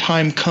when the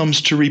time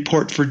comes to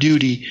report for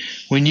duty,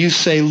 when You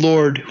say,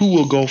 Lord, who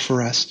will go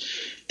for us,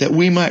 that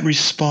we might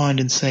respond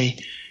and say,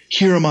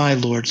 here am I,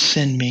 Lord,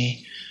 send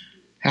me,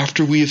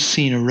 after we have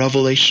seen a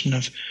revelation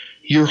of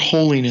Your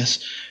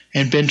holiness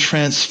and been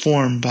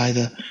transformed by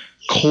the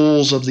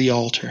coals of the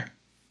altar.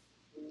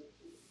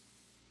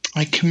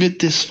 I commit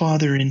this,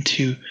 Father,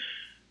 into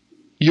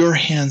Your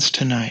hands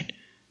tonight.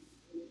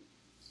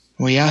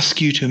 We ask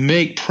You to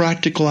make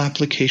practical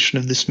application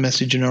of this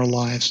message in our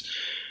lives.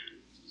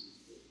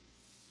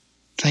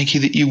 Thank You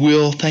that You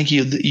will. Thank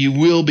You that You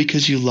will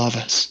because You love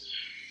us.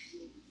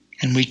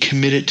 And we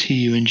commit it to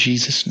You in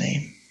Jesus'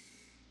 name.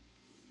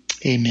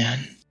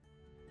 Amen.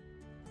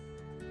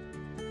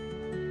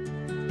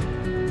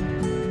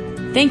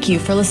 Thank you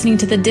for listening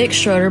to the Dick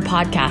Schroeder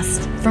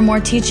Podcast. For more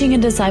teaching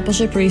and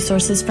discipleship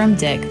resources from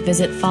Dick,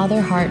 visit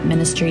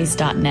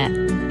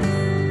fatherheartministries.net.